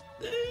like,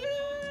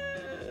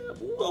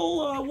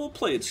 we'll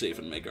play it safe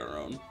and make our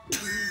own.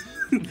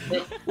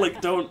 Like,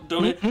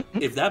 don't it,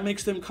 if that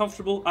makes them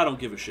comfortable, I don't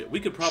give a shit.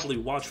 We could probably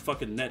watch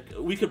fucking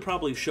we could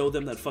probably show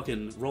them that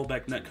fucking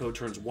rollback netcode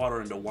turns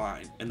water into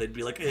wine, and they'd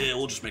be like,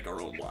 we'll just make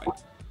our own wine.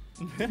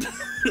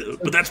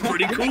 But that's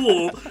pretty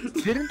cool.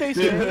 Didn't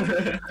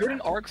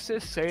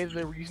ArcSys say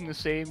they were using the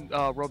same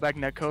rollback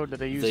netcode that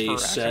they used for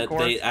Accent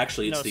Core?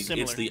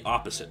 It's the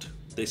opposite.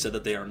 They said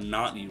that they are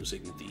not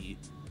using the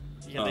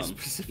they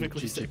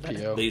specifically said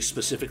that. They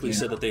specifically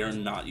said that they are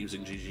not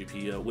using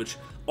GGPO, which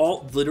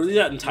literally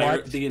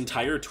the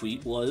entire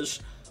tweet was,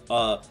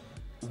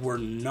 we're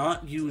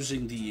not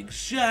using the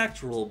exact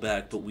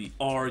rollback, but we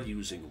are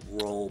using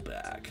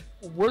rollback.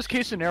 Worst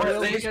case scenario,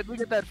 we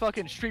get that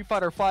fucking Street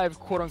Fighter 5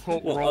 quote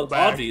unquote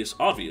rollback.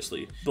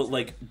 Obviously, but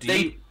like,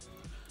 do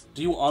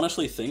you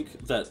honestly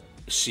think that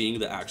seeing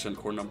the Accent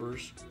Core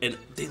numbers, and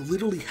they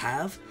literally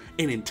have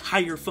an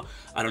entire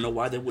I don't know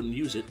why they wouldn't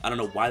use it. I don't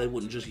know why they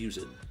wouldn't just use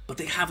it. But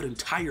they have an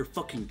entire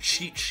fucking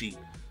cheat sheet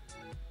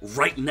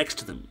right next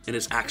to them, and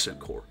it's Accent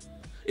Core.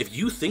 If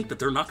you think that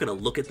they're not going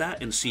to look at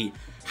that and see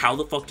how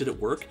the fuck did it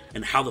work,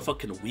 and how the fuck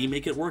can we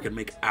make it work and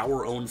make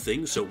our own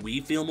thing so we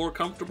feel more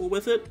comfortable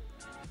with it,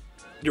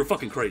 you're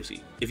fucking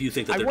crazy if you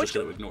think that they're just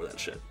going to ignore that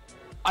shit.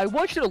 I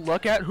want you to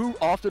look at who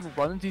often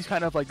runs these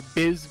kind of like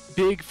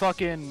big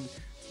fucking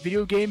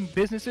video game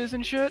businesses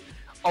and shit.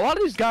 A lot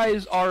of these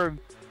guys are...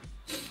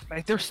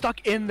 like, they're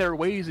stuck in their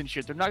ways and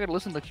shit. They're not gonna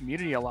listen to the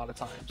community a lot of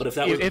times. But if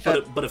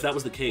that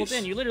was the case, well,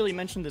 Dan, you literally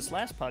mentioned this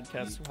last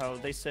podcast how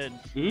they said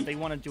they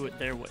want to do it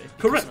their way.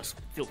 Correct.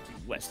 Filthy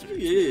Westerners.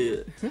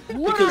 Yeah.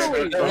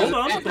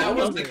 If that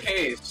was the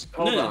case,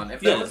 if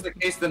that was the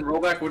case, then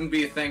rollback wouldn't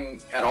be a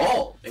thing at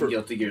all in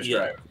Guilty Gear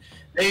Strive.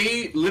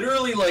 They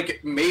literally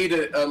like made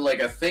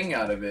a thing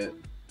out of it.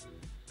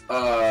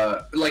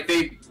 Like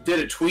they did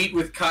a tweet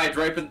with Kai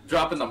dropping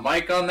the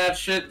mic on that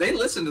shit. They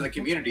listen to the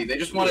community. They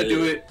just want to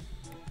do it.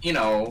 You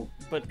know,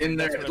 but in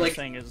their what I'm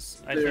saying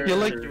is, I think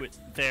they do it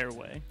their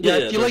way. Yeah,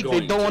 I feel like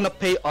they don't want to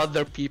pay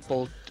other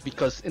people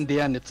because in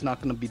the end it's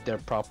not going to be their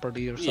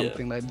property or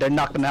something like. They're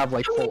not going to have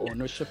like full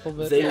ownership of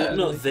it. It's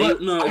not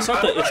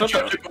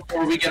that.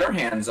 Before we get our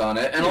hands on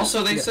it, and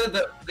also they said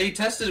that they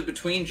tested it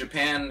between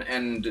Japan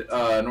and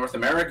North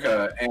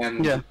America,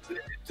 and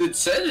it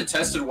said it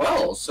tested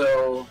well.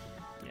 So.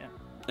 Yeah.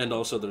 And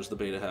also, there's the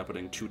beta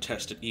happening to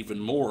test it even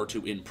more,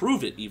 to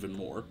improve it even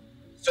more.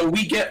 So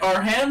we get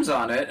our hands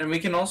on it, and we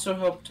can also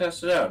help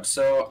test it out.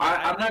 So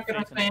I'm not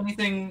going to say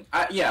anything.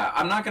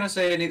 I'm not going to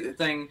say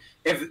anything.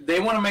 If they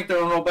want to make their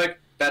own rollback,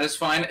 that is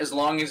fine, as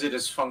long as it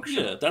is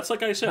functional. Yeah, that's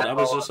like I said. I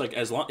was just like,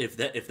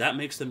 if that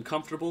makes them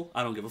comfortable,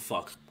 I don't give a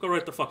fuck. Go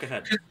right the fuck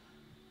ahead.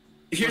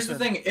 Here's the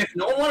thing: if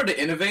no one wanted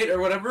to innovate or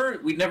whatever,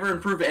 we'd never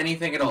improve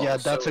anything at all. Yeah,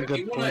 that's a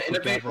good point. If you want to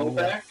innovate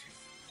rollback.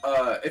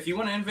 If you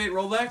want to innovate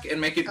rollback and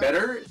make it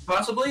better,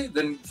 possibly,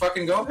 then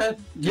fucking go ahead.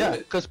 Yeah,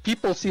 because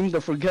people seem to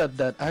forget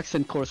that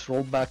Accent Core's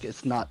rollback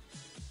is not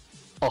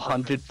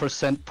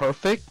 100%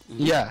 perfect.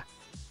 Yeah.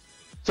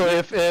 So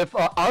if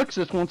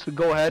ArcSys wants to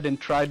go ahead and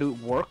try to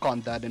work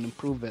on that and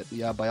improve it,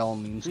 by all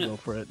means, go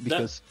for it.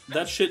 Because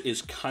that shit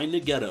is kind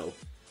of ghetto.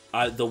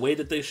 The way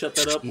that they shut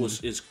that up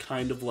is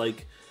kind of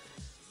like.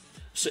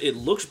 So it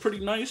looks pretty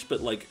nice,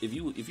 but like if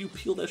you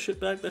peel that shit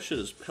back, that shit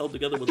is held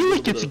together with. I feel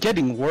like it's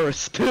getting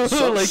worse too.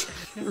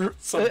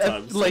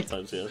 Sometimes,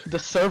 yeah. The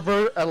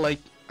server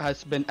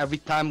has been every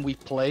time we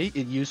play,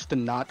 it used to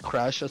not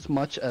crash as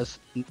much as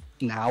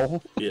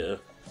now. Yeah.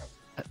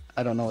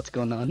 I don't know what's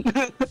going on.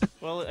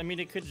 Well, I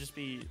mean, it could just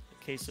be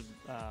a case of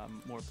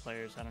more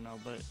players. I don't know,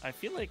 but I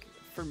feel like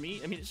for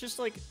me, I mean, it's just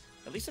like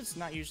at least it's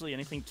not usually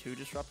anything too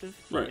disruptive.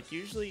 Right. Like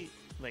usually.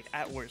 Like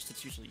at worst,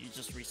 it's usually you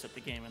just reset the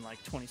game and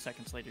like 20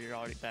 seconds later you're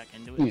already back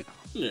into it.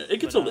 Yeah, it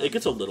gets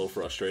a little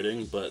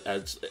frustrating, but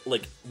as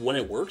like when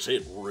it works,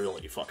 it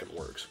really fucking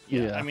works.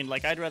 Yeah, I mean,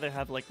 like I'd rather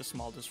have like the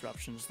small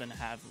disruptions than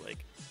have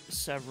like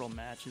several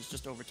matches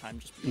just over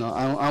time.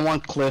 I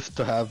want Cliff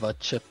to have a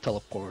chip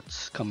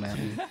teleports come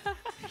in.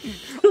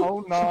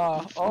 Oh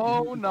nah!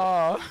 Oh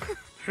nah!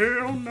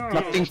 Hell no!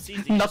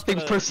 Nothing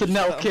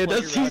personnel, kid.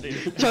 As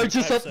he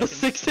charges up the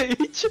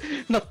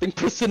 6H. Nothing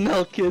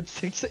personnel, kid.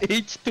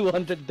 6H,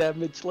 200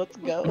 damage. Let's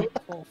go.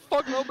 Oh,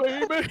 fuck no,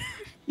 baby.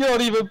 You don't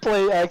even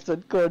play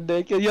Accent Core,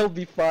 Nick, and you'll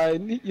be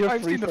fine.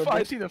 I've seen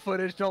the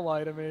footage. Don't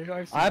lie to me.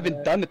 I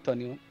haven't done it,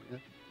 Tony.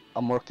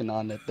 I'm working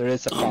on it. There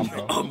is a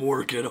combo. I'm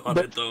working on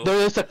it, though. There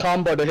is a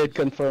combo to hit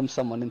confirm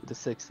someone into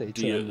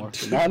 6H. I'm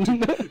working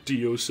on it.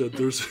 Dio said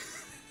there's...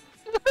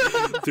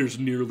 There's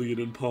nearly an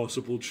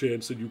impossible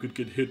chance that you could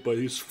get hit by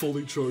his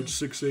fully charged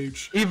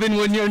 6H. Even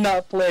when you're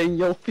not playing,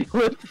 you'll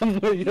feel it from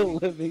where you're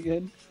living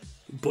in.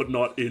 But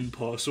not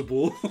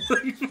impossible.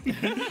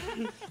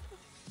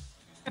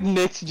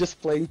 Nick's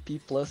just playing P+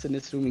 in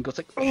his room and goes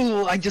like,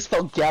 "Oh, I just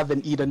felt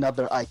Gavin eat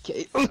another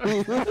IK."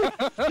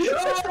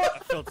 I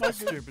felt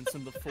disturbance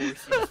in the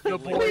force.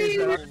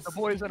 The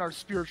boys and our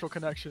spiritual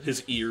connection.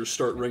 His ears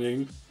start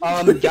ringing.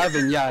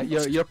 Gavin, yeah,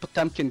 your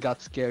Potemkin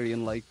got scary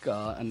in like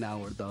an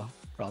hour though.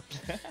 Props.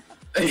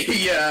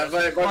 Yeah,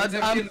 but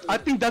I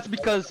think that's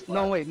because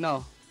no,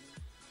 yeah,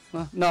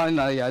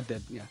 I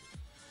did, yeah.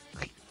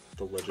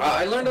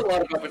 I learned a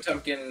lot about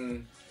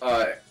Potemkin,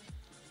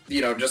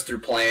 you know, just through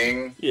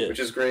playing, which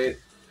is great.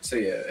 So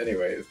yeah,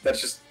 anyway, that's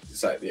just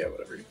yeah,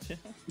 whatever.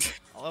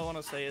 All I want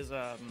to say is,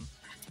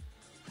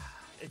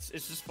 it's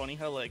just funny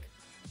how like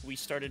we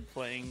started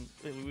playing.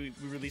 We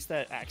released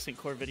that Accent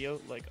Core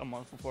video like a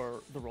month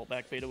before the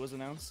rollback beta was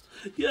announced.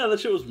 Yeah, that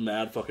shit was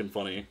mad fucking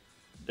funny.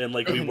 And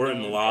like we were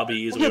in the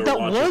lobbies. Yeah, we were that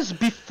watching... was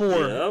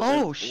before. Yeah,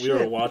 oh shit. We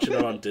were watching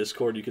it on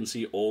Discord. You can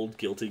see old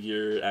Guilty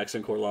Gear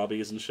Accent Core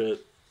lobbies and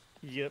shit.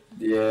 Yep.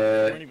 Yeah.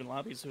 It weren't even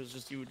lobbies. It was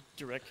just you would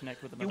direct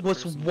connect with another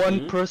person. It was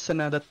one person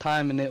at a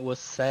time, and it was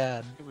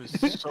sad. It was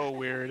so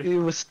weird. It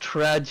was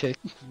tragic.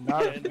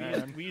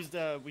 We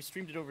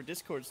streamed it over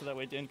Discord so that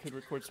way Dan could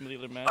record some of the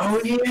other matches. Oh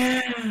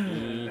yeah.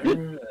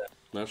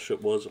 That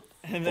shit was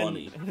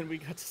funny. And then we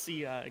got to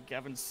see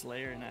Gavin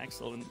Slayer and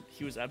Axel, and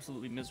he was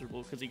absolutely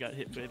miserable because he got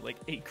hit by like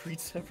 8 Creed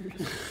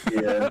Severs.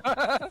 Yeah.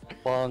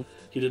 Long.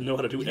 He didn't know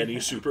how to do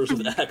any supers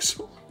with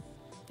Axel.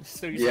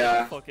 So he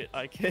said, fuck it,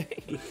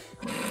 IK.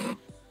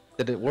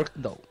 Did it work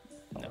though?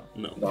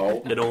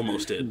 No. It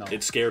almost did. No.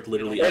 It scared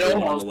literally It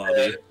everyone in the lobby.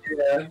 Did.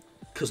 Yeah.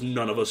 Because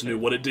none of us knew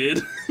what it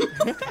did.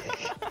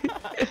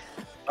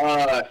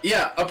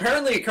 Yeah,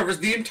 apparently it covers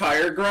the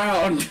entire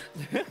ground.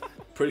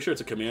 Pretty sure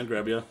it's a command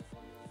grab, yeah.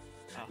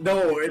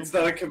 No, it's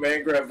not a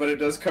command grab, but it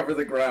does cover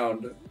the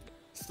ground.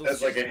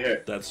 That's like a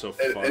hit. That's so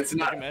fun. It's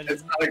not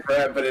a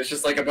grab, but it's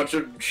just like a bunch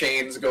of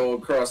chains go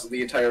across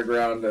the entire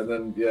ground, and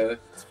then yeah,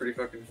 it's pretty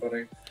fucking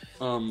funny.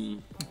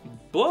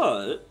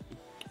 But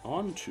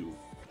on to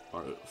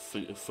our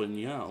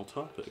final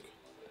topic.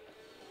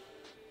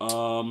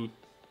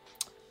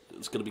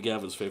 It's gonna be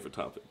Gavin's favorite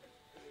topic.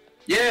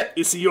 Yeah,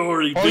 it's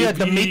Iori. Oh baby. yeah,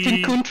 the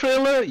Meiten-kun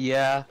trailer.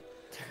 Yeah.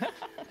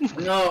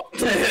 No.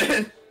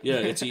 Yeah,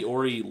 it's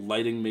Iori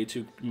lighting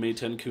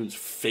Meiten-kun's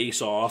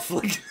face off.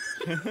 Like.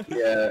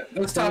 Yeah,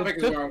 this topic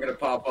is where I'm gonna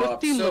pop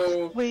up.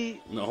 So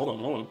wait. No, hold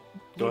on.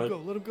 Go ahead.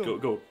 Let him go.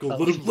 Go.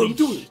 Let him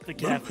do it. Let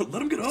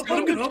him get up. Let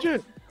him get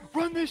up.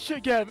 Run this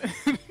shit, Gavin.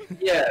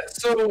 Yeah.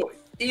 So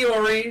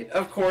Iori,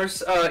 of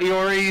course.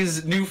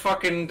 Iori's new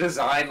fucking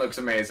design looks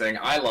amazing.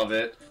 I love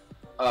it.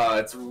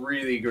 It's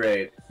really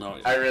great. Oh,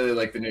 yeah. I really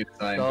like the new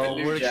design. So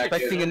new we're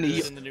expecting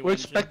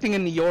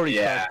an Iori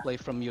cosplay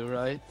from you,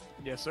 right?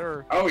 Yes,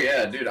 sir. Oh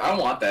yeah, dude, I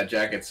want that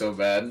jacket so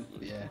bad.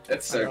 Yeah.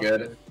 It's so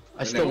good.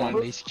 I still want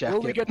Mace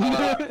jacket.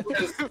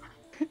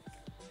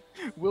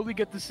 Will we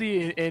get to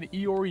see an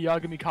Iori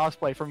Yagami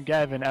cosplay from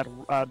Gavin at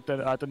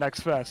the next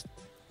fest?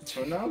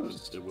 Who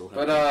knows? It will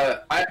happen.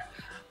 But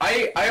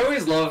I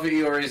always love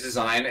Iori's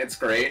design. It's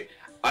great.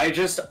 I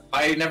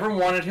never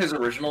wanted his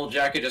original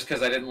jacket just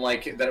because I didn't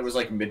like that it was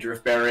like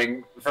midriff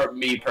bearing for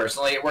me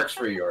personally. It works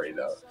for Iori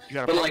though.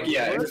 But like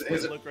yeah,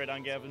 his look right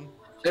on Gavin.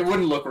 It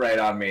wouldn't look right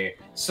on me.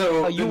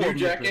 So the new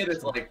jacket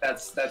is like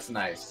that's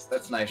nice.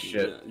 That's nice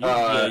shit. And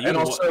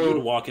also you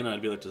would walk in and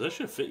I'd be like, does that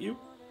shit fit you?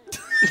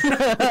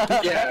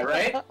 Yeah,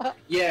 right?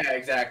 Yeah,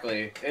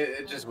 exactly.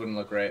 It just wouldn't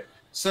look right.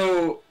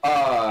 So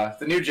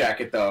the new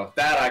jacket though,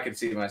 that I could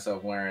see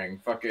myself wearing.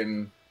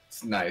 Fucking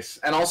it's nice.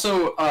 And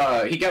also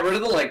he got rid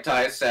of the leg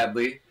ties,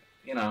 sadly.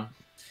 You know.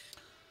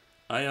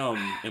 I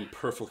am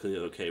perfectly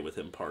okay with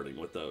him parting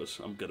with those.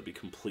 I'm gonna be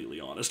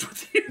completely honest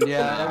with you.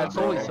 Yeah, that's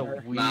always a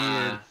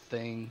weird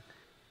thing.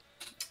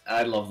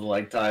 I love the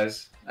leg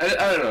ties.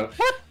 I don't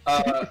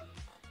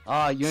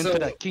know. You're into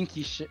that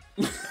kinky shit.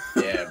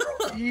 Yeah,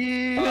 bro.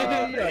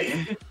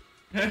 Yeah.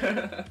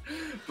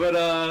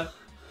 But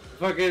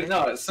fucking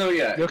no. So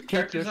yeah,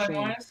 character design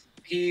wise,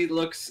 he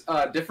looks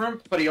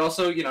different, but he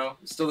also, you know,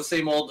 still the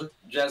same old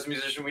jazz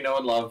musician we know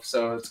and love.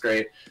 So it's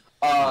great.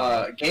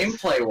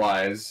 Gameplay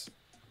wise.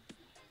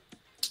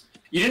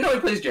 You didn't know he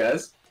plays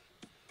jazz?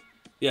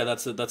 Yeah,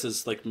 that's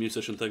his like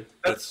musician thing.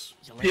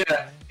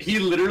 Yeah. He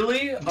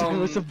literally. I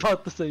was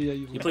about to say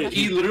yeah.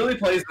 He literally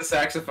plays the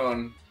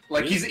saxophone.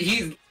 Like he's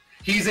a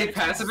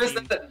pacifist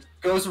that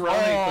goes around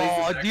and plays the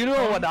saxophone. Do you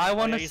know what I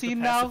want to see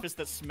now? A pacifist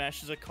that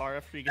smashes a car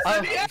after he gets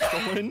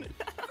stolen.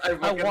 I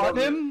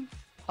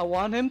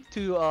want him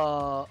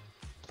to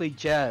play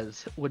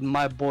jazz with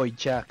my boy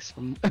Jax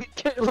from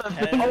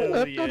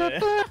K11.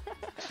 Yeah.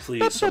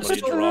 Please, somebody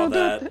draw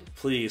that.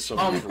 Please,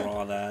 somebody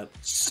draw that.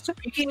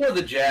 Speaking of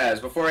the jazz,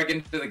 before I get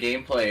into the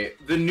gameplay,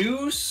 the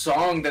new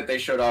song that they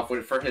showed off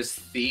with for his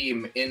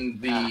theme in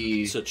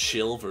the it's a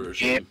chill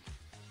version.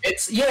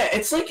 It's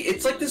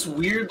like this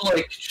weird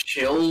like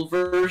chill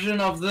version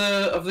of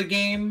the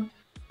game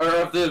or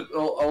of the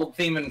old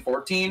theme in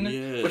 14,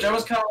 which I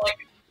was kind of like.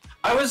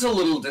 I was a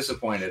little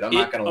disappointed. I'm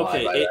not gonna lie.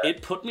 Okay,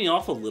 it put me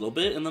off a little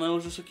bit, and then I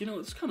was just like, you know,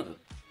 it's kind of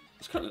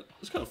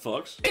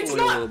fucks. It's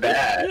not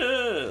bad.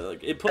 Yeah,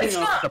 like it put me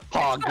off. It's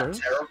not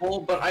terrible,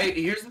 but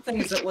here's the thing: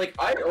 is that like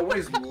I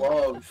always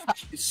love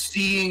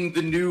seeing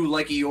the new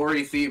like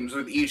Iori themes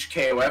with each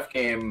KOF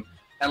game,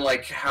 and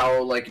like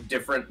how like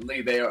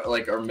differently they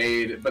are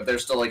made, but they're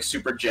still like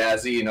super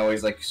jazzy and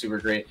always like super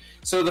great.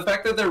 So the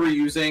fact that they're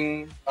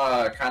reusing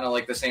kind of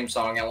like the same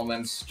song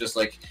elements, just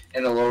like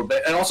in a little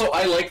bit, and also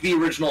I like the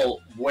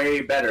original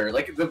way better.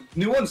 Like the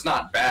new one's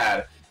not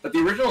bad, but the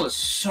original is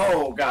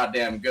so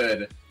goddamn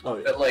good. Oh,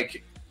 yeah. That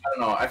like I don't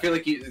know. I feel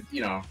like you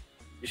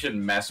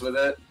shouldn't mess with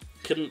it.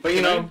 Can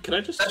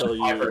I just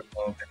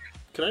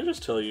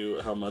tell you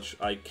how much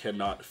I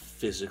cannot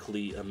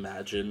physically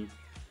imagine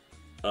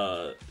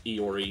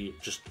Iori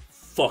just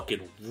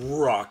fucking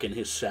rocking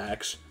his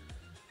sax.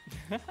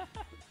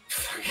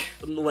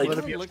 Like, let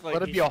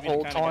it be a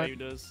whole time.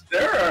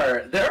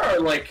 There are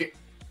like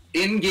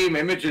in-game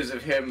images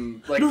of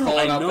him like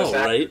calling out the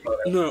sax. Right?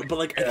 No, but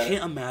like I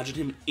can't imagine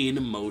him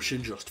in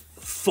motion just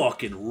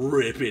fucking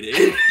ripping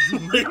it.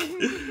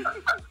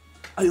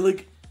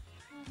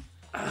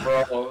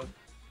 Bro,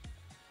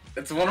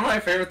 it's one of my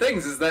favorite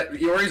things is that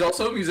Iori's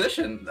also a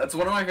musician. That's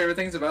one of my favorite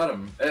things about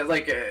him.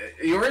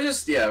 Iori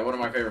just one of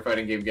my favorite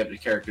fighting game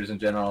characters in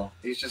general.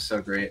 He's just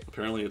so great.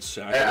 Apparently it's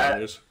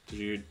sacrifice.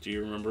 Do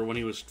you remember when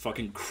he was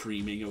fucking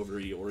creaming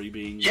over Iori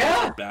being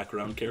a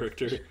background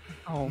character?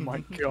 Oh my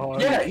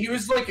god. Yeah, he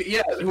was like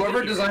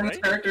whoever designed this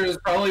character is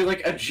probably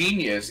like a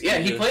genius. Yeah,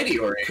 he played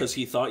Iori. Because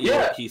he thought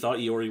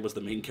Iori was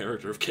the main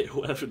character of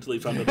KOF until he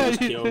found out it was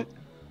Kyo.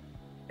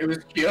 It was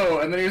Kyo,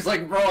 and then he was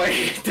like, bro, I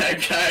hate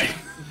that guy.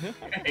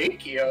 I hate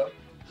Kyo.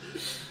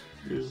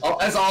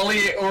 As all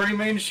Iori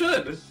main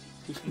should.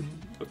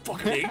 I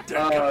fucking hate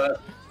that guy.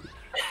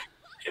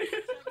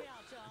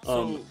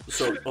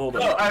 So hold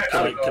on.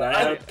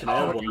 Can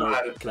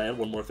I add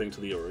one more thing to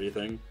the Iori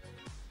thing?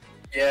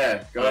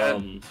 Yeah, go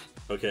ahead.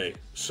 Okay,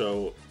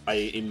 so I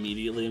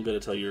immediately am going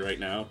to tell you right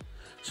now.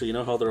 So you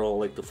know how they're all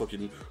like the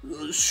fucking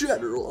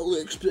shatter all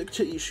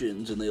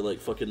expectations, and they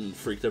like fucking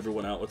freaked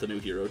everyone out with the new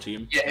hero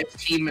team? Yeah, his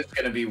team is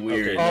gonna be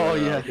weird.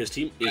 Okay, no, his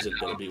team isn't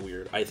gonna be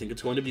weird. I think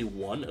it's going to be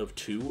one of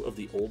two of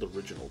the old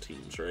original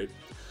teams, right?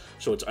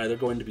 So it's either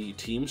going to be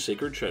Team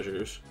Sacred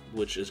Treasures,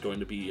 which is going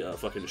to be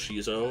fucking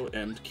Shizo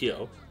and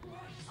Kyo,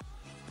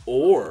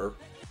 or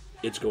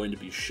it's going to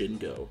be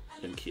Shingo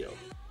and Kyo.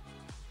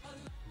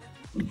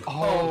 Which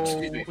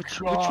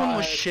one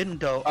was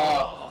Shindo?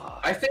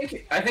 I think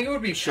it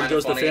would be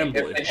Shingo's the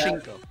fanboy.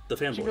 Shingo. The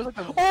fanboy.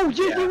 Like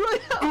you're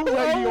right. Oh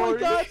my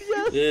god,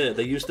 yes. Yeah,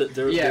 they used to.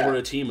 They were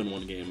a team in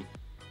one game.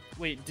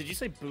 Wait, did you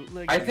say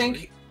bootleg? I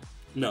think.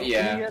 No.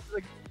 Yeah. He had,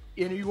 like,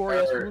 Iori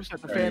has moves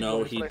at the fanboy.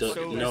 No, he does.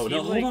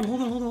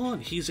 Hold on.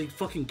 He's a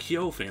fucking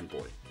Kyo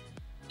fanboy.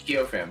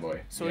 Kyo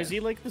fanboy. So is he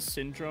like the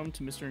syndrome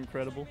to Mr.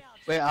 Incredible?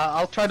 Wait,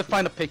 I'll try to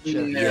find a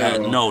picture.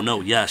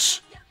 No.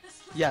 Yes.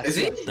 Yes. Is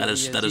he? That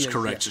is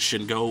correct. Yes.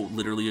 Shingo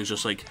literally is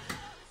just like.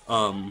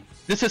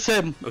 This is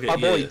him. Okay, my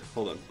boy. Yeah.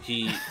 Hold on.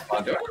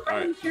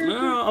 Alright.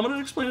 No, I'm gonna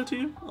explain it to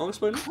you. I'll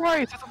explain it.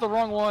 Christ, that's the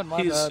wrong one.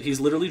 My bad. He's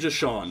literally just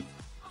Sean.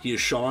 He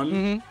is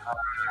Sean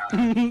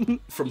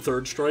from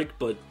Third Strike,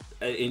 but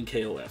in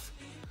KOF.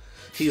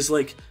 He's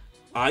like,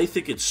 I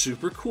think it's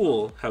super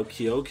cool how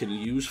Kyo can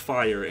use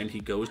fire and he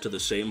goes to the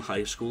same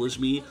high school as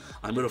me.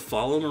 I'm gonna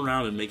follow him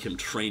around and make him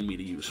train me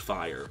to use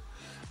fire.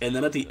 And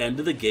then at the end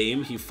of the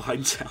game, he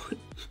finds out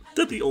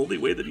that the only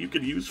way that you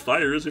can use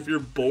fire is if you're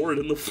born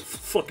in the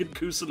fucking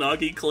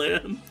Kusanagi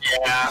clan.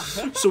 Yeah.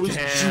 So his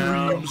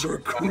dreams are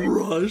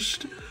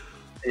crushed.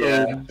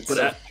 Yeah.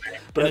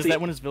 But is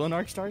that when his villain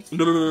arc starts?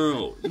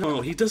 No,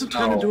 he doesn't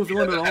turn into a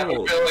villain at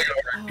all.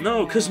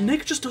 No, because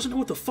Nick just doesn't know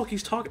what the fuck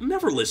he's talking.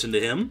 Never listen to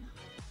him.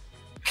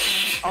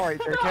 Alright,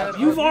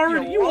 you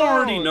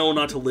already know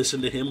not to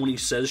listen to him when he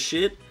says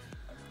shit.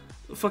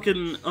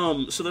 Fucking,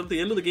 so that at the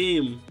end of the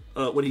game,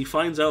 when he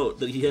finds out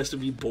that he has to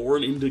be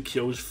born into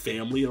Kyo's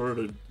family in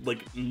order to,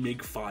 like,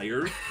 make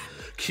fire,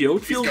 Kyo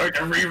feels... He's going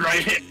to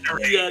rewrite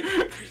history.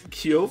 Yeah,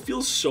 Kyo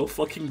feels so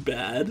fucking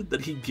bad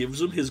that he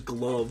gives him his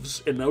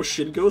gloves, and now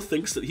Shingo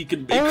thinks that he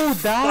can make fire.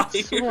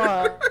 That's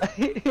why.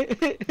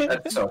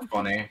 That's so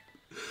funny.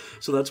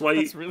 So that's why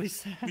That's really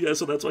sad. Yeah,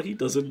 so that's why he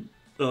doesn't,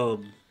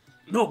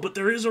 No, but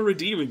there is a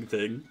redeeming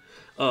thing.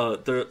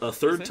 A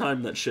third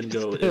time that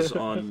Shingo is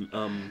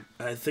on,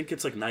 I think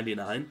it's like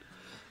 99.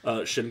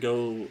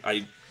 Shingo,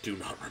 I do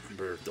not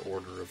remember the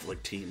order of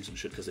like teams and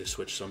shit because they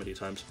switched so many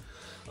times.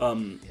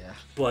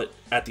 But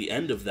at the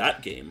end of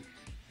that game,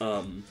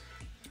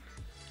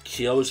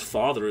 Kyo's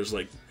father is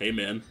like, "Hey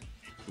man,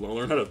 you want to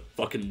learn how to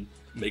fucking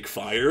make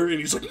fire?" And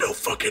he's like, "No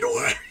fucking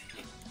way."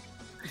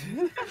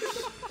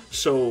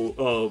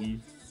 So,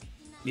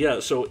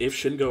 so if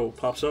Shingo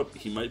pops up,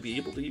 he might be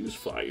able to use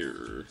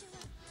fire.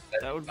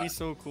 That would be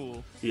so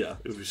cool. Yeah,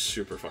 it would be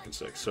super fucking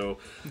sick. So,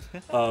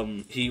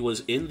 he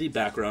was in the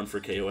background for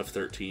KOF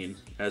 13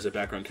 as a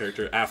background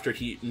character after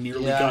he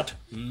nearly got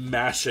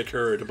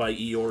massacred by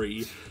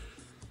Iori.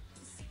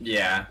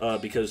 Yeah.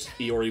 Because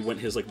Iori went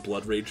his like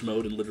blood rage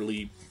mode and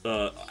literally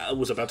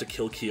was about to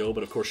kill Kyo,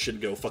 but of course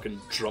Shingo fucking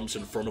jumps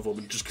in front of him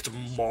and just gets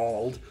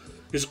mauled.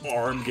 His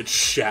arm gets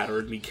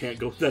shattered and he can't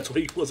go. That's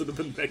why he wasn't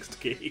in the next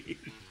game.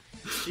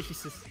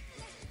 Jesus.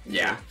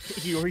 Yeah.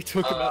 Iori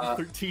took him out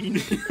 13.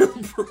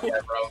 Bro. Yeah,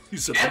 bro. He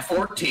said, and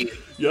 14.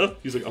 Yeah.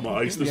 He's like, I'm gonna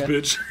ice this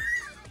bitch.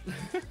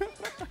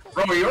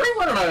 Bro, Iori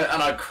went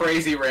on a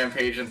crazy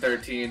rampage in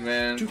 13,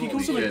 man. Dude, he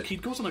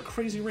goes on a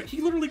crazy rampage.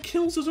 He literally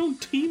kills his own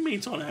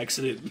teammates on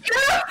accident.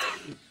 Yeah!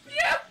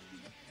 Yeah!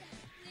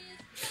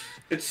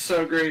 It's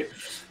so great.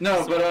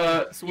 No,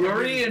 but, so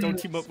Iori and... Don't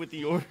team up with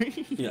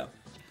Iori. Yeah.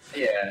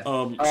 Yeah.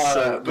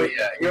 But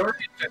yeah, Iori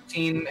in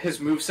 15, his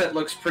moveset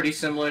looks pretty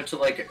similar to,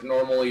 like,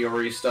 normal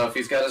Iori stuff.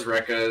 He's got his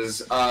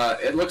Rekkas.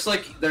 It looks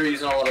like they're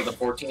using a lot of the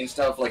 14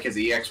 stuff, like his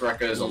EX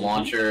Rekka is a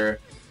launcher.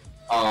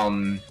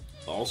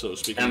 Also,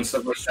 speaking of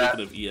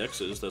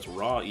EXs, that's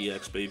raw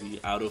EX,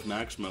 baby, out of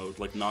max mode,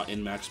 like not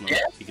in max mode. Yeah.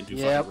 You can do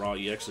fucking raw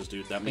EXs,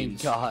 dude. That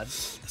means God,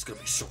 that's gonna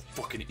be so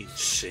fucking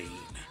insane.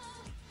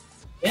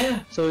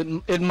 Yeah.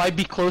 So it might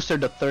be closer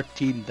to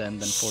 13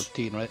 than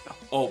 14, right?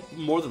 Oh,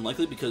 more than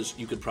likely, because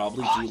you could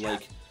probably do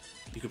like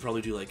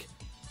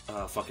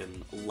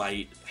fucking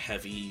light,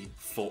 heavy,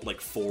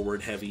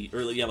 forward heavy,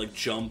 or like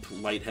jump,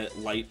 light,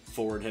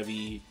 forward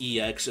heavy,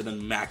 EX, and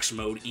then max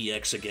mode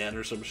EX again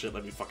or some shit.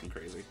 That'd be fucking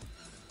crazy.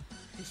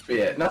 But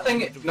yeah,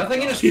 nothing in his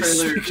trailer.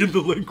 He's speaking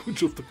the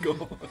language of the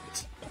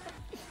gods.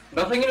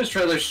 Nothing in his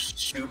trailer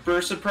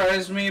super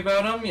surprised me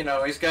about him. You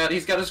know, he's got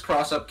his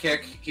cross-up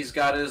kick. He's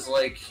got his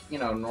like, you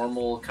know,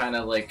 normal kind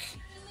of like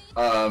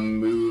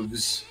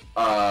moves.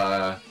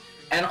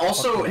 And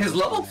also his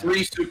level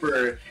 3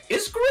 super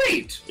is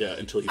great. Yeah,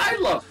 until I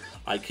love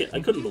it.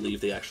 I couldn't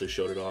believe they actually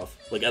showed it off.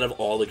 Like out of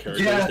all the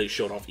characters, they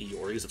showed off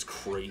Iori's. It's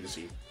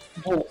crazy.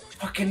 Well,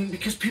 fucking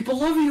because people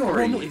love Iori.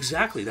 Well, no,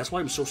 exactly. That's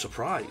why I'm so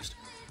surprised.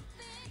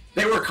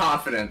 They were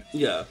confident.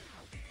 Yeah.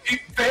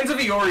 Fans of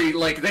Iori,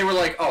 like, they were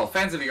like, oh,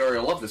 fans of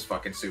Iori love this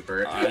fucking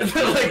super. Like,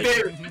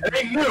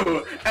 they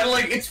knew. And,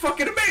 like, it's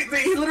fucking amazing.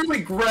 He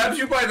literally grabs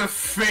you by the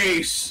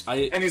face.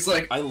 And he's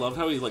like... I love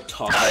how he, like,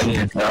 talks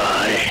shit.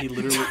 He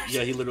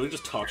literally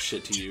just talks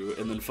shit to you,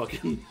 and then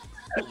fucking...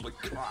 Oh my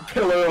god.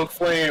 Pillar of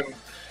Flame.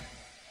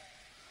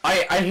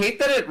 I hate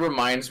that it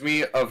reminds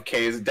me of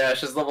K's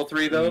Dash's level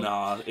 3, though.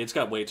 Nah, it's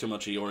got way too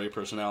much Iori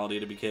personality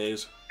to be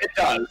K's. It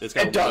does.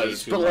 It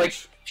does. But, like,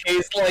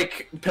 K's,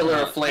 like, Pillar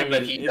of Flame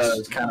that he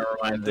does kind of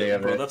reminds me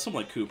of it. Bro, that's some,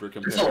 like, Cooper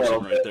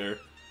comparison right there.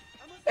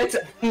 It's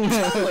a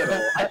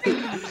little. I think...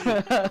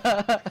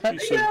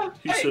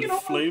 He said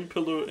Flame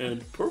Pillar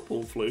and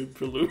Purple Flame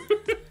Pillar.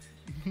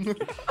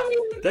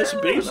 That's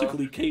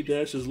basically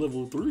K-Dash's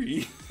level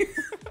 3.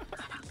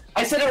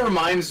 I said it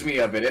reminds me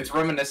of it. It's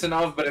reminiscent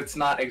of, but it's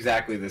not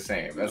exactly the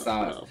same. That's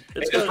not. No.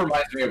 It just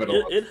reminds me of it a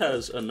little. It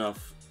has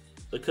enough,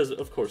 because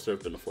of course there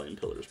have been flame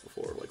pillars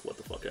before. Like what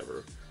the fuck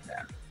ever.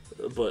 Yeah.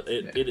 But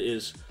it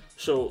is.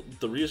 So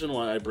the reason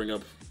why I bring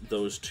up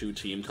those two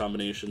team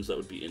combinations that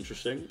would be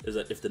interesting is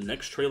that if the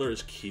next trailer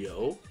is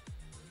Kyo,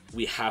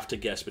 we have to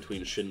guess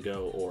between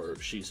Shingo or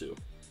Shizu.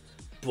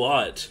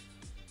 But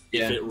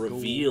if it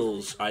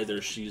reveals either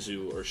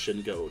Shizu or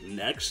Shingo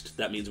next,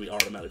 that means we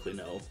automatically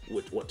know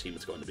what team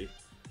it's going to be.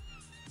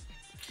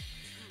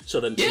 So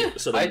then,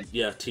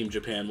 Team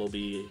Japan will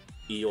be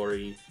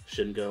Iori,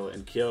 Shingo,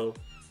 and Kyo.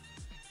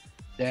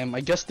 Damn, I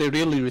guess they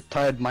really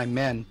retired my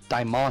man,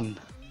 Daimon.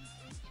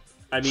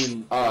 I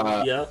mean,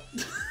 yeah.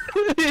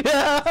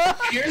 Yeah.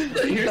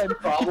 Here's the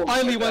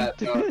problem with that,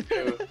 though,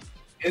 too,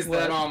 is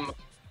that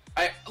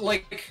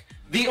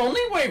the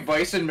only way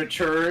Vice and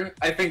Mature,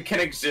 I think, can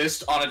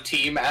exist on a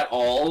team at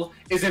all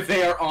is if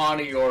they are on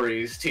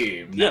Iori's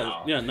team.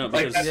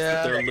 Because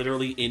they're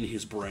literally in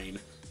his brain.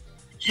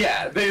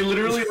 Yeah, they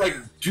literally,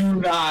 do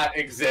not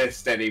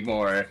exist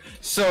anymore.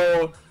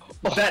 So,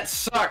 that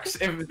sucks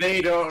if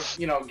they don't,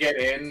 get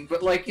in,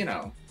 but,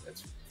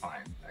 it's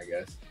fine, I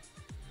guess.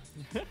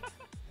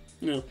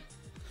 Yeah.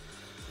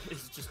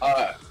 It's just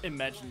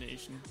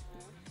imagination.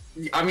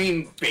 I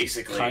mean,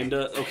 basically.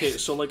 Kinda. Okay,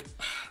 so,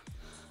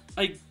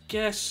 I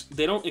guess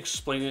they don't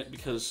explain it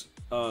because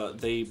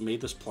they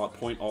made this plot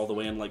point all the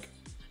way in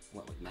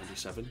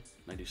 97,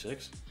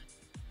 96,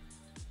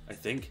 I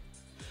think,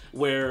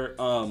 where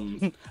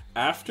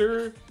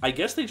after I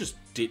guess they just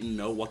didn't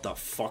know what the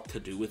fuck to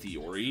do with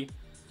Iori,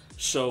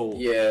 so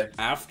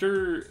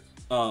after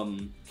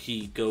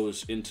he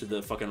goes into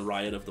the fucking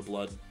Riot of the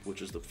Blood,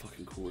 which is the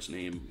fucking coolest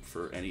name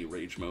for any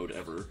rage mode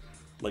ever.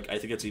 I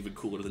think it's even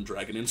cooler than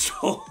Dragon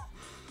Install.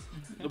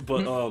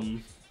 But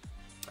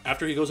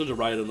after he goes into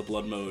Riot in the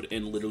Blood mode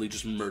and literally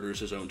just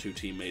murders his own two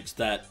teammates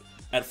that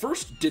at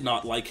first did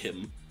not like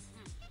him,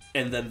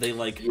 and then they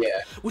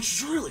which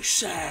is really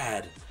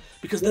sad,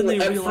 because then they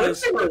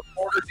realized they were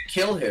ordered to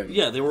kill him.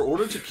 Yeah, they were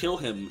ordered to kill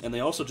him, and they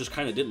also just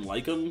kind of didn't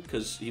like him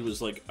because he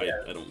was like,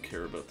 I don't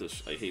care about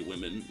this, I hate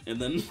women, and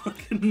then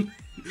fucking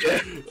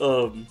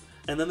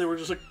and then they were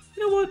just like,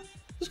 you know what?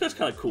 This guy's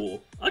kind of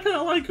cool. I kind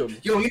of like him.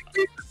 Yo, he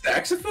plays the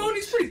saxophone?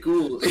 He's pretty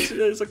cool.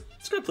 He's like,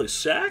 this guy plays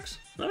sax?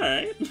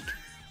 Alright.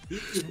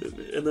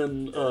 And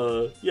then,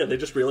 yeah, they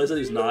just realize that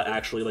he's not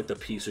actually, like, the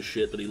piece of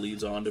shit that he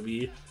leads on to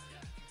be.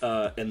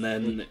 And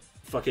then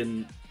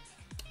fucking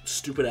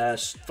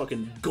stupid-ass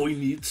fucking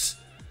Goinitz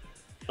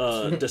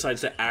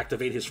decides to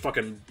activate his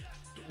fucking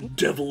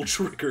devil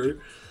trigger,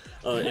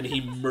 and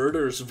he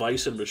murders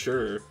Vice and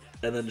Mature,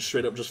 and then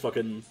straight up just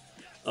fucking,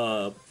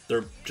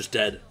 they're just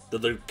dead.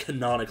 They're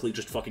canonically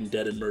just fucking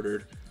dead and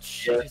murdered.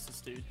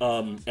 Jesus, dude.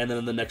 And then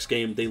in the next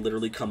game, they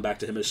literally come back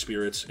to him as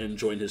spirits and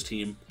join his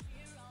team.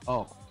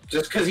 Oh.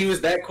 Just because he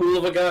was that cool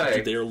of a guy.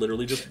 Dude, they are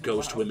literally just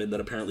ghost women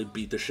that apparently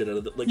beat the shit out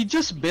of the, like. He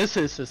just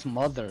misses his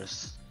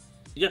mother's.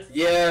 Yeah.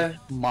 Yeah.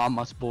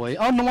 Mama's boy.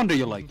 Oh, no wonder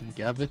you like him,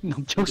 Gavin.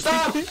 I'm joking.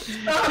 Stop!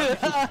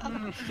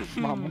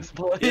 Mama's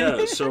boy.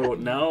 Yeah, so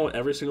now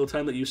every single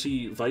time that you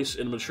see Vice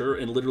and Mature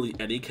in literally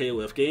any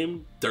KOF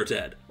game, they're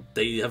dead.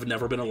 They have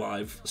never been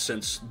alive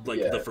since, like,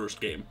 the first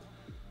game.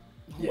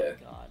 Yeah.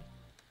 God.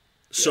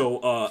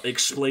 So,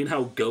 explain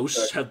how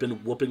ghosts have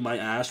been whooping my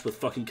ass with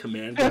fucking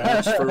command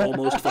grabs for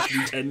almost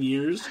fucking 10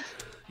 years?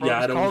 Bro, Yeah,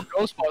 I don't...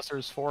 called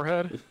Ghostbusters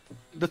forehead.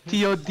 The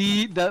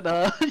TOD that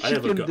I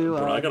have a do.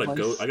 bro, I got a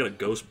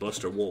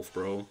Ghostbuster wolf,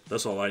 bro.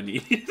 That's all I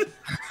need.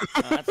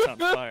 That sounds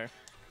fire.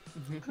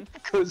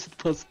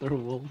 Ghostbuster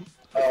wolf.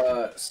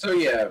 So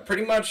yeah,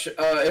 pretty much,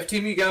 if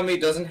Team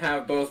Yagami doesn't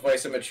have both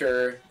Vice and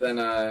Mature,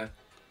 then,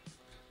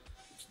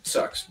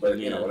 sucks, but,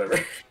 you know, whatever.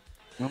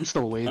 I'm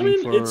still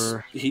waiting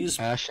for he's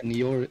Ash and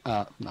Iori.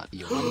 Not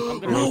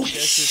Iori. no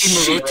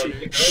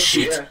shit.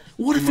 Yeah.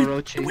 What if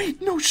Imarochi. it?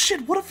 Wait, no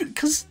shit. What if it?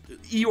 Cause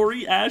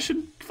Iori, Ash,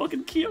 and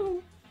fucking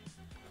Kyo.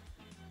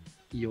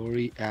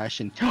 Iori, Ash,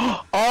 and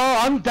oh,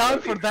 I'm down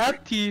for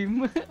that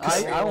team.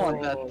 I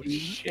want that team.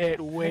 Shit,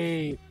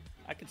 wait.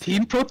 I could see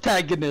Team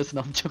protagonist.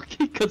 No, I'm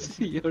joking. Cause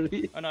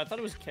Iori. Oh no, I thought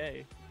it was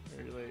K.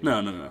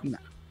 No.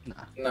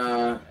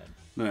 Nah.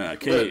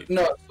 Okay.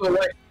 No, so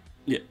like,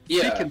 Yeah. He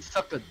can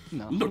suck a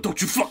no. No, don't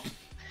you fuck.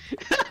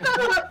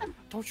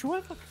 Don't you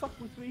ever fuck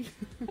with me.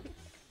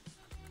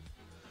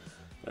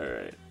 All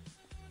right.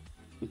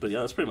 But yeah,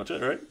 that's pretty much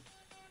it, right?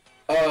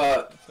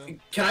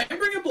 Can I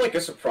bring up like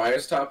a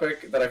surprise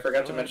topic that I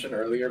forgot to mention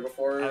earlier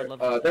before? I would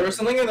love There was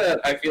something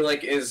that I feel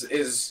like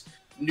is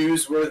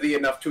newsworthy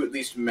enough to at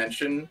least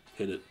mention.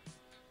 Hit it.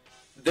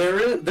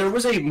 There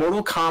was a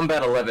Mortal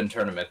Kombat 11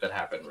 tournament that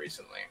happened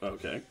recently.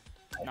 Okay.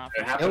 Not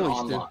It happened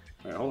Always do. online. All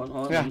right, hold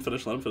on. Yeah. Let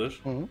him finish.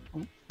 Mhm.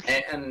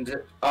 And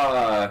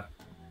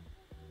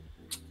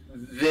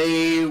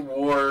they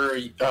were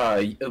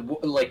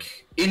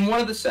like in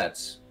one of the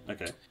sets.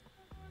 Okay.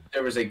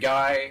 There was a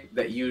guy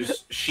that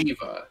used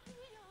Shiva,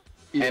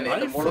 and in I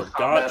the Mortal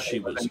forgot Kombat she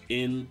was 11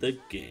 in the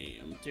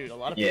game. Dude, a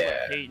lot of people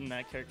Yeah. are hating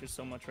that character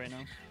so much right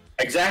now.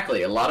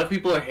 Exactly, a lot of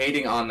people are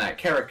hating on that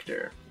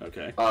character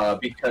Okay.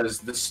 because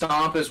the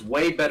stomp is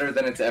way better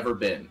than it's ever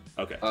been,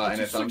 Okay. and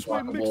it's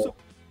unblockable.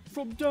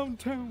 From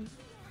downtown.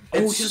 Oh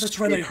It's- yeah, that's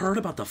right. I heard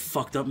about the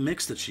fucked up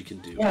mix that she can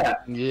do. Yeah.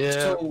 Yeah.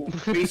 So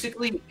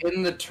basically,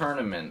 in the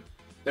tournament,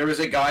 there was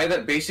a guy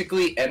that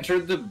basically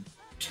entered the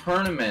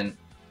tournament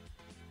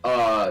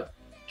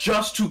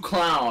just to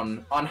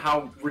clown on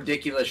how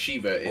ridiculous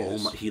Shiva Oh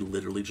is. my! He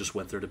literally just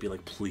went there to be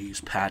like,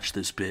 please patch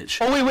this bitch.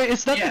 Oh wait,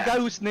 is that Yeah. the guy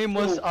whose name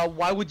was So-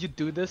 why would you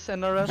do this,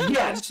 NRS?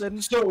 Yes.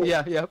 Then- So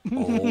yeah. Oh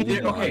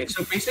Yeah, my okay,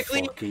 so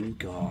basically- fucking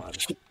god.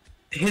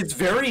 his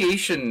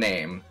variation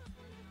name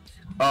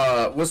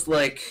was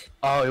like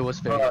Oh, it was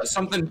fake.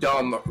 something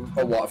dumb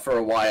for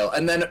a while,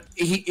 and then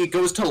it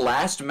goes to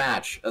last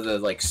match of the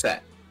like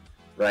set,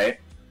 right?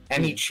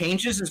 And he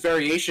changes his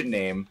variation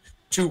name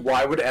to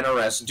 "Why would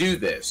NRS do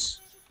this?"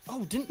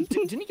 Oh, didn't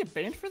he get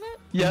banned for that?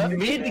 Yeah.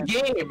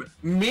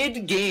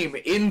 Mid game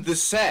in the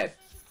set,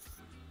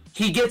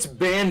 he gets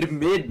banned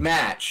mid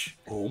match.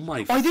 Oh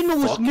my! Oh, I didn't know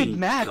it was fucking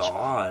mid-match.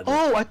 God.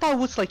 Oh, I thought it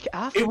was like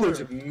after. It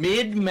was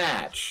mid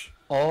match.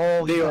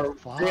 Oh, They yeah,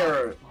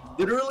 are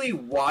literally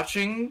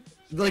watching,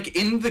 like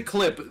in the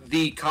clip,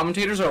 the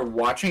commentators are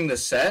watching the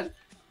set.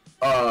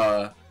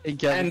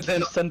 Again, and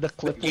then send the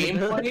clip later.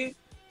 Gameplay.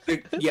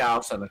 Yeah,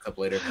 I'll send the clip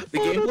later. The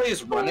gameplay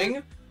is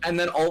running, and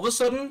then all of a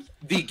sudden,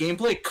 the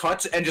gameplay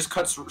cuts and just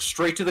cuts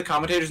straight to the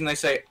commentators, and they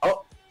say,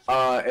 "Oh,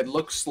 it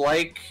looks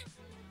like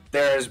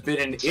there's been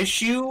an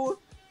issue,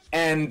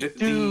 and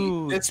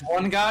this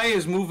one guy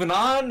is moving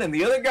on, and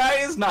the other guy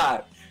is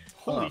not."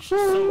 Holy shit.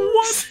 So,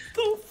 What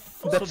the?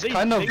 That's so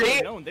kind of.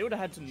 they would have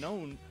had to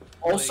known.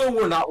 Also,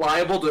 we're not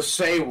liable to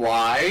say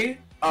why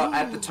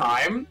at the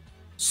time.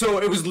 So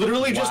it was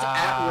literally just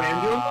at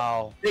random.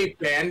 Wow. They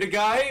banned a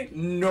guy,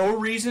 no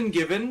reason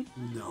given.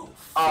 No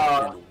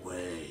fucking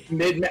way.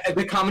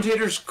 The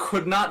commentators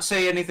could not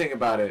say anything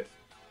about it.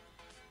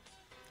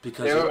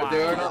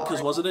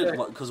 Because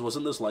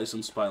wasn't this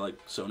licensed by like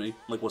Sony?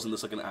 Like wasn't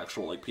this like an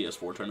actual like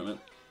PS4 tournament?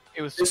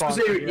 It was This was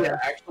sponsored, a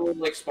actual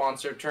like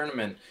sponsored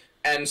tournament,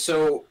 and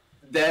so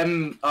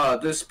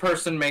this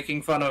person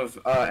making fun of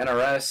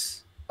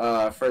NRS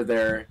for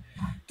their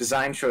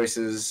design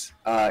choices,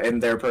 in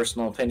their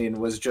personal opinion,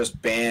 was just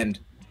banned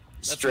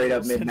straight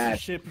up mid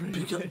match.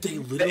 Because they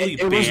literally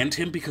banned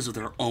him because of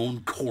their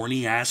own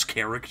corny ass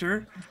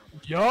character.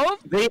 Yup.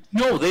 They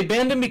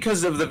banned him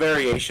because of the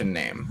variation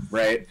name,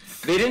 right?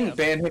 They didn't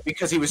ban him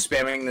because he was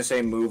spamming the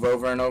same move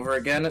over and over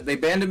again. They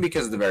banned him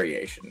because of the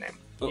variation name.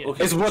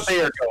 Okay, is what they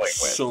are going with.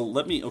 So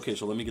let me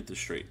get this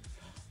straight.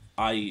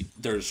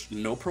 There's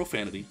no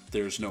profanity,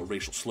 there's no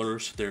racial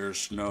slurs,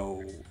 there's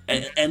no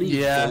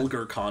any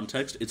vulgar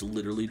context. It's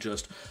literally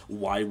just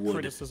why would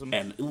criticism.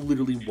 And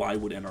literally why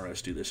would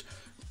NRS do this?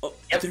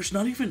 There's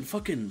not even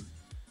fucking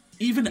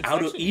even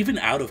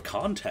out of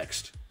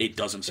context. It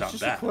doesn't sound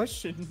bad.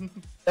 Question.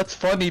 That's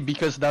funny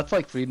because that's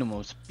like freedom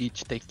of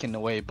speech taken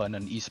away by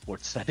an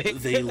esports setting.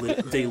 They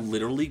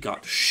literally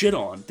got shit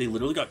on. They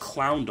literally got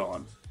clowned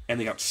on, and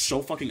they got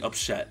so fucking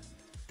upset.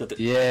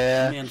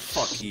 Man,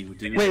 fuck you,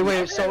 dude.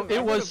 Wait, so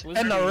it was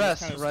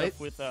NRS, right?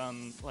 With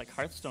like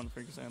Hearthstone, for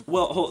example.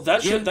 Well,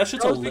 that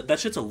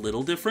shit's a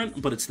little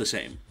different, but it's the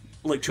same.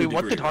 Like to a degree,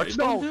 what did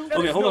Hearthstone do?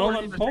 Okay, hold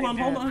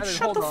on.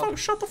 Shut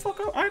the fuck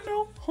up. I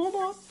know. Hold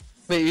on.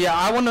 Wait, yeah,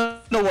 I want to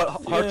know what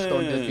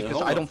Hearthstone did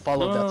because I don't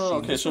follow that scene.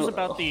 Okay, this was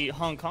about the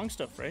Hong Kong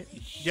stuff, right?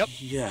 Yep.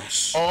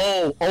 Yes.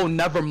 Oh,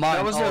 never mind.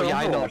 That was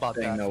I know about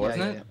that,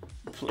 wasn't it?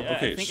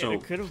 Okay, so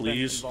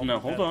please, no,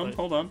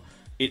 hold on.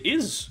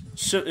 It's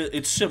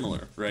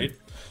similar, right?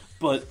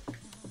 But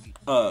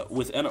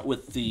with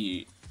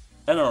the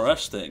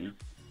NRS thing,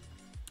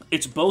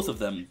 it's both of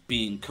them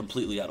being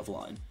completely out of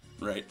line,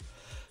 right?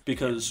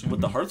 Because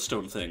with the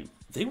Hearthstone thing,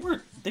 they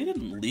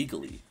didn't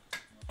legally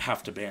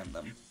have to ban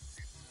them.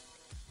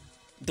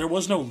 There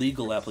was no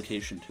legal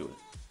application to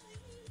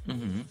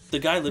it. The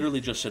guy literally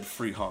just said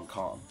 "Free Hong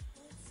Kong,"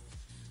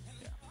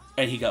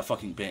 and he got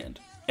fucking banned.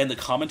 And the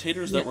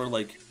commentators that were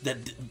like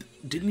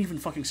didn't even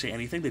fucking say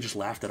anything. They just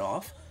laughed it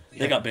off.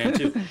 They got banned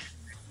too.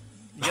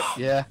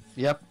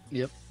 Yep.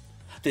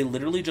 They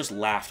literally just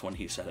laughed when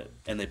he said it,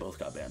 and they both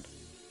got banned.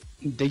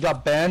 They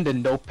got banned,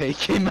 and no pay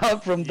came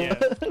out from the.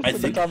 I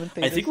think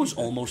it was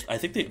almost. I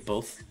think they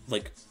both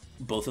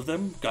of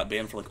them got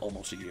banned for like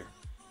almost a year.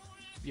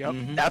 Yep.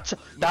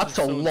 That's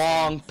a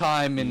long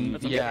time in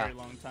That's a very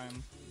long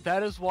time.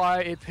 That is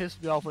why it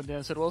pissed me off when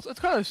Dan said, "Well, it's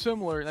kind of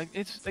similar. Like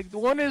it's like the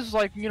one is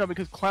like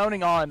because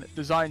clowning on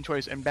design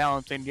choice and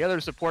balancing, the other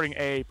is supporting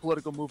a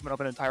political movement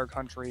of an entire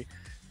country.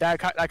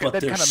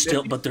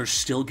 But they're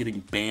still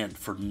getting banned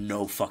for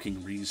no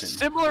fucking reason.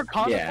 Similar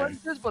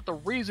consequences, but the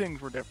reasons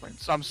were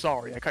different. So I'm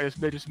sorry,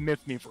 they just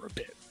miffed me for a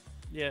bit.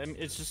 Yeah, I mean,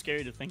 it's just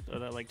scary to think though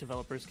that like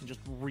developers can just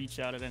reach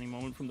out at any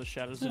moment from the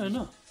shadows. Yeah, I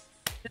know.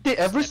 Did they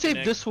ever say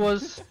that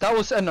was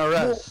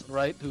NRS,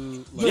 right?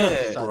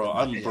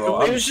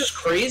 Bro. It was just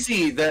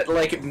crazy that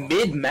like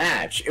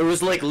mid-match, it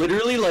was like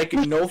literally like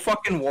no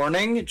fucking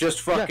warning,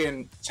 just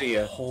fucking see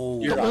ya.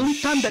 The only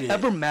time that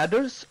ever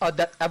matters,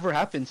 that ever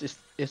happens,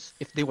 is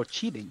if they were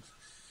cheating.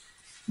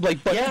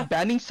 Like, but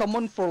banning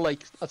someone for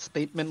like a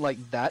statement like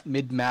that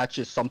mid-match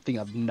is something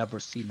I've never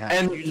seen happen.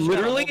 And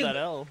literally,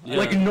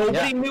 like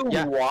nobody knew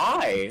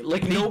why.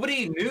 Like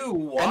nobody knew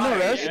why.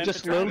 NRS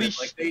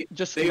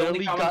just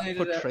literally got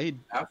portrayed.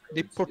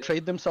 They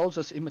portrayed themselves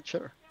as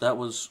immature. That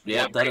is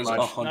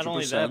 100%. Not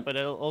only that, but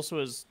it also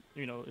is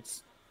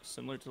it's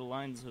similar to the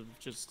lines of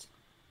just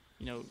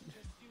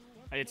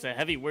it's a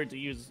heavy word to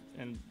use,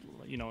 and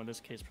in this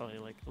case probably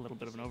like a little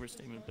bit of an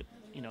overstatement, but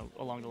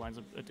along the lines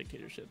of a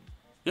dictatorship.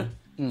 Yeah,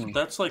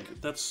 that's like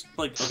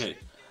okay,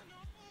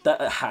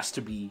 that has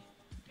to be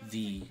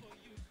the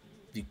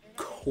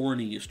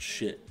corniest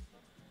shit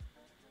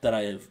that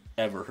I have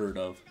ever heard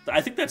of.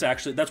 I think this is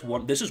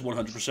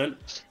 100%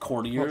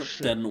 cornier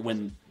than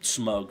when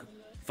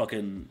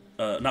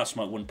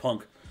when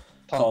Punk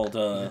called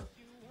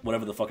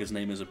whatever the fuck his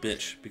name is a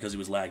bitch because he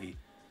was laggy.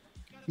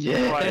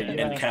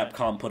 And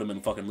Capcom put him in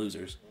fucking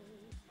losers.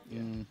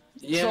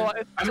 Yeah. So,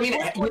 I mean,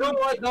 you know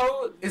what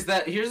though?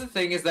 Here's the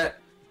thing: is that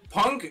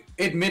Punk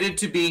admitted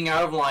to being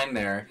out of line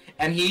there,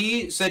 and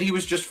he said he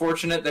was just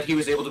fortunate that he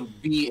was able to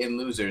be in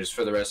losers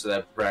for the rest of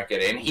that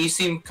bracket, and he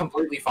seemed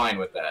completely fine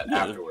with that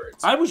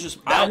afterwards. I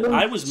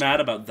was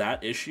mad about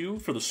that issue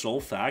for the sole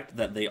fact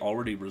that they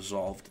already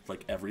resolved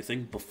like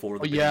everything before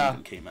the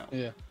even came out.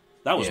 Yeah,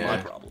 that was my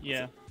problem.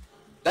 Yeah.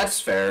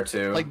 That's fair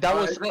too. Like that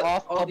was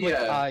off public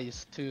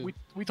eyes too.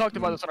 We talked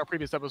about this on our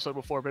previous episode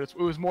before, but it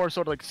was more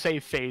sort of like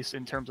save face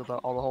in terms of the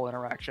whole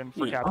interaction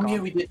for Capcom. Oh yeah,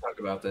 we did talk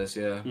about this.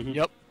 Yeah.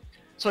 Yep.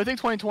 So I think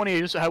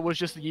 2020 was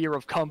just the year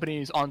of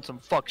companies on some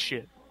fuck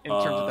shit in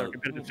terms of their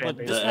competitive fan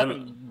base. This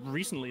happened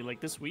recently, like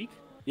this week.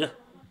 Yeah.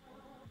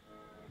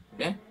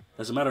 Yeah.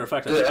 As a matter of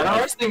fact, the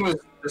NRS thing was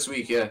this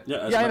week. Yeah.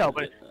 I know,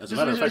 but as a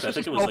matter of fact, I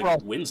think it was like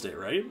Wednesday,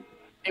 right?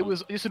 It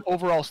was just an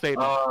overall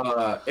statement.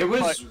 It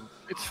was.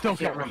 It's still I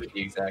can't remember the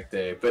exact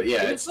day, but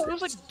yeah, it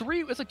was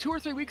like 2 or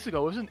 3 weeks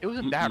ago. It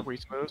wasn't that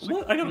recent. It was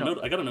like,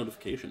 I got a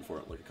notification for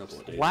it like a couple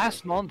of days.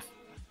 Last month.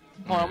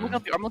 Oh, I'm looking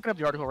up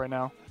the article right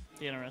now.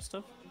 The NRS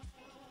stuff.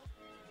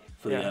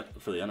 For the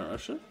NRS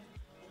shit?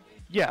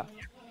 Yeah.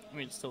 I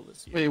mean, it's still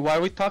this year. Wait, why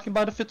are we talking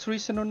about if it's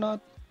recent or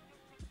not?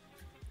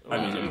 I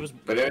mean, it was.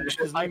 But it was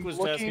Because Nick was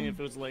looking- asking if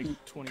it was like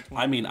 2020.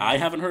 I mean, I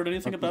haven't heard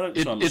anything about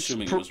it, so I'm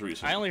assuming it was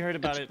recent. I only heard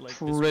about it like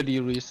this Pretty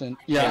recent.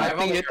 Yeah, Yeah, I I've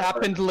think only it heard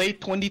happened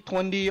late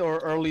 2020 or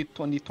early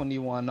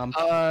 2021.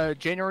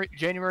 January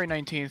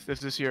 19th is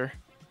this year.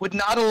 With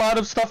not a lot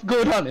of stuff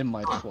going on, it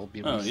might as well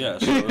be Oh recent. yeah,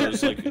 so it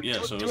was like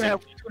so it was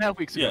like, 2.5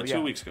 weeks ago. yeah,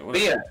 2 weeks ago. But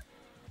yeah,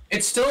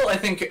 it's still, I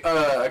think,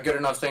 a good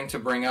enough thing to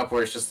bring up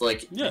where it's just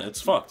like, Yeah, it's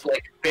fucked.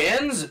 like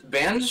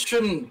bans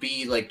shouldn't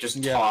be like just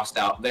Yeah. tossed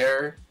out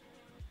there,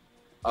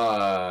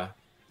 I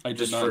did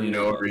just not for hear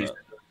no about reason.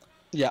 that.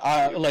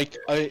 Yeah,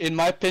 in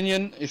my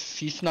opinion, if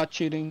he's not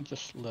cheating,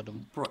 just let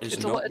him. Bro, is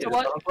It's no- a lot.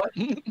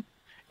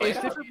 It's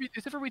Yeah. different.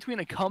 It's different between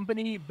a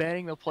company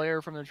banning the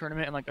player from the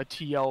tournament and like a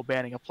TL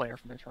banning a player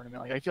from the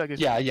tournament. Like I feel like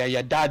it's,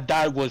 Yeah.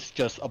 That was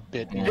just a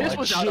bit. this much.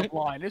 was out of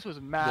line. This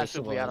was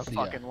massively out of was,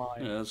 yeah. fucking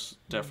line. Yeah, that's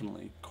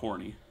definitely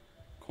corny.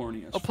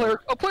 Corny as A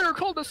player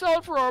called us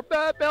out for our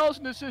bad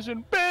balancing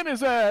decision. Ban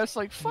his ass.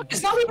 Like fuck.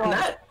 It's you, not even bro.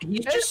 that.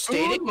 He's just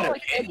stating an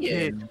Like,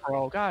 opinion.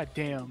 bro. God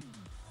damn.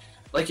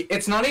 Like,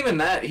 it's not even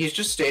that. He's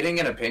just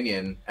stating an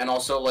opinion, and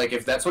also like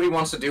if that's what he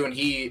wants to do, and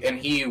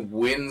he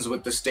wins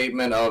with the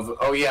statement of,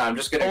 "Oh yeah, I'm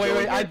just gonna." Oh go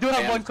wait, I against do have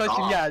Sam one question.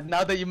 Stomp." Yeah,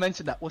 now that you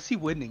mentioned that, was he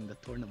winning the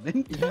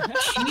tournament?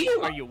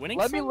 Are you winning?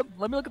 Let me some?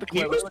 look at the He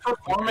clip. was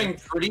performing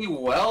pretty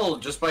well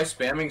just by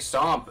spamming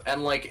Stomp,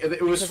 and like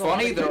it was Because a lot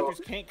funny of though.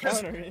 characters Can't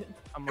counter it.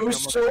 It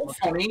was so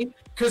funny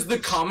because the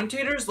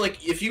commentators,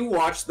 like, if you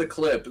watch the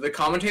clip, the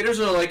commentators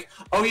are like,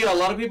 "Oh yeah, a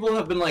lot of people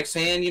have been like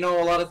saying, you know,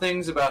 a lot of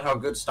things about how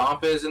good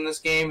Stomp is in this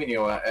game, and you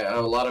know,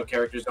 a lot of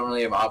characters don't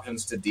really have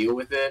options to deal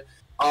with it."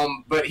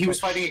 But he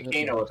was fighting a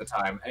Kano at the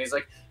time, and he's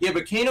like, "Yeah,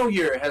 but Kano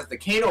here has the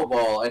Kano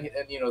ball, and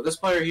you know, this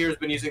player here has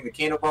been using the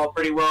Kano ball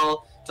pretty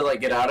well to like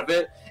get out of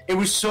it." It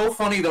was so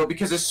funny though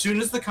because as soon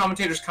as the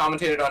commentators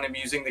commented on him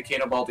using the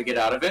Kano ball to get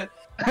out of it.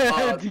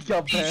 He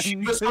got She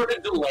banned. just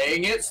started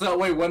delaying it so that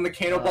way when the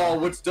Kano ball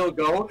would still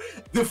go,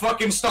 the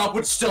fucking Stomp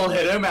would still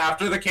hit him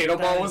after the Kano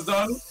ball was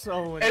done.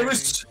 So It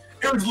was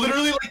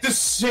literally like the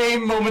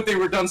same moment they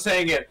were done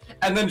saying it,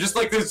 and then just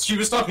like this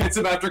Shiva Stomp hits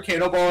him after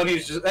Kano ball,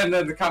 and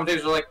then the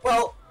commentators are like,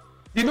 "Well,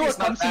 You know He's what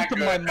not comes that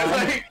into my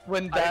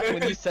good. mind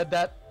when you said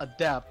that?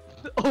 Adapt,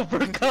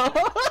 overcome.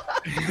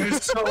 It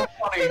was so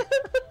funny.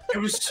 It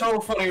was so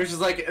funny. It was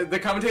just like the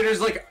commentators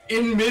like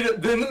in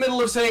the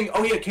middle of saying,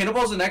 "Oh yeah,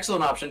 Cannonball's an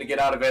excellent option to get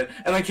out of it,"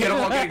 and then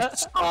Cannonball getting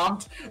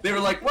stomped. They were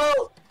like,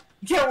 "Well,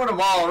 you can't win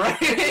them all, right?"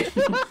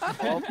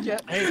 Well, yeah,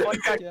 hey, fun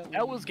fact,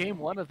 that was game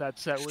one of that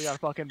set. We got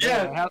fucking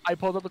banned. I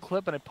pulled up the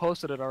clip and I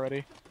posted it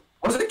already.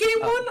 Was it game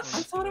one? I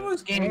thought it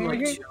was game like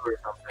 2 or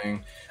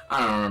something.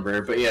 I don't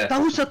remember, but yeah.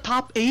 That was a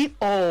top 8.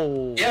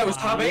 Oh. Yeah, it was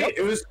top 8.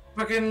 It was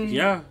fucking.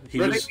 Yeah, he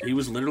ridiculous.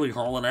 was literally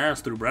hauling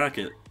ass through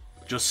bracket,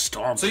 just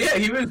stomping. So yeah,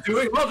 he was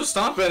doing well, just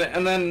stomping it,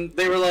 and then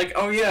they were like,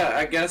 "Oh yeah,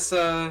 I guess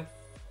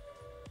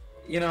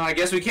you know, I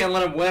guess we can't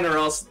let him win, or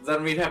else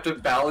then we'd have to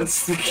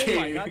balance the Oh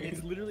my game." god,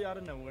 it's literally out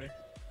of nowhere.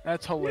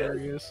 That's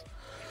hilarious.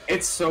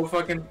 It's so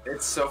fucking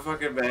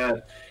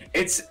bad.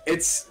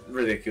 It's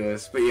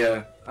ridiculous, but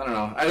yeah, I don't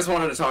know. I just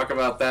wanted to talk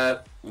about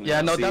that.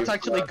 Yeah, no, See that's if,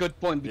 actually a good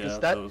point because Yeah,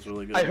 that was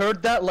really good. I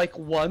heard that like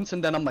once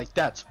and then I'm like,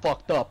 that's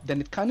fucked up. Then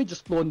it kind of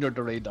just flew under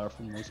the radar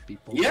for most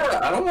people. Yeah,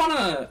 I don't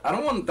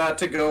want that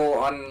to go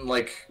on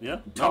like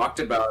talked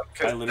about.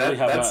 I literally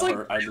have that's not like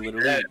heard.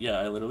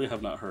 I literally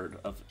have not heard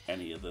of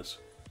any of this.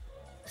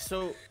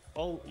 So,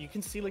 you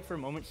can see like for a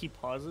moment he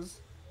pauses.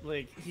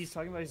 Like he's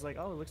talking about, he's like,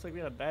 "Oh, it looks like we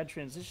had a bad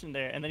transition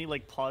there," and then he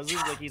like pauses,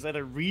 like he's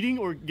either reading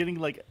or getting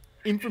like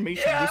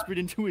information whispered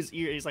into his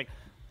ear. He's like,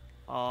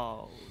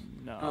 "Oh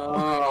no."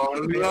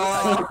 Oh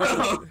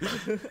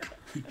no!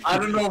 I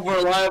don't know if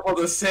we're liable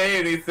to say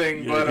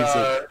anything, Yeah,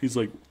 but he's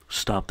like,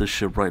 "Stop this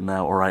shit right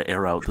now, or I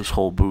air out this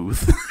whole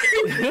booth."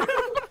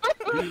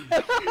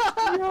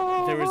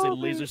 There is a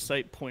laser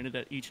sight pointed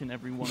at each and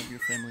every one of your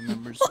family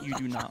members. You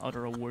do not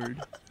utter a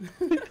word.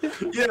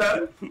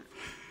 yeah.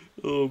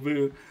 Oh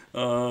man.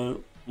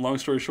 Long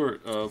story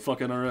short, fuck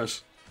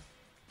NRS.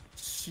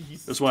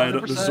 Jeez. That's why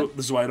this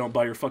is why I don't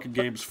buy your fucking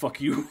games.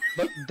 Fuck you.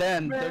 But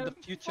then they're Man, the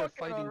future fuck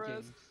fighting RS.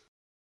 games.